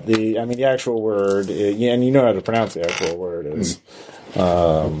 But the actual word, and you know how to pronounce the actual word is,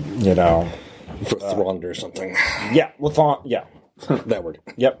 For Thrond or something. yeah, Lethon, yeah, That word.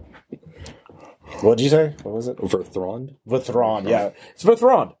 yep. What did you say? What was it? Verthrond? Vithron, yeah, it's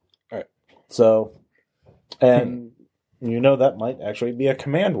Vithron. All right. So, and that might actually be a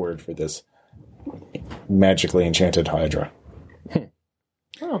command word for this magically enchanted Hydra.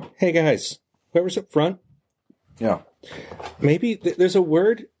 Oh, hey guys, whoever's up front, Yeah. maybe there's a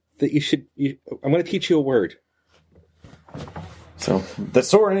word that you should. I'm going to teach you a word. So, The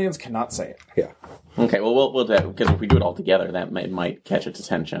Saurians cannot say it. Yeah. okay, well, we'll do that, because if we do it all together, that might catch its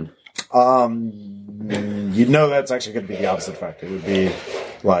attention. That's actually going to be the opposite effect. It would be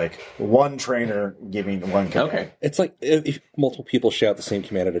like one trainer giving one command. Okay. It's like if multiple people shout the same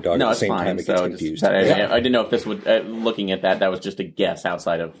command at a dog No, at the it's same fine. time, it So gets just- confused. I didn't know if this would, looking at that was just a guess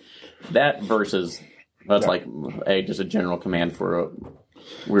outside of that versus, it's like just a general command for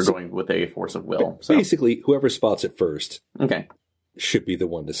we're going with a force of will. So, Basically, whoever spots it first okay. should be the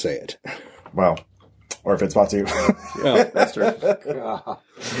one to say it. Well, or if it spots you. Well, That's true. if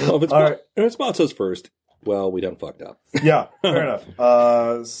it spots us first, well, we done fucked up. Yeah, fair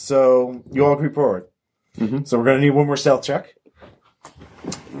enough. So you all creep forward. Mm-hmm. So we're going to need one more stealth check.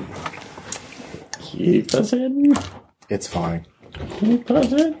 Keep us in. It's fine. Keep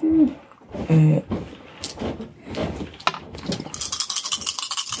us in.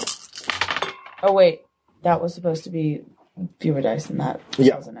 Oh wait, that was supposed to be fewer dice than that,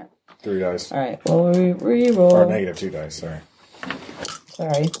 Yeah. wasn't it? 3 dice. All right. Well, we re-roll. Or negative 2 dice, sorry.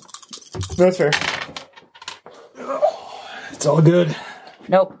 Sorry. That's fair. It's all good.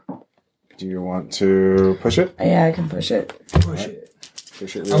 Nope. Do you want to push it? Yeah, I can push it. Push it.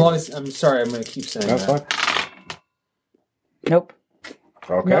 Push it. I'm sorry. I'm going to keep saying That's that. fine. Nope.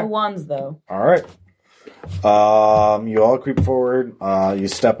 Okay. No ones though. All right. You all creep forward. You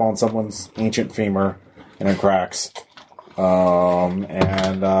step on someone's ancient femur, and it cracks.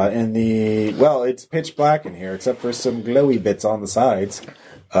 It's pitch black in here, except for some glowy bits on the sides.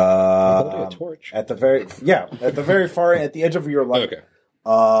 Holding a torch. At the very far at the edge of your light. Okay.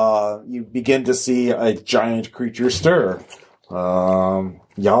 You begin to see a giant creature stir.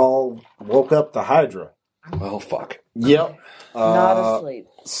 Y'all woke up the Hydra. Well, fuck. Yep. Not asleep.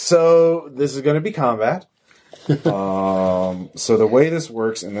 So this is going to be combat. So the way this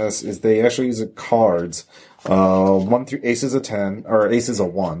works in this is they actually use cards. 1 through aces of 10, or aces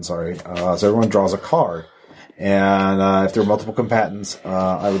of 1, sorry. So everyone draws a card. And if there are multiple combatants,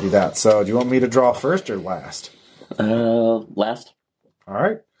 I would do that. So do you want me to draw first or last? Last. All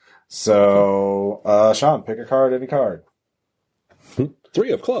right. So, Sean, pick a card, any card.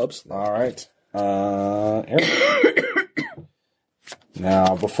 3 of clubs. All right. Eric.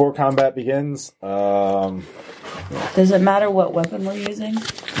 Now, before combat begins, Does it matter what weapon we're using?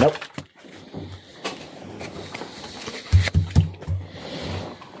 nope.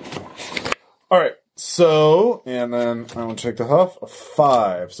 All right. So, and then I will take the huff. A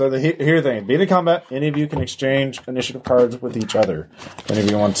 5. So here the thing. Being in combat, any of you can exchange initiative cards with each other. If any of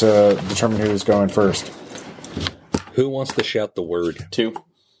you want to determine who's going first. Who wants to shout the word? 2.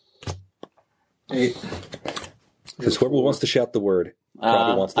 8. Because whoever wants to shout the word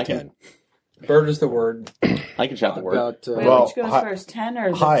probably wants the I can- 10. Bird is the word. I can shout the word. Got, Wait, Well, which goes hi- first, 10 or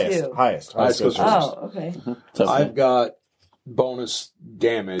the Highest. 2? Highest Highest goes goes first. Oh, okay. So, I've got bonus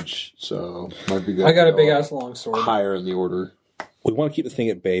damage, so might be good. I got a to big go ass long sword. higher in the order. We want to keep the thing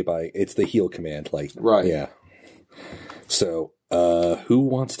at bay by it's the heal command, like Right. Yeah. So, who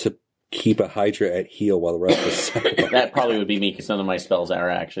wants to keep a Hydra at heal while the rest of us sacrifice? that probably would be me because none of my spells are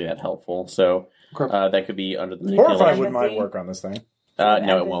actually that helpful. So that could be under the Horrify manipulation. wouldn't mind work on this thing.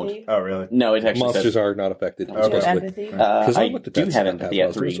 No, it won't. Empathy? Oh, really? No, it actually Monsters says. are not affected. Do you have Okay. empathy? Because I I looked at do that have stat empathy tab, at I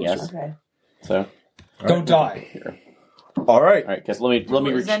was 3, real yes. Okay. So Don't die. All right. All right, because let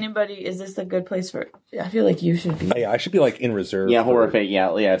me Is anybody? Is this a good place for? I feel like you should be. Yeah, I should be like in reserve. Yeah, horror for- fate.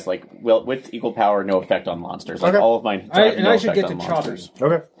 Yeah, it's like with equal power, no effect on monsters. Like Okay. all of mine. I should get to chopping.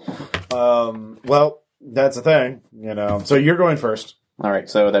 Okay. Well, that's the thing, So you're going first. All right,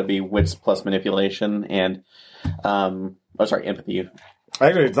 so that'd be wits plus manipulation and empathy.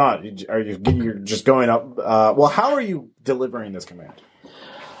 Actually, it's not. You're just going up. Well, how are you delivering this command?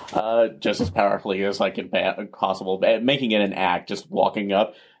 Just as powerfully as I can possible, making it an act. Just walking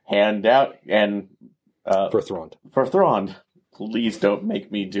up, hand out, and for Thrond. for Thrond, please don't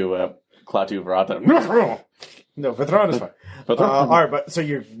make me do a Klaatu Vrata. No, Vithron is fine. All right, but so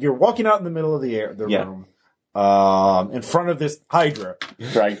you're walking out in the middle of the room, in front of this Hydra,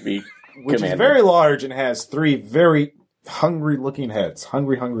 Trying to be which commander. is very large and has 3 very hungry-looking heads.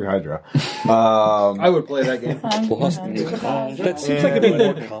 Hungry Hydra. I would play that game. That seems like it'd be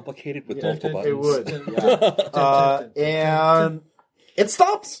more complicated with multiple buttons. It would. And it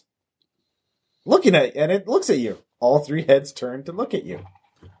stops looking at you, and it looks at you. All 3 heads turn to look at you.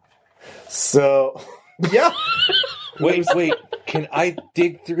 So, yeah. Wait. Can I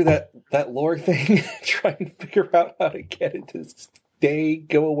dig through that lore thing? Try and figure out how to get it to stay,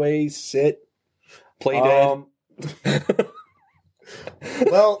 go away, sit, play dead?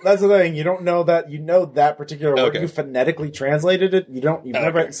 Well, that's the thing. You don't know that. You know that particular word. Okay. You phonetically translated it. You've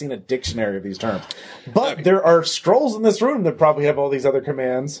never seen a dictionary of these terms. But there are scrolls in this room that probably have all these other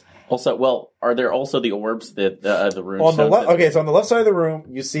commands. Also, are there also the orbs that the rune On the stones left, that- okay, so on the left side of the room,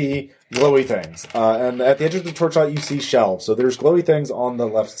 you see glowy things, and at the edge of the torchlight, you see shelves. So there's glowy things on the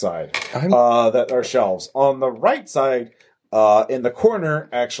left side that are shelves. On the right side, in the corner,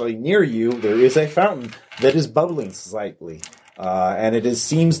 actually near you, there is a fountain that is bubbling slightly, and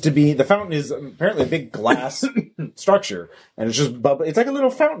seems to be the fountain is apparently a big glass structure, and it's just It's like a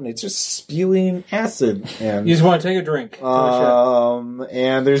little fountain. It's just spewing acid and. You just want to take a drink.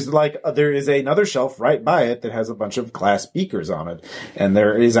 And there is another shelf right by it that has a bunch of glass beakers on it, and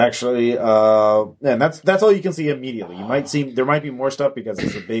there is actually and that's all you can see immediately. There might be more stuff because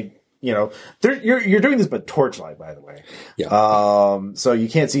it's a big. You're doing this by torchlight, by the way. Yeah. So you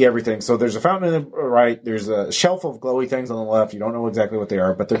can't see everything. So there's a fountain on the right. There's a shelf of glowy things on the left. You don't know exactly what they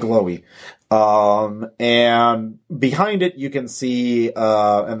are, but they're glowy. And behind it, you can see,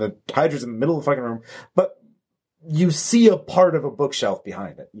 and the Hydra's in the middle of the fucking room, but you see a part of a bookshelf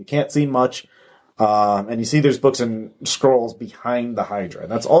behind it. You can't see much. And you see there's books and scrolls behind the Hydra.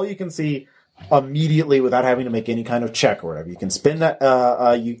 And that's all you can see immediately without having to make any kind of check or whatever. You can spin that.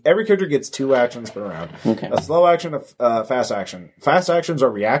 Every character gets 2 actions spin around. Okay. A slow action, a fast action. Fast actions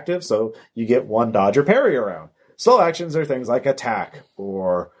are reactive, so you get 1 dodge or parry around. Slow actions are things like attack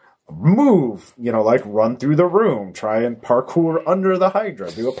or move, like run through the room, try and parkour under the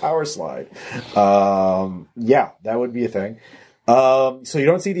Hydra, do a power slide. Yeah, that would be a thing. So you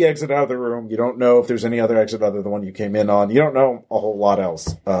don't see the exit out of the room. You don't know if there's any other exit other than the one you came in on. You don't know a whole lot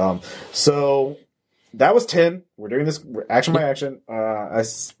else. So that was 10. We're doing this action by action.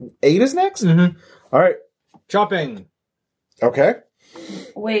 8 is next? Mm-hmm. All right. Chopping. Okay.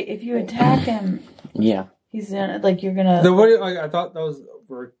 Wait, if you attack him, Yeah. he's gonna you're gonna. I thought that was.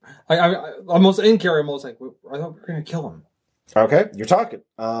 I almost in carry. Almost like I thought we were gonna kill him. Okay. You're talking.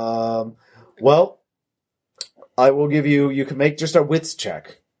 Well, I will give you. You can make just a wits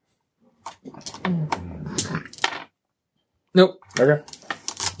check. Nope. Okay.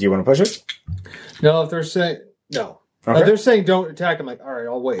 Do you want to push it? No, if they're saying no. Okay. If they're saying don't attack, I'm like, all right,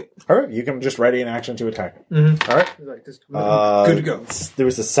 I'll wait. All right. You can just ready an action to attack. Mm-hmm. All right. He's like, good to go. There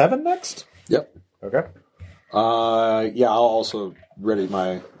was a 7 next. Yep. Okay. Yeah, I'll also ready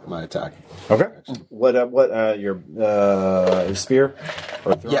my attack. Okay. What your spear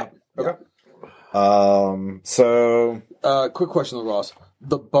or throw? Yeah. Okay. So Quick question, though, Ross.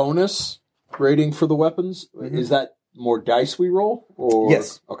 The bonus rating for the weapons, is that more dice we roll? Or?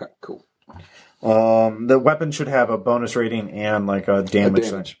 Yes. Okay, cool. the weapon should have a bonus rating and like a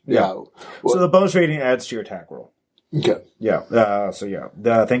damage. Yeah. So the bonus rating adds to your attack roll. Okay. Yeah.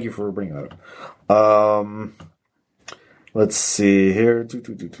 Thank you for bringing that up. Let's see here.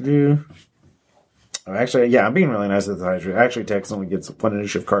 Actually, yeah, I'm being really nice with the Hydra. Actually, Tex only gets 1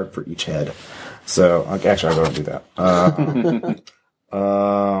 initiative card for each head. So, actually, I'll go and do that.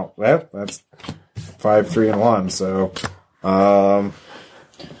 Well, that's 5, 3, and 1. So,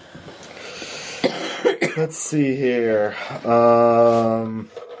 let's see here.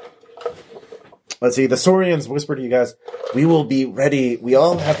 Let's see. The Saurians whisper to you guys, we will be ready. We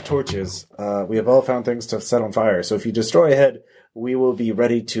all have torches. We have all found things to set on fire. So if you destroy a head, we will be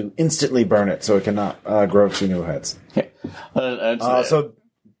ready to instantly burn it so it cannot grow 2 new heads. Okay. So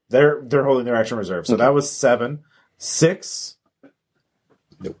they're holding their action reserve. So that was 7. 6.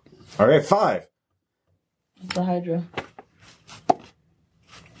 Nope. All right, 5. It's the Hydra.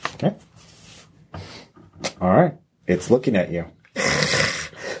 Okay. All right. It's looking at you.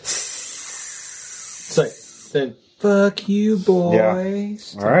 So then, fuck you,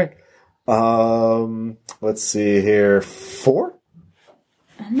 boys. All right. Let's see here. 4?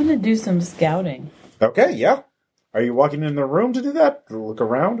 I'm gonna do some scouting. Okay, yeah. Are you walking in the room to do that? To look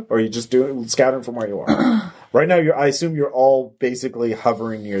around? Or are you just doing scouting from where you are? Right now, I assume you're all basically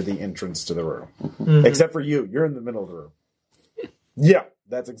hovering near the entrance to the room. Mm-hmm. Except for you. You're in the middle of the room. Yeah,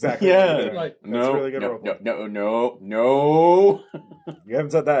 that's exactly what you're doing. Like, That's a really good role. No. You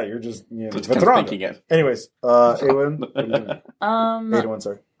haven't said that. You're just... Just but kind they're of on thinking it. it. Anyways, Awen. What are you doing? Awen,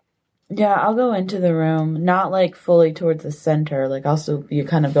 sorry. Yeah, I'll go into the room, not like fully towards the center. Like I'll still be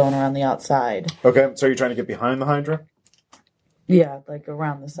kind of going around the outside. Okay, so you're trying to get behind the Hydra? Yeah, like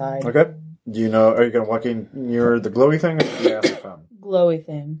around the side. Okay. Do you know, are you going to walk in near the glowy thing? Or the acid fountain? Glowy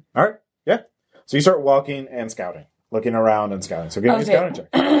thing. All right, yeah. So you start walking and scouting. Looking around and scouting. So give me a scouting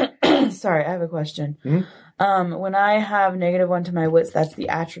check. Sorry, I have a question. Mm-hmm. When I have -1 to my wits, that's the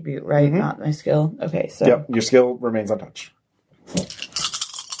attribute, right? Mm-hmm. Not my skill. Okay, so... Yep, your skill remains untouched.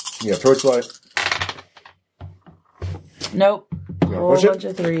 Yeah, torchlight. Nope. You Whole wanna push it? bunch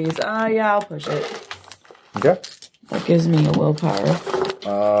of 3s. Yeah, I'll push it. Okay. That gives me a willpower.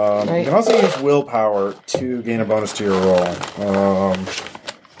 You can also use willpower to gain a bonus to your roll.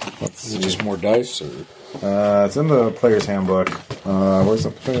 Is it just more dice? Or? It's in the player's handbook. Where's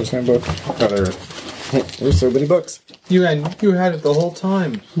the player's handbook? Oh, there's so many books. you had it the whole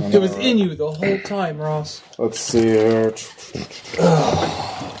time. It was in you the whole time, Ross. Let's see here.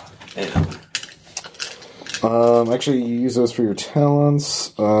 Actually, you use those for your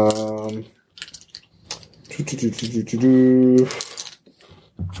talents.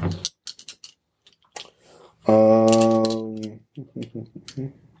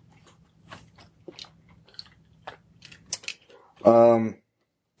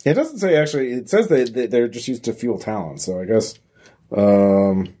 It doesn't say actually. It says they're just used to fuel talents. So I guess,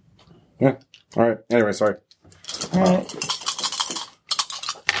 yeah. All right. Anyway, sorry. Alright.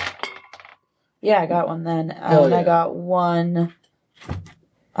 Yeah, I got one then. Hell yeah. I got 1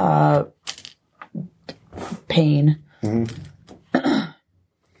 pain. Okay.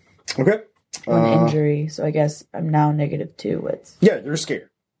 1 injury, so I guess I'm now -2 wits. Yeah, you're scared.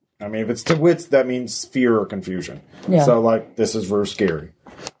 I mean, if it's to wits, that means fear or confusion. Yeah. So, like, this is very scary.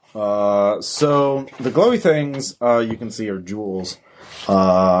 So, the glowy things you can see are jewels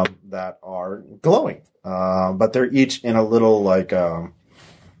that are glowing. But they're each in a little, like,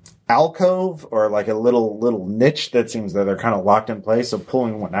 alcove or, like, a little niche that seems that they're kind of locked in place. So,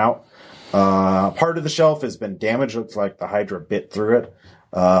 pulling one out. Part of the shelf has been damaged. Looks like the Hydra bit through it.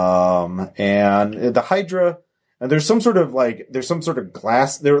 And the Hydra... And there's some sort of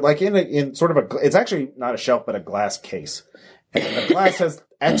glass. They're like in sort of it's actually not a shelf, but a glass case. And the glass has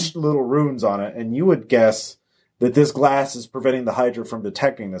etched little runes on it. And you would guess that this glass is preventing the Hydra from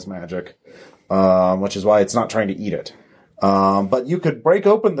detecting this magic, which is why it's not trying to eat it. But you could break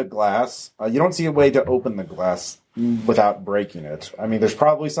open the glass. You don't see a way to open the glass without breaking it. I mean, there's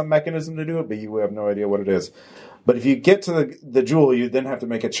probably some mechanism to do it, but you have no idea what it is. But if you get to the jewel, you then have to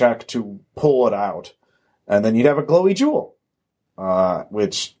make a check to pull it out. And then you'd have a glowy jewel,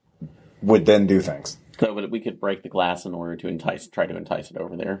 which would then do things. So we could break the glass in order to try to entice it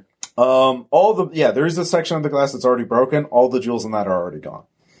over there. There is a section of the glass that's already broken. All the jewels in that are already gone.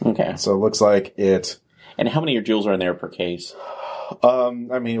 Okay. So it looks like it. And how many jewels are in there per case? I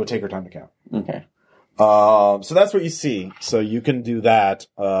mean, it would take her time to count. Okay. So that's what you see. So you can do that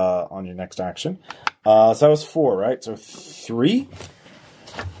on your next action. So that was 4, right? So 3.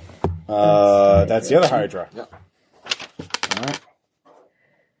 That's the other Hydra. Yeah. All right.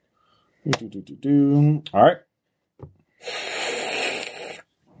 All right.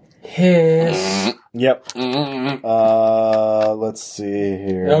 Hiss. Yep. Let's see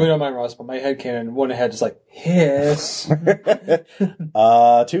here. No, we don't mind, Ross, but my headcanon went ahead just like, hiss. 2.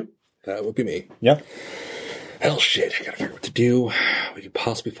 That would be me. Yep. Hell shit, I gotta figure out what to do. We could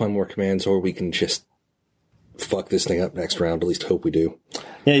possibly find more commands, or we can just fuck this thing up next round. At least hope we do.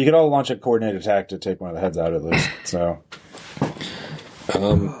 Yeah, you could all launch a coordinated attack to take one of the heads out at least. So,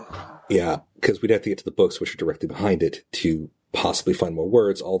 yeah, because we'd have to get to the books, which are directly behind it, to possibly find more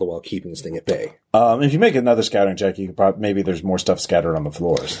words, all the while keeping this thing at bay. if you make another scouting check, you could maybe there's more stuff scattered on the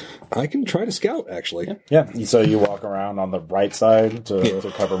floors. I can try to scout, actually. Yeah. So you walk around on the right side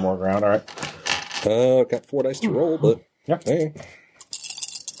to cover more ground. All right. Got 4 dice to roll, but Yeah. hey.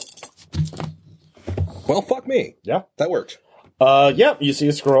 Well, fuck me. Yeah. That worked. Yeah. You see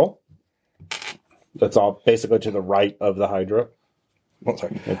a scroll. That's all basically to the right of the Hydra. Oh,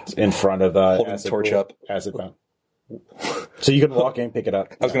 sorry. It's in front of the Holding the torch pool, up. acid fountain. So you can walk in, pick it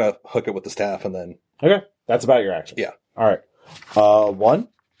up. I was going to hook it with the staff and then... Okay, that's about your action. Yeah. All right. 1.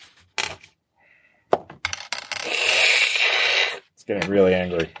 It's getting really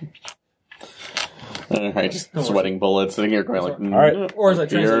angry. All right, just sweating bullets, sitting here going like, All right. Or as I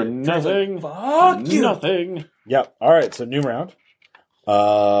fear translate, nothing, fuck you. nothing. Yep. All right. So new round.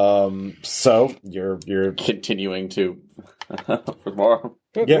 So you're Continuing to for more.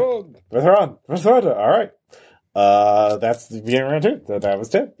 yeah. With her on. All right. That's the beginning of round 2. So that was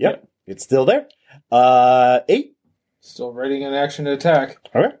 10. Yep. It's still there. 8. Still ready in action to attack.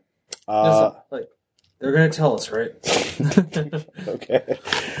 Okay. Listen, like, they're going to tell us, right? Okay.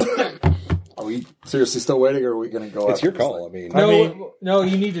 Are we seriously still waiting, or are we going to go? It's after your this call. thing? I mean, No,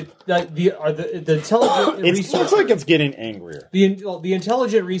 you need to. The intelligent It researchers. looks like it's getting angrier. The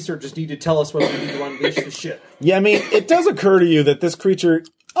intelligent researchers need to tell us whether we need to unleash the shit. Yeah, I mean, it does occur to you that this creature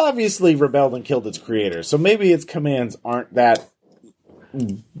obviously rebelled and killed its creator, so maybe its commands aren't that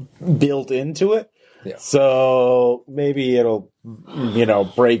built into it. Yeah. So maybe it'll,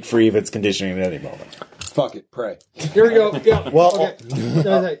 break free of its conditioning at any moment. Fuck it, pray. Here we go. Yeah. Well, okay.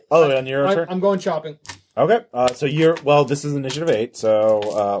 and your turn? I'm going shopping. Okay, so this is initiative 8,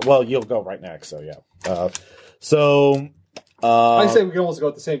 so, you'll go right next, so yeah. I say we can almost go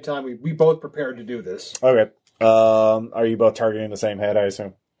at the same time. We both prepared to do this. Okay. Are you both targeting the same head, I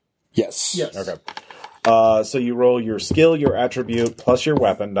assume? Yes. Yes. Okay. So you roll your skill, your attribute, plus your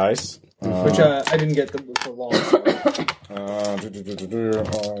weapon dice. Which I didn't get for long. So. I'll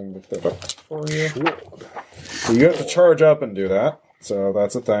look that up for you. So you have to charge up and do that. So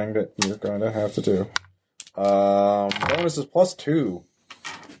that's a thing that you're going to have to do. Bonus is +2.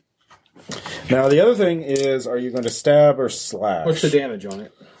 Now the other thing is, are you going to stab or slash? What's the damage on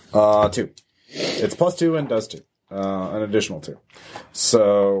it? 2. It's +2 and does 2. An additional 2.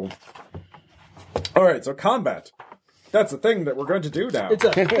 So, all right. So combat. That's the thing that we're going to do now. It's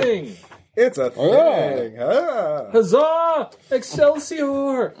a thing. It's a thing. Ah. Huzzah!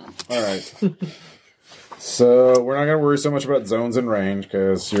 Excelsior! All right. So we're not going to worry so much about zones and range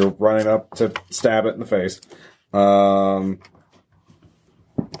because you're running up to stab it in the face. All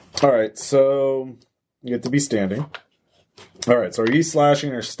right. So you get to be standing. All right. So are you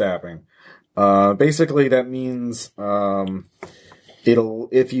slashing or stabbing? Basically, that means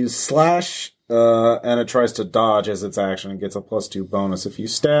if you slash and it tries to dodge as its action, it gets a +2 bonus. If you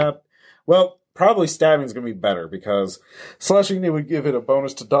stab, well, probably stabbing is going to be better because slashing, it would give it a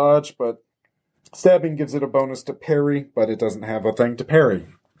bonus to dodge, but stabbing gives it a bonus to parry, but it doesn't have a thing to parry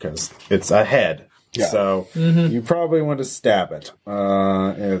because it's a head. Yeah. So you probably want to stab it.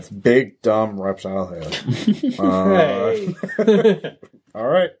 It's big, dumb reptile head. Hey. All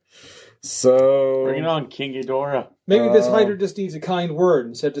right. So Bring it on, King Ghidorah. Maybe this Hydra just needs a kind word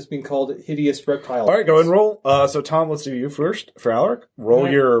instead of just being called hideous reptile. All right, go ahead and roll. So Tom, let's do you first for Alaric. Roll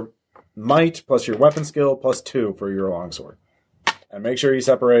your might plus your weapon skill +2 for your longsword, and make sure you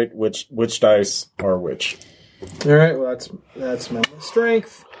separate which dice are which. All right. Well, that's my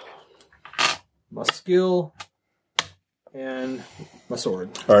strength, my skill, and my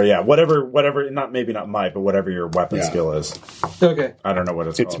sword. Or yeah, whatever. Not might, but whatever your weapon skill is. Okay. I don't know what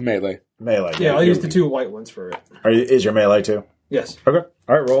it's It's called. melee. Melee. Yeah, I'll use the 2 white ones for it. Is your melee too? Yes. Okay.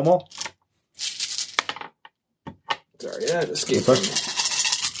 All right, roll them all. Sorry, that escaped me.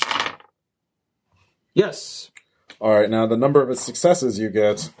 Yes. All right, now the number of successes you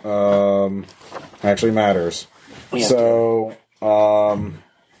get actually matters. Yeah. So,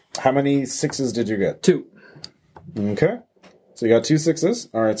 how many 6s did you get? 2. Okay. So you got 2 6s.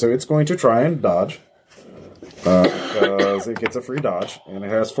 All right, so it's going to try and dodge. Because it gets a free dodge, and it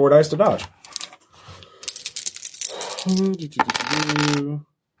has 4 dice to dodge.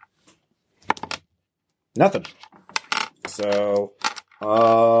 Nothing. So,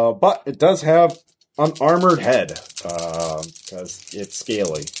 but it does have an armored head, because it's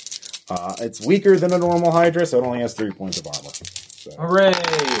scaly. It's weaker than a normal Hydra, so it only has 3 points of armor. So, Hooray!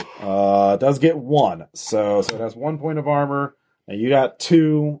 it does get 1. So it has 1 point of armor, and you got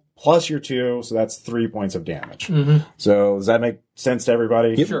 2 plus your 2, so that's 3 points of damage. Mm-hmm. So does that make sense to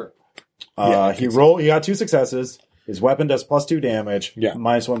everybody? Sure. He got 2 successes. His weapon does +2 damage. Yeah.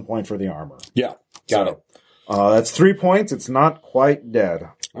 Minus 1 point for the armor. Yeah. Got it. That's 3 points. It's not quite dead.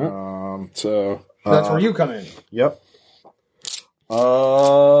 So That's where you come in. Yep.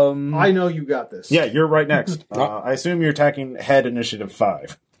 I know you got this. Yeah, you're right next. I assume you're attacking head initiative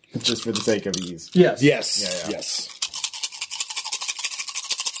 5, just for the sake of ease. Yes. yes, Yeah. yes.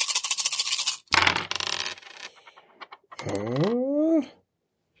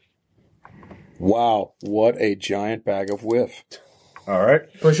 Wow, what a giant bag of whiff. All right.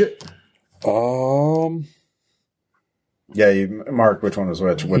 Push it. Yeah, you marked which one was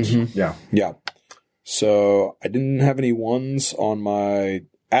which. Yeah. Yeah. So I didn't have any ones on my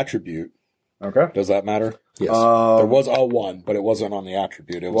attribute. Okay. Does that matter? Yes. There was a 1, but it wasn't on the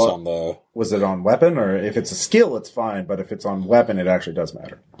attribute. It was on the... Was it on weapon? Or if it's a skill, it's fine. But if it's on weapon, it actually does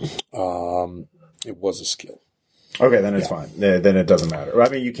matter. It was a skill. Okay, then it's fine. Then it doesn't matter. I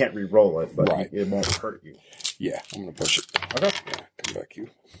mean, you can't re-roll it, but Right. it won't hurt you. Yeah, I'm going to push it. Okay. Yeah, come back, you.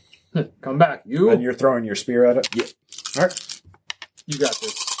 Come back. You. And you're throwing your spear at it? Yeah. All right. You got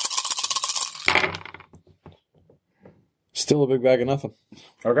this. Still a big bag of nothing.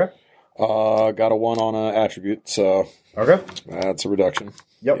 Okay. Got a 1 on an attribute, so Okay. that's a reduction.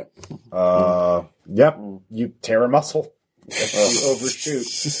 Yep. Yep. You tear a muscle. You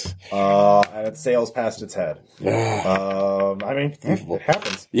overshoot. And it sails past its head. I mean, it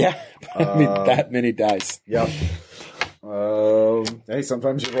happens. Yeah, I mean, that many dice. Yep. Hey,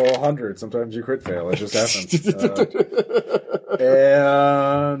 sometimes you roll 100, sometimes you crit fail. It just happens.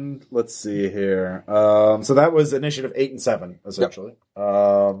 And let's see here. So that was initiative 8 and 7, essentially.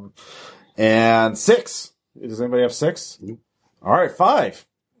 Yep. And 6. Does anybody have 6? Nope. All right, 5.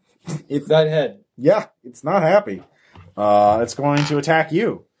 That head. Yeah, it's not happy. It's going to attack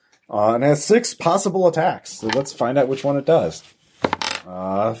you. And has 6 possible attacks. So let's find out which one it does.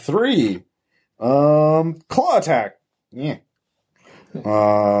 3. Claw attack. Yeah.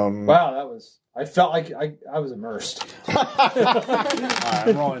 Wow, that was. I felt like I was immersed.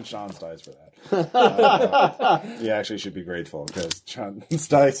 I'm rolling Sean's dice for that. You actually should be grateful because Sean's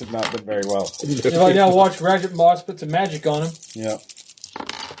dice have not been very well. If I now watch Ratchet Moss put some magic on him. Yeah.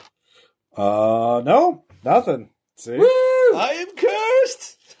 No, nothing. See? Woo! I am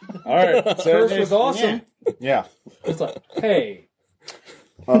cursed! All right. So Curse was awesome. Yeah. It's like, hey.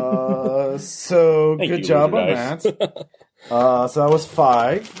 So Thank good you, job on Loser that. So that was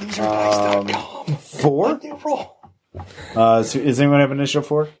 5. 4. So is anyone have initiative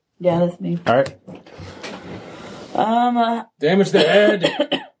 4? Yeah, that's me. All right. Damage the head.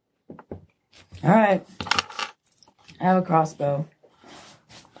 All right. I have a crossbow.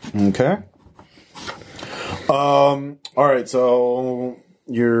 Okay. All right. So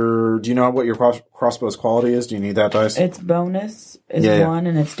do you know what your crossbow's quality is? Do you need that dice? Its bonus is Yeah. 1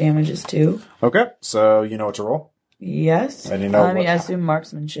 and its damage is 2. Okay. So you know what to roll? Yes. And you know I mean, what- I assume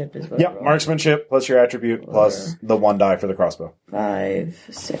marksmanship is what I Yep. roll. Marksmanship plus your attribute plus the 1 die for the crossbow. 5,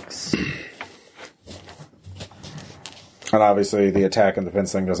 6. And obviously the attack and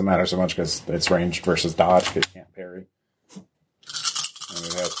defense thing doesn't matter so much because it's ranged versus dodge because you can't parry. And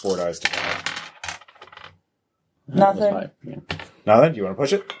it has 4 dice to add. Nothing. 5. Yeah. Now then, do you want to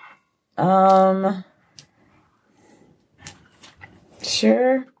push it?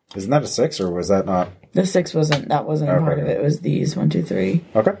 Sure. Isn't that a 6 or was that not? The 6 wasn't a part Okay. of it. It was these 1, 2, 3.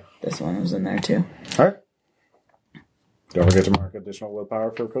 Okay. This one was in there too. All right. Don't forget to mark additional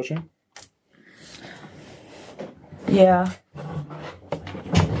willpower for pushing. Yeah.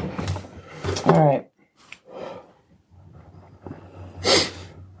 All right.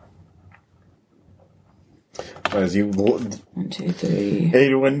 As you 1, 2, 3.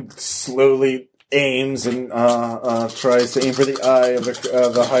 Adwin slowly aims and tries to aim for the eye of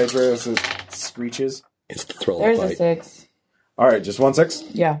the Hydra as it screeches. It's the thrill There's of a the fight. 6. All right, just 1 6?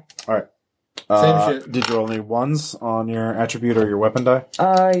 Yeah. All right. Same shit. Did you roll any 1s on your attribute or your weapon die?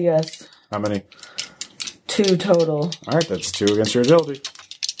 Yes. How many? 2 total. All right, that's 2 against your agility.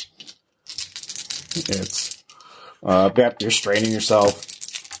 It's you're straining yourself.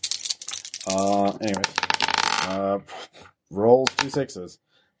 Anyway, roll 2 6s.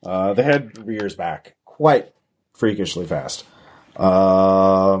 The head rears back quite freakishly fast.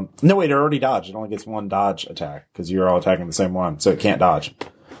 No, wait, it already dodged. It only gets 1 dodge attack because you're all attacking the same one, so it can't dodge.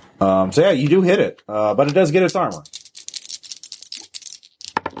 So yeah, you do hit it, but it does get its armor.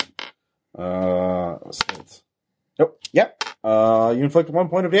 Nope. Yep. You inflict 1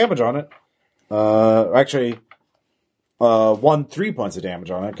 point of damage on it. Actually, 3 points of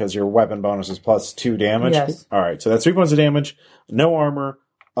damage on it because your weapon bonus is plus 2 damage. Yes. All right, so that's 3 points of damage. No armor.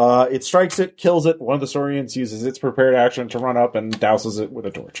 It strikes it, kills it. One of the Saurians uses its prepared action to run up and douses it with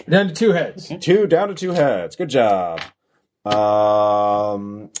a torch. Down to 2 heads. Down to 2 heads. Good job.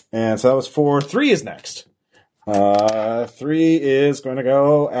 And so that was 4. 3 is next. 3 is going to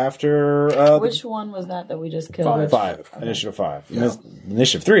go after Which one was that we just killed? 5. Initiative 5.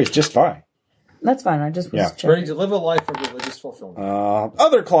 Initiative 3 is just fine. That's fine. I just was Yeah. checking. Ready to live a life of religious fulfillment.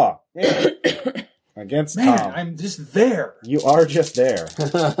 Other claw. Yeah. Against Man, Tom. I'm just there. You are just there.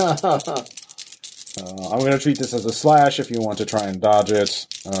 I'm going to treat this as a slash. If you want to try and dodge it,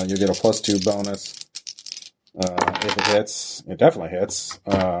 you'll get a +2 bonus. If it hits, it definitely hits.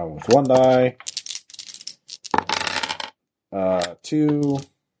 With 1 die. 2.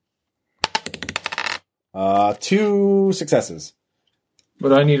 2 successes.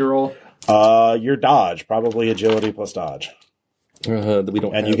 But I need to roll. Your dodge, probably agility plus dodge. We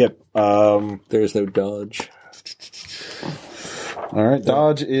don't. And have, you get, there's no dodge. alright,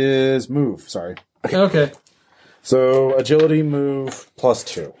 dodge is move, sorry. Okay. So, agility, move,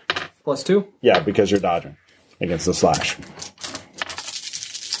 +2. +2? Yeah, because you're dodging against the slash.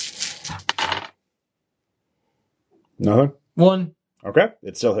 Nothing? 1. Okay,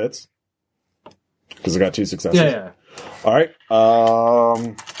 it still hits. Because it got 2 successes. Yeah. Alright,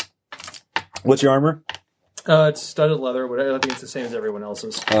 what's your armor? It's studded leather, but I think it's the same as everyone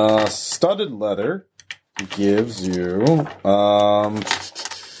else's. Studded leather gives you,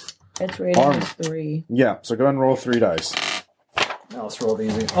 It's rated Armor. as 3. yeah, so go ahead and roll 3 dice. Now let's roll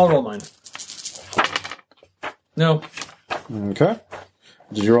easy. I'll roll mine. No. Okay.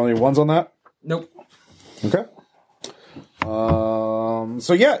 Did you roll any ones on that? Nope. Okay.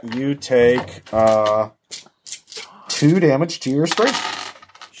 So yeah, you take 2 damage to your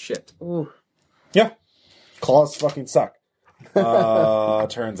strength. Shit. Ooh. Yeah. Claws fucking suck.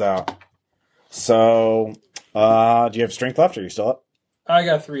 Turns out. So, do you have strength left, or are you still up? I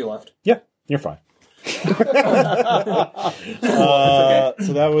got 3 left. Yeah, you're fine. So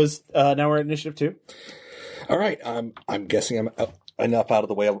that was, now we're at initiative 2. All right. I'm guessing I'm enough out of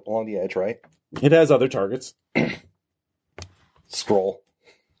the way along the edge, right? It has other targets. Scroll.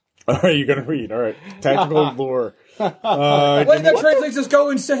 All right, you're going to read. All right. Tactical lore. Wait, that translates as go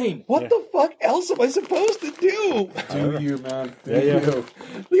insane. What the fuck else am I supposed to do? Do you, man? Do Yeah. you?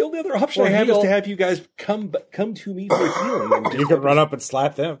 The only other option Or I have heal. is to have you guys come to me for healing. And You can run up and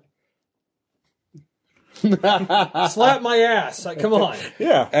slap them. Slap my ass. Come on.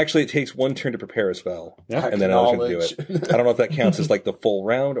 Yeah. Actually, it takes 1 turn to prepare a spell, Yeah. and then I was going to do it. I don't know if that counts as like the full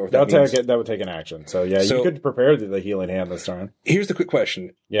round or if that means... That would take an action. So yeah, So- you could prepare the healing hand this turn. Here's the quick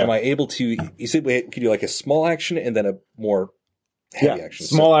question: Yeah. Am I able to? You said we could do like a small action and then a more heavy Yeah. action.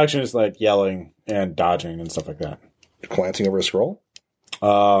 Small action is like yelling and dodging and stuff like that. So, glancing over a scroll.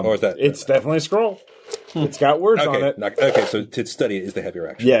 Or is that- It's definitely a scroll. It's got words on Okay, it. okay. So to study it is the heavier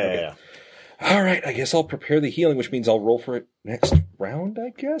action. Yeah, Okay. yeah. All right. I guess I'll prepare the healing, which means I'll roll for it next round. I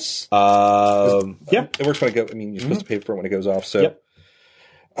guess. Yeah. It works when I go. I mean, you're supposed to pay for it when it goes off. So. Yep.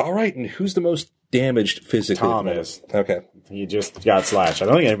 All right. And who's the most damaged physically? at the Tom moment? is. Okay. He just got slashed. I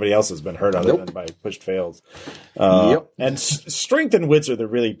don't think anybody else has been hurt other than by pushed fails. Yep. And strength and wits are the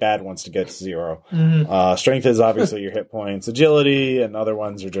really bad ones to get to 0. Strength is obviously your hit points. Agility and other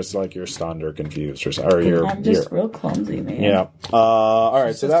ones are just like you're stunned or confused or you're. I'm just real clumsy, man. Yeah. All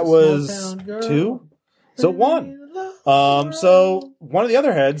right. So that was small-town girl. 2. So 1. So one of the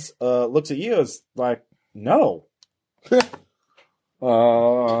other heads looks at you as like, no.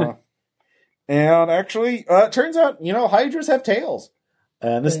 And actually, it turns out, hydras have tails.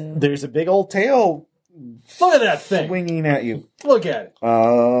 And there's a big old tail Look at that thing. swinging at you. Look at it.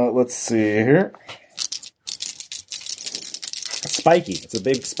 Let's see here. Spiky. It's a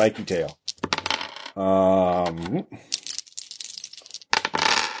big spiky tail.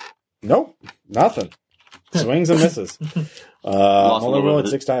 Nope. Nothing. Swings and misses. Lost a Only little rolling bit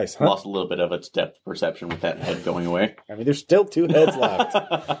of 6 dice. Huh? Lost a little bit of its depth perception with that head going away. I mean, there's still 2 heads left.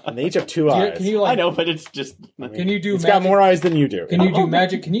 And they each have 2 eyes. Can you I like? know, but it's just Can you do It's magic? got more eyes than you do. Can you do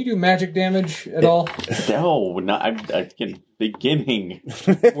magic? Can you do magic damage at all? no, not I'm beginning.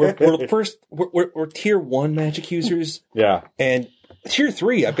 We're tier 1 magic users, Yeah. and tier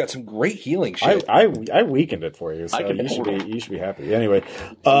 3. I've got some great healing shit. I weakened it for you, so I can you should be happy. Anyway,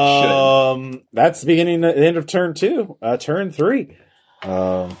 that's the end of turn 2. Turn 3.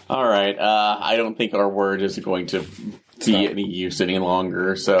 All right. I don't think our word is going to be any use any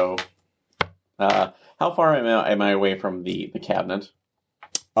longer. So, how far am I away from the cabinet?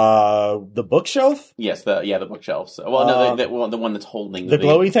 The bookshelf, Yes, the bookshelves. Well, no, the one that's holding the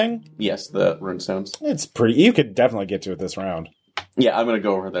glowy thing. Yes, the runestones. It's pretty. You could definitely get to it this round. Yeah, I'm going to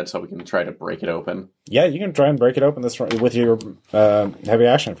go over that so we can try to break it open. Yeah, you can try and break it open this with your heavy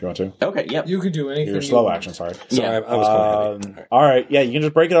action if you want to. Okay. Yep. You could do anything. Your you slow want. action, sorry. So Yeah. I was going heavy. All right, yeah, you can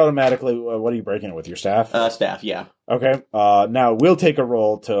just break it automatically. What are you breaking it with? Your staff? Staff. Yeah. Okay. Now we'll take a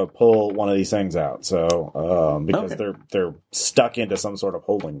roll to pull one of these things out. So because they're stuck into some sort of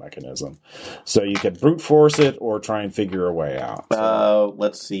holding mechanism, so you could brute force it or try and figure a way out. So,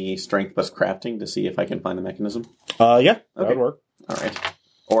 Let's see. Strength plus crafting to see if I can find the mechanism. yeah, that Okay. would work. All right.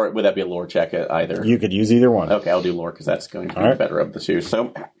 Or would that be a lore check either? You could use either one. Okay, I'll do lore because that's going to be All right. better of the two.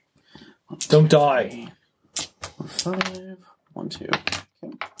 So, Don't die. 5, 1, 2.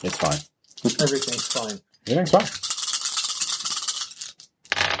 Okay. It's fine. Everything's fine. Everything's fine.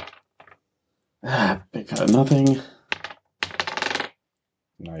 Big fat of nothing.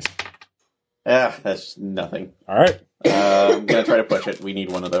 Nice. That's nothing. All right. I'm gonna try to push it. We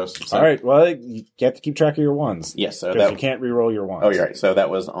need one of those. So. All right. Well, you have to keep track of your ones. Yes. So Because that you can't re-roll your ones. Oh, you're right. So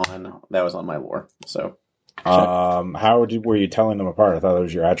that was on my lore. So were you telling them apart? I thought it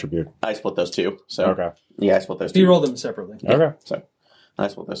was your attribute. I split those two. So Okay. yeah, I split those two. You roll them separately. Okay. So I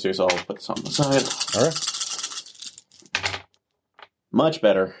split those two. So I'll put this on the side. All right. Much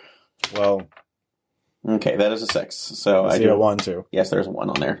better. Well, Okay, that is a 6. So I I see do. a 1 too. Yes, there's a 1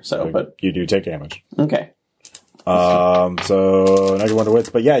 on there. So, So but you do take damage. okay. So now you wonder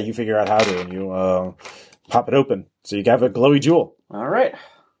wits, but yeah, you figure out how to, and you pop it open, so you have a glowy jewel. All right.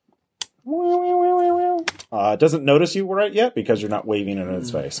 It doesn't notice you right yet because you're not waving it in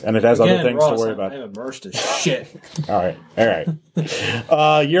its face, and it has Again, other things Ross, to worry about. I'm immersed as shit. All right.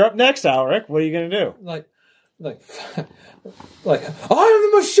 You're up next, Alric. What are you gonna do? like,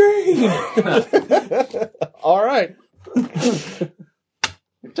 I'm the machine. All right.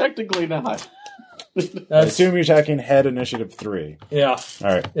 Technically not. I That's, assume you're attacking head initiative 3. yeah,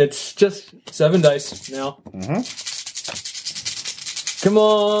 All right. it's just 7 dice now. Mm-hmm. Come And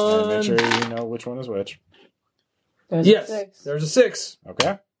on. make sure you know which one is which. There's Yes, a 6. there's a 6.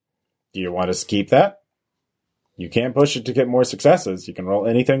 Okay. Do you want to keep that? You can't push it to get more successes. You can roll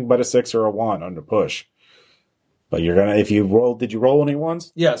anything but a 6 or a 1 under push. But you're gonna, did you roll any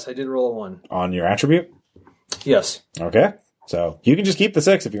ones Yes, I did roll a 1. on your attribute? Yes, Okay. So you can just keep the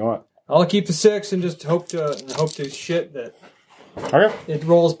 6 if you want. I'll keep the 6 and just hope to shit that Okay. it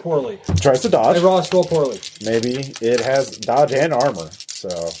rolls poorly. Tries to I dodge. roll poorly. Maybe it has dodge and armor. So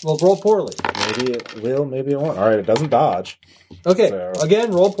Well, roll poorly. maybe it will, maybe it won't. All right. It doesn't dodge. Okay, So-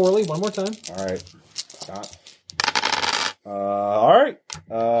 again, roll poorly one more time. All right. Got- all right.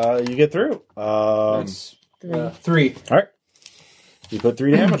 You get through. That's 3. 3. All right. You put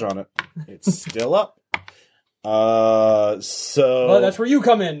 3 damage on it. It's still up. So. Well, that's where you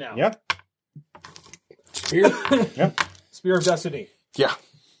come in now. Yeah. Spear? Yeah. Spear of Destiny. Yeah.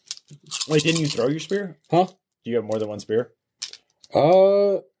 Wait, didn't you throw your spear? Huh? Do you have more than one spear?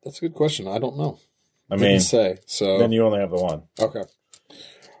 That's a good question. I don't know. I Didn't mean, say. So then you only have the one. okay.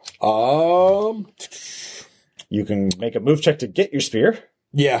 You can make a move check to get your spear.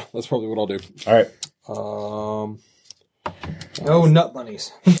 Yeah, that's probably what I'll do. All right. Oh, nut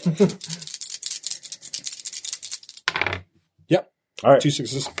bunnies. Yep. All right. 2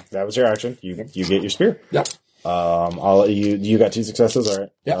 successes. That was your action. You get your spear. Yep. You got 2 successes. All right.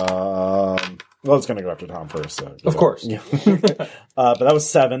 Yeah. Well, it's gonna go after Tom first. So Of course. Yeah. But that was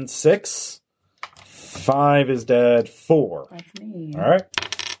 7, 6. 5 is dead. 4. That's me. All right.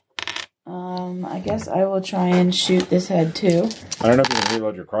 I guess I will try and shoot this head too. I don't know if you can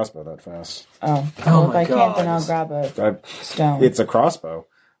reload your crossbow that fast. Oh, Oh well, if my I can't, then God. I'll grab a I- stone. It's a crossbow.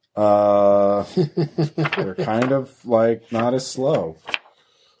 They're kind of like not as slow.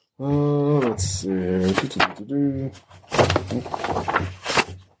 Let's see.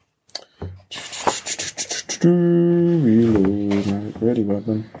 Reload. Ready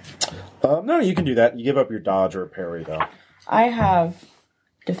weapon. No, you can do that. You give up your dodge or parry, though. I have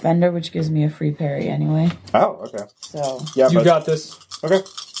Defender, which gives me a free parry anyway. Oh, okay. So Yeah, You but, got this. okay.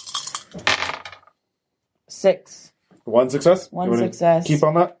 6. 1 success. One You wanna success. Keep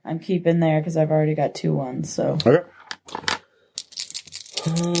on that. I'm keeping there because I've already got 2 ones. So Okay.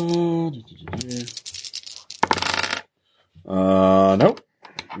 Nope.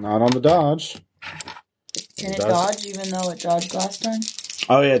 Not on the dodge. can it does. dodge even though it dodged last time?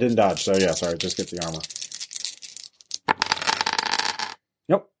 Oh yeah, it didn't dodge. So yeah, sorry, just get the armor.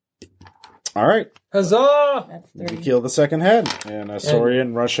 Nope. All right. Huzzah! That's You 3. kill the second head, and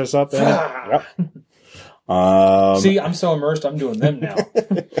Saurian rushes up. And, yep. See, I'm so immersed, I'm doing them now.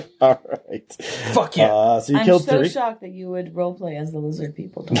 All right. Fuck yeah. So you I'm killed so 3. shocked that you would roleplay as the lizard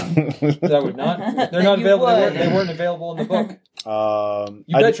people, Tom. That would not. They're not You available. would. They weren't available in the book.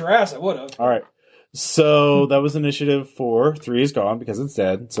 You I bet did- your ass I would have. All right. So that was initiative 4. 3 is gone because it's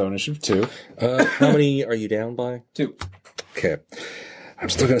dead. So initiative 2. How many are you down by? 2. Okay. I'm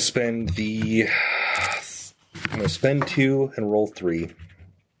still going to spend the... I'm going to spend 2 and roll 3.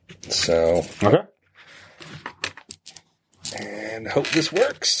 So... Okay. And hope this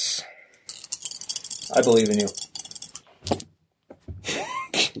works. I believe in you.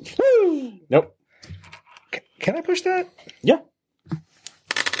 Nope. Can I push that? Yeah.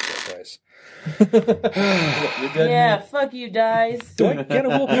 Guys. You're dead. Yeah, fuck you, dies. Do I get a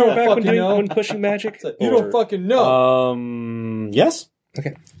willpower back fucking know. when pushing magic? You don't fucking know. Yes.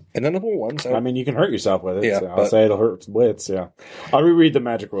 Okay. And none of them were ones. I mean, you can hurt yourself with it. Yeah, so I'll but- say it'll hurt wits. Yeah, I'll reread the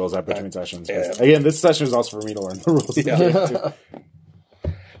magic rules at between sessions. Yeah. Again, this session is also for me to learn the rules. of the Yeah. game,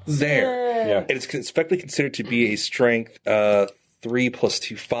 too. There. Yeah. And it's effectively considered to be a strength 3 +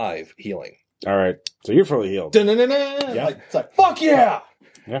 2, 5 healing. All right, so you're fully healed. Dun-dun-dun-dun. Yeah. Like, it's like, fuck yeah!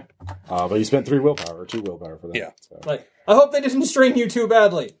 Yeah, but you spent 3 willpower or 2 willpower for that. Yeah. So, Like, I hope they didn't strain you too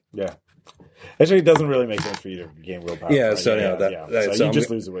badly. yeah. Actually, it doesn't really make sense for you to gain willpower. Yeah, right? so, yeah, so so you I'm just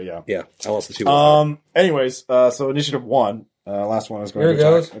go- lose it. Yeah. Yeah, I lost the 2 willpower. Anyways, so initiative 1, last one is going Here to it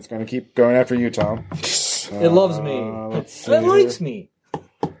attack. goes. It's going to keep going after you, Tom. It loves me. Let's see It likes me.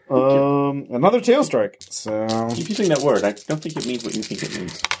 Another tail strike. So, Keep using that word. I don't think it means what you think it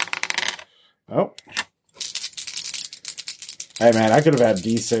means. oh. Hey man, I could have had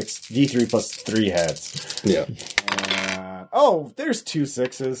D3 plus 3 heads. Yeah. There's 2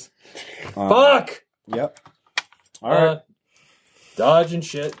 6s. Fuck! Yep. All right. Dodge and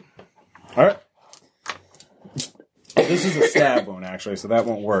shit. All right. This is a stab wound, actually, so that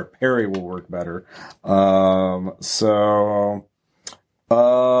won't work. Parry will work better. Oh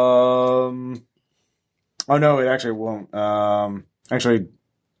no, it actually won't. Actually,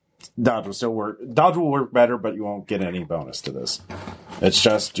 dodge will still work. Dodge will work better, but you won't get any bonus to this. It's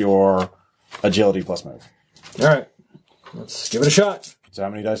just your agility plus move. All right. Let's give it a shot. So how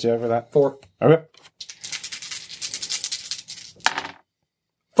many dice do you have for that? 4. Okay.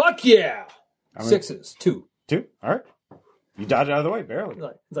 Fuck yeah! How many? 6s. 2. 2. All right. You dodge out of the way, barely.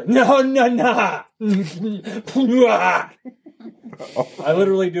 It's like, no. I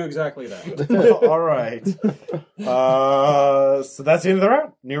literally do exactly that. All right. So that's the end of the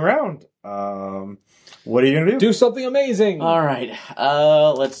round. New round. What are you gonna do? Do something amazing. All right.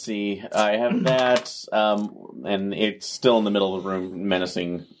 Let's see. I have that, and it's still in the middle of the room,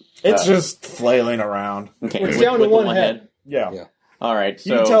 menacing. It's just flailing around. Okay, It's with- down to with the one head. Yeah. Yeah. All right.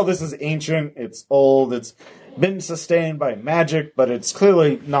 You So can tell this is ancient. It's old. It's been sustained by magic, but it's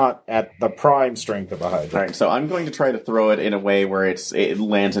clearly not at the prime strength of a Hydra. all right. So I'm going to try to throw it in a way where it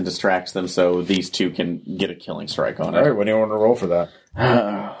lands and distracts them, so these two can get a killing strike on All it. right. What do you want to roll for that?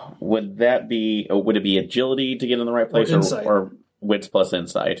 Would that be? Would it be agility to get in the right place, insight. or wits plus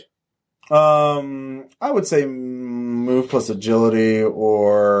insight? I would say move plus agility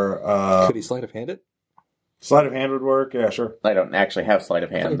or Could he sleight of hand it? sleight of hand would work. Yeah, sure. I don't actually have sleight of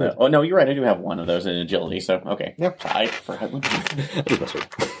hand. Though. Oh no, you're right. I do have one of those in agility. So okay. Yep.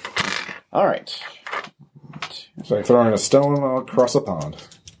 All right. It's like throwing a stone across a pond.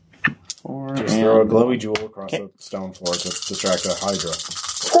 Just throw a glowy jewel across a stone floor to distract a Hydra.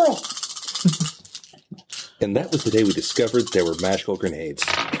 And that was the day we discovered there were magical grenades.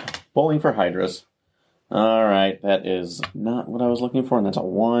 Bowling for hydras. All right, that is not what I was looking for, and that's a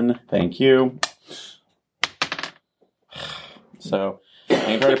 1. Thank you. So I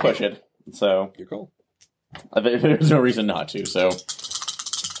can try to push it. So Your call. there's no reason not to. So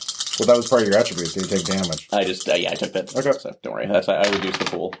Well, that was part of your attributes, so you take damage. I just I took that. Okay. So don't worry. I reduced the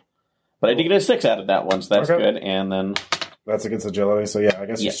pool, but I did get a 6 out of that one, so that's Okay. good. And then That's against agility, so yeah, I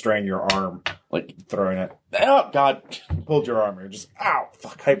guess you Yeah. strain your arm like throwing it. oh god, You pulled your arm, you're just, ow,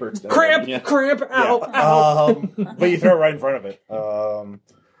 fuck, hyperextend. Cramp, Yeah. cramp, ow, Yeah. ow. But you throw it right in front of it.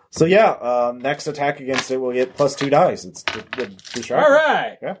 So yeah, next attack against it will get plus 2 dice. It's the distraction. All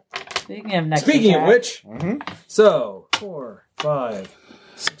right. Yeah. Speaking of next Speaking of attack, which, Mm-hmm. so 4, 5,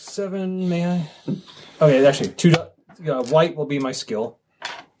 6, 7. May I? Okay, actually, 2. White will be my skill.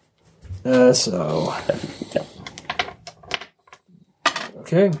 So.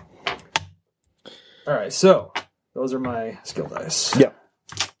 Okay. All right. So those are my skill dice. Yep.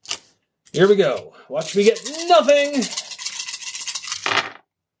 Here we go. Watch me get nothing.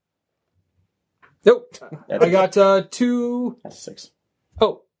 Nope. I got 2. that's a 6.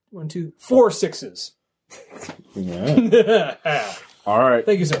 Oh, 1, 2, 4 6s. Yeah. All right.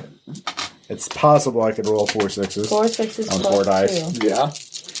 Thank you, sir. It's possible I could roll 4 6s. 4 6s On plus 4 dice. 2 Yeah.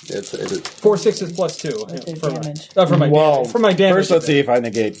 It's 4 6s plus 2 with their for damage. for my Well, damage. For my damage. first let's see if I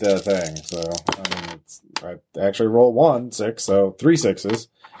negate the thing. So I mean, I actually roll 1 6, so 3 6s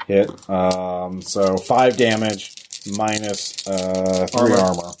hit. So 5 damage minus 3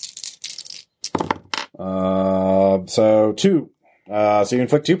 armor. So 2. So you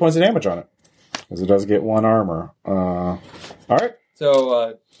inflict 2 points of damage on it because it does get 1 armor. All right.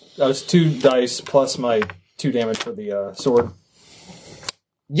 So that was 2 dice plus my 2 damage for the sword.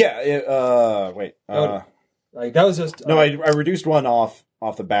 Yeah. Wait. Like that was just No, I reduced 1 off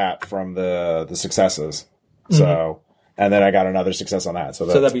the bat from the successes. So, and then I got another success on that. So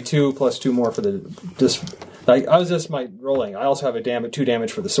that'd be 2 plus 2 more for the like I was just my rolling. I also have 2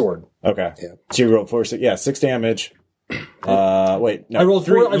 damage for the sword. okay. Yeah. So you rolled 4 6. Yeah, 6 damage Wait, no. I rolled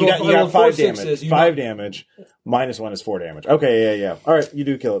three. four- I You rolled- got I rolled 5 four damage. sixes. You 5 damage. -1 is 4 damage. Okay, yeah. All right, you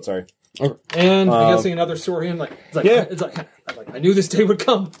do kill it. Sorry. And I'm guessing another Saurian, I knew this day would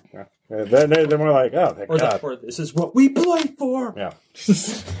come. Yeah. They're more like, oh, thank God. Or this is what we play for. Yeah.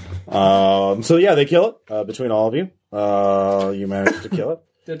 So yeah, they kill it between all of you. You managed to kill it.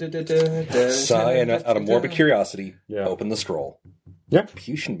 Sigh, and out of morbid curiosity, Yeah. open the scroll. Yeah.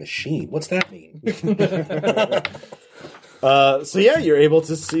 Fusion machine. What's that mean? So yeah, you're able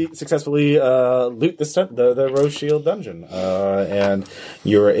to successfully loot the Rose Shield dungeon, and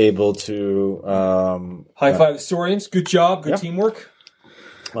you're able to High five, Saurians. Good job. Good Yeah. teamwork.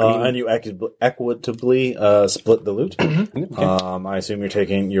 and you equitably split the loot. I assume you're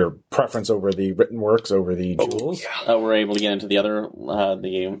taking your preference over the written works over the jewels. We're able to get into the other,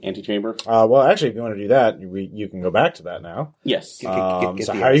 the antechamber? Well, actually, if you want to do that, you can go back to that now. Yes. So how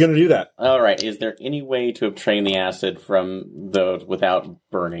are you going to do that? All right. Is there any way to obtain the acid from those without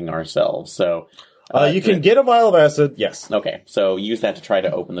burning ourselves? So You can get a vial of acid, yes. Okay, so use that to try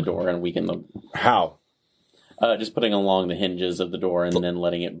to open the door and weaken the... How? Just putting along the hinges of the door and then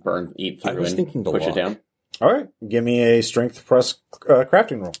letting it eat through was thinking and the push lock. it down. All right. Give me a strength plus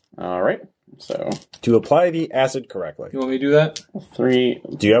crafting roll All right, so to apply the acid correctly. You want me to do that? 3,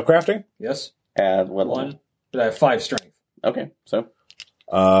 Do you have crafting? Yes. add what? 1. But I have 5 strength. Okay, so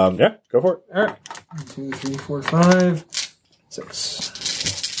Yeah, go for it. All right. 2, 3, 4, 5,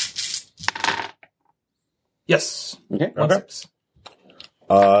 6. Yes. okay. 1, Okay. 6.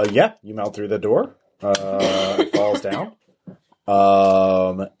 Yeah, you melt through the door. It falls down.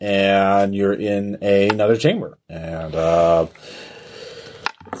 And you're in another chamber. And look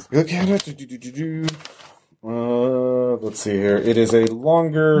at it. Let's see here. It is a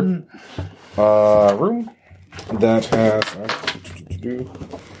longer room that has.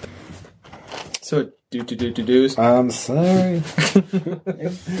 So do-do-do-do-do's. I'm sorry.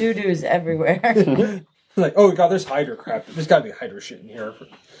 Doo-doos everywhere. Like, oh god, there's Hydra crap. There's got to be Hydra shit in here.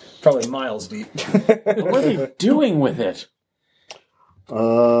 Probably miles deep. What are they doing with it?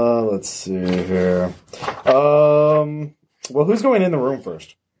 Let's see here. Well, who's going in the room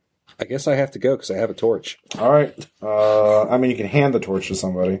first? I guess I have to go because I have a torch. All right. I mean, you can hand the torch to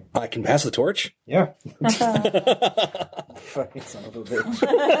somebody. I can pass the torch? Yeah. Fucking son of a bitch.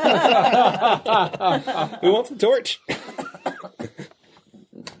 Who wants the torch?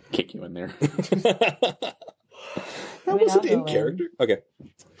 Kick you in there. That mean, wasn't I'll in go in. character. Okay.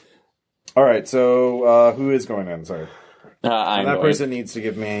 All right. So, who is going in? Sorry. I'm And that going. person needs to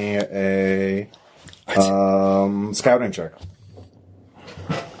give me a scouting check.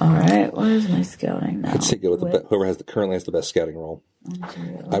 Alright, what is my scouting now? I'd say go with whoever currently has the best scouting roll.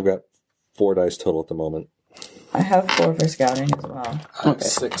 I've got 4 dice total at the moment. I have 4 for scouting as well. I have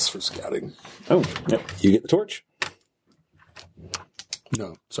 6 for scouting. Oh, yep. You get the torch.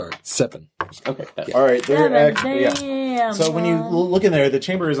 No, sorry, 7. Okay. All right. They're actually, yeah. Damn. So when you look in there, the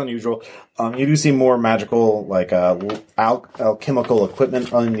chamber is unusual. You do see more magical, like alchemical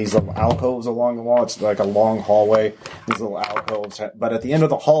equipment on these little alcoves along the wall. It's like a long hallway. These little alcoves, but at the end of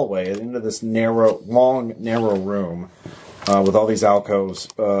the hallway, at the end of this long, narrow room, with all these alcoves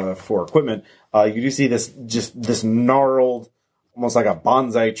for equipment, you do see this gnarled, almost like a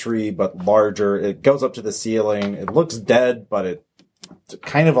bonsai tree, but larger. It goes up to the ceiling. It looks dead, but it's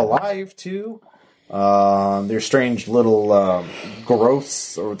kind of alive too. There's strange little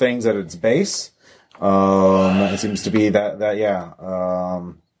growths or things at its base. It seems to be that yeah.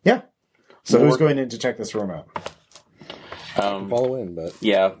 Yeah. So who's going in to check this room out? Follow in, but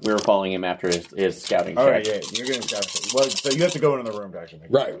Yeah, we were following him after his scouting All check. right, yeah, you're going to scout. Well, so you have to go into the room to actually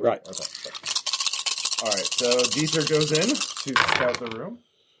make Right. Okay. All right, so Dieter goes in to scout the room.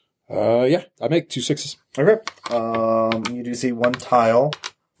 Yeah, I make 2 6s. Okay. You do see one tile.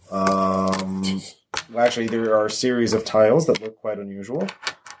 Actually, there are a series of tiles that look quite unusual.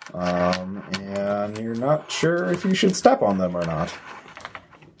 And you're not sure if you should step on them or not.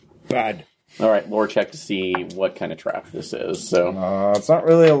 Bad. All right, lore check to see what kind of trap this is. So It's not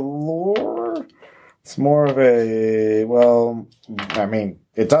really a lore. It's more of a, well, I mean,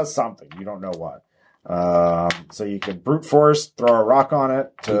 it does something. You don't know what. So you could brute force, throw a rock on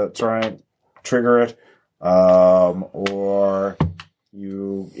it to try and trigger it. Or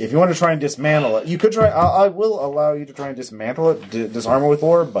if you want to try and dismantle it, you could try, I will allow you to try and dismantle it, disarm it with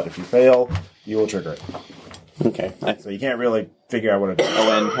lore, but if you fail, you will trigger it. okay. So you can't really figure out what it does.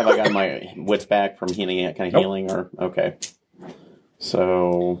 Oh, and have I gotten my wits back from healing? Kind of Nope. healing, or okay?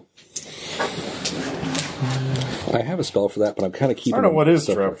 So I have a spell for that, but I'm kind of I keeping. don't know what is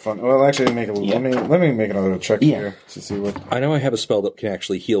stuff- trap fun. Well, actually, let me make another check here to see what. I know I have a spell that can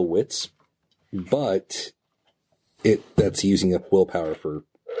actually heal wits, but that's using up willpower for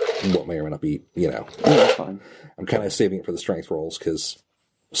what may or may not be, That's fine. I'm kind of saving it for the strength rolls because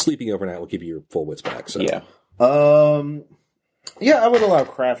sleeping overnight will give you your full wits back. So Yeah. Yeah, I would allow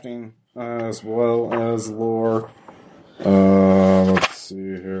crafting as well as lore. Let's see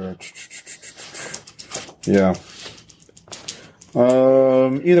here. Yeah.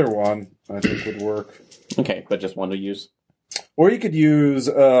 Either one I think would work. Okay, but just one to use. Or you could use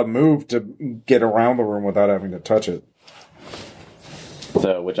move to get around the room without having to touch it.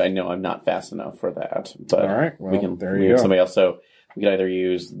 So, which I know I'm not fast enough for that. But All right, well, we can there you move go. somebody else. So we could either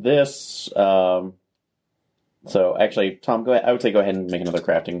use this. So actually, Tom, go ahead. I would say go ahead and make another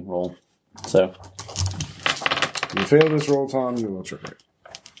crafting roll. So, You fail this roll, Tom, you will trigger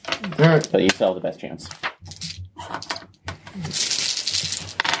it. but you still have the best chance.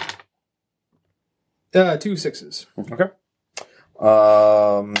 Two sixes. Okay.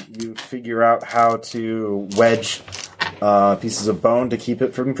 You figure out how to wedge pieces of bone to keep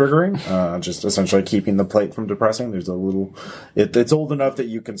it from triggering. Just essentially keeping the plate from depressing. There's a little. It's old enough that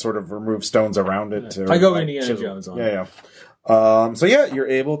you can sort of remove stones around it. I go Indiana Jones on it. Yeah. So yeah, you're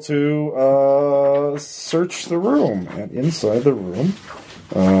able to search the room, and inside the room,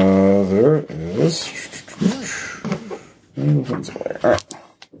 there is.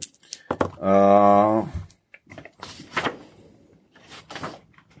 All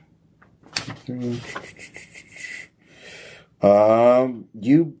right.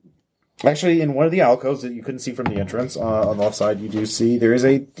 You actually, in one of the alcoves that you couldn't see from the entrance on the left side, you do see there is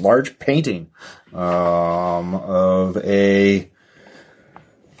a large painting of a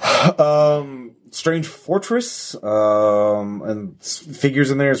strange fortress and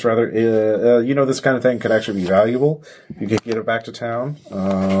figures in there. It's rather, this kind of thing could actually be valuable. You could get it back to town,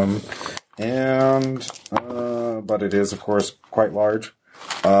 but it is, of course, quite large.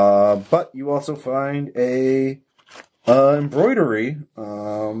 But you also find a embroidery,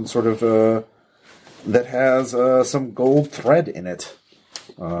 that has some gold thread in it.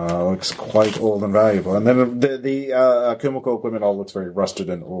 Looks quite old and valuable. And then the chemical equipment all looks very rusted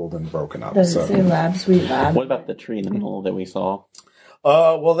and old and broken up. Does it say lab, sweet lab? What about the tree in the middle that we saw?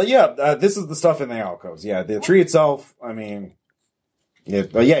 This is the stuff in the alcoves. Yeah, the tree itself, I mean, you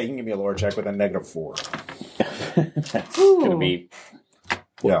can give me a lore check with a -4. That's going to be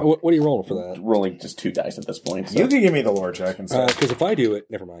Yeah. What are you rolling for that? rolling just 2 dice at this point. So. You can give me the lore check instead. Because if I do it,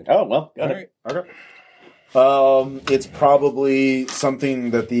 never mind. Oh, well, got All it. right. Okay. It's probably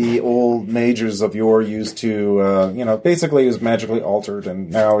something that the old mages of yore used to, basically is magically altered and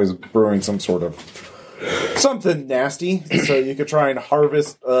now is brewing some sort of something nasty. So you could try and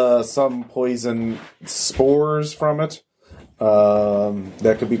harvest some poison spores from it.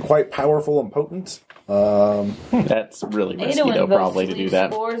 That could be quite powerful and potent. That's really risky, though, probably, to do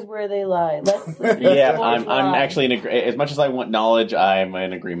that. Spores where they lie. Let's Yeah, spores I'm lie. actually as much as I want knowledge, I'm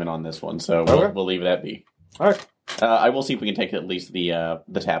in agreement on this one. So Okay. we'll leave that be. All right. I will see if we can take at least the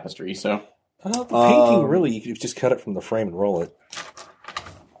tapestry. So The painting, really, you could just cut it from the frame and roll it.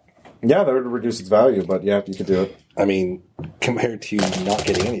 Yeah, that would reduce its value, but yeah, you could do it. I mean, compared to not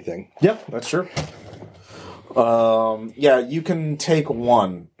getting anything. Yeah, that's true. You can take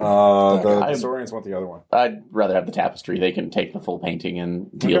one. The historians want the other one. I'd rather have the tapestry. They can take the full painting and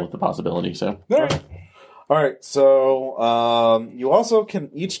deal with the possibility. So All right, so you also can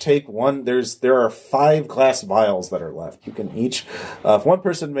each take one. There are 5 glass vials that are left. You can each, if one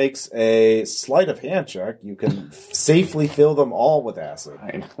person makes a sleight of hand check, you can safely fill them all with acid.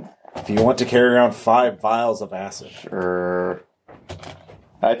 fine. If you want to carry around 5 vials of acid, Sure.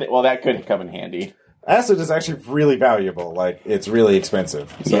 I think. Well, that could come in handy. acid is actually really valuable. Like it's really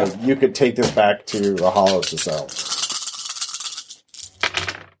expensive, so Yeah. you could take this back to the Hollows to sell.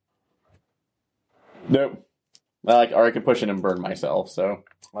 Nope. Or I could push it and burn myself. So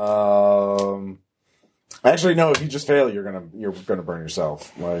Actually, no. If you just fail, you're gonna burn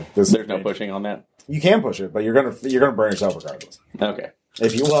yourself. Like this. there's no pushing on that. You can push it, but you're gonna burn yourself regardless. Okay.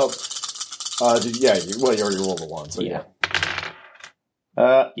 If you you already rolled a 1, so yeah.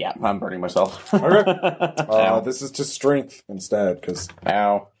 Yeah, I'm burning myself. Okay. Ow. This is just strength instead, because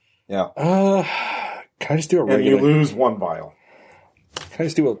Ow. yeah, Can I just do a and you regular? lose 1 vial. Can I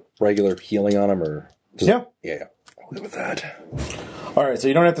just do a regular healing on him, or just, Yeah. yeah? I'll go with that. All right, so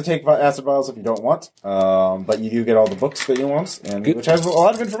you don't have to take acid vials if you don't want, but you do get all the books that you want, and Good. which has a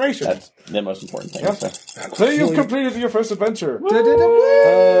lot of information. That's the most important thing. Yeah. So. So you've completed your first adventure.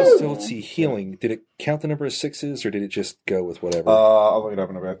 So let's see. Healing. Did it count the number of 6s, or did it just go with whatever? I'll look it up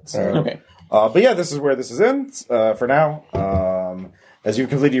in a bit. So. Okay. But yeah, this is where this is in for now. As you've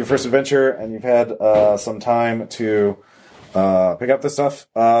completed your first adventure and you've had some time to pick up this stuff.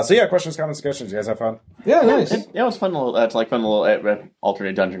 So yeah, questions, comments, suggestions. You guys have fun? Yeah, nice. Yeah, it was fun. It's like fun little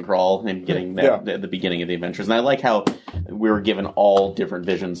alternate dungeon crawl and getting that at the beginning of the adventures. And I like how we were given all different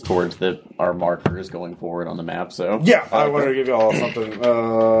visions towards our markers going forward on the map. So yeah, I wanted to give you all something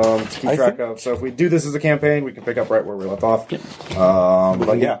to keep track of. So if we do this as a campaign, we can pick up right where we left off.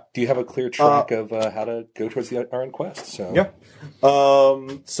 But yeah, do you have a clear track of how to go towards our end quest? So yeah.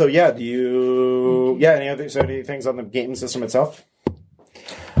 So yeah, do you? Yeah, any things on the game system itself?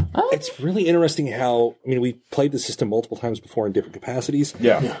 It's really interesting how, we played the system multiple times before in different capacities.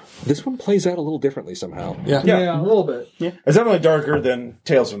 Yeah. This one plays out a little differently somehow. Yeah, a little bit. Yeah. It's definitely darker than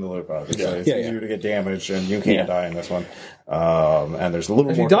Tales from the Loop, obviously. It's Yeah, easier to get damaged, and you can't die in this one. And there's a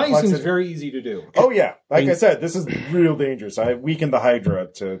little more dying complexity. seems very easy to do. Oh, yeah. Like I said, this is real dangerous. I weakened the Hydra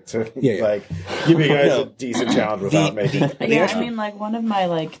to give you guys a decent challenge without making... Yeah, one of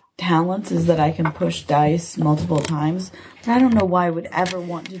my, talents is that I can push dice multiple times. But I don't know why I would ever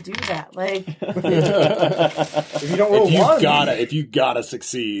want to do that. If you don't roll ones... If you gotta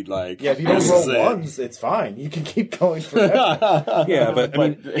succeed, if you don't roll ones, it's fine. You can keep going forever. Yeah, but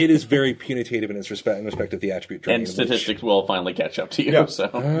it is very punitive in respect of the attribute training. And statistics will finally catch up to you. Yeah.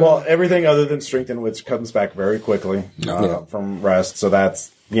 So. Well, everything other than strength and wits comes back very quickly from rest, so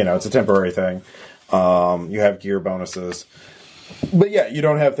that's, it's a temporary thing. You have gear bonuses. But yeah, you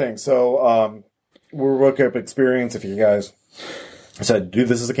don't have things. So we'll look up experience if you guys said do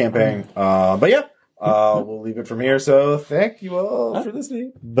this as a campaign. But yeah, we'll leave it from here. So thank you all for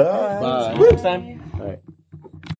listening. Bye. Next time. All right.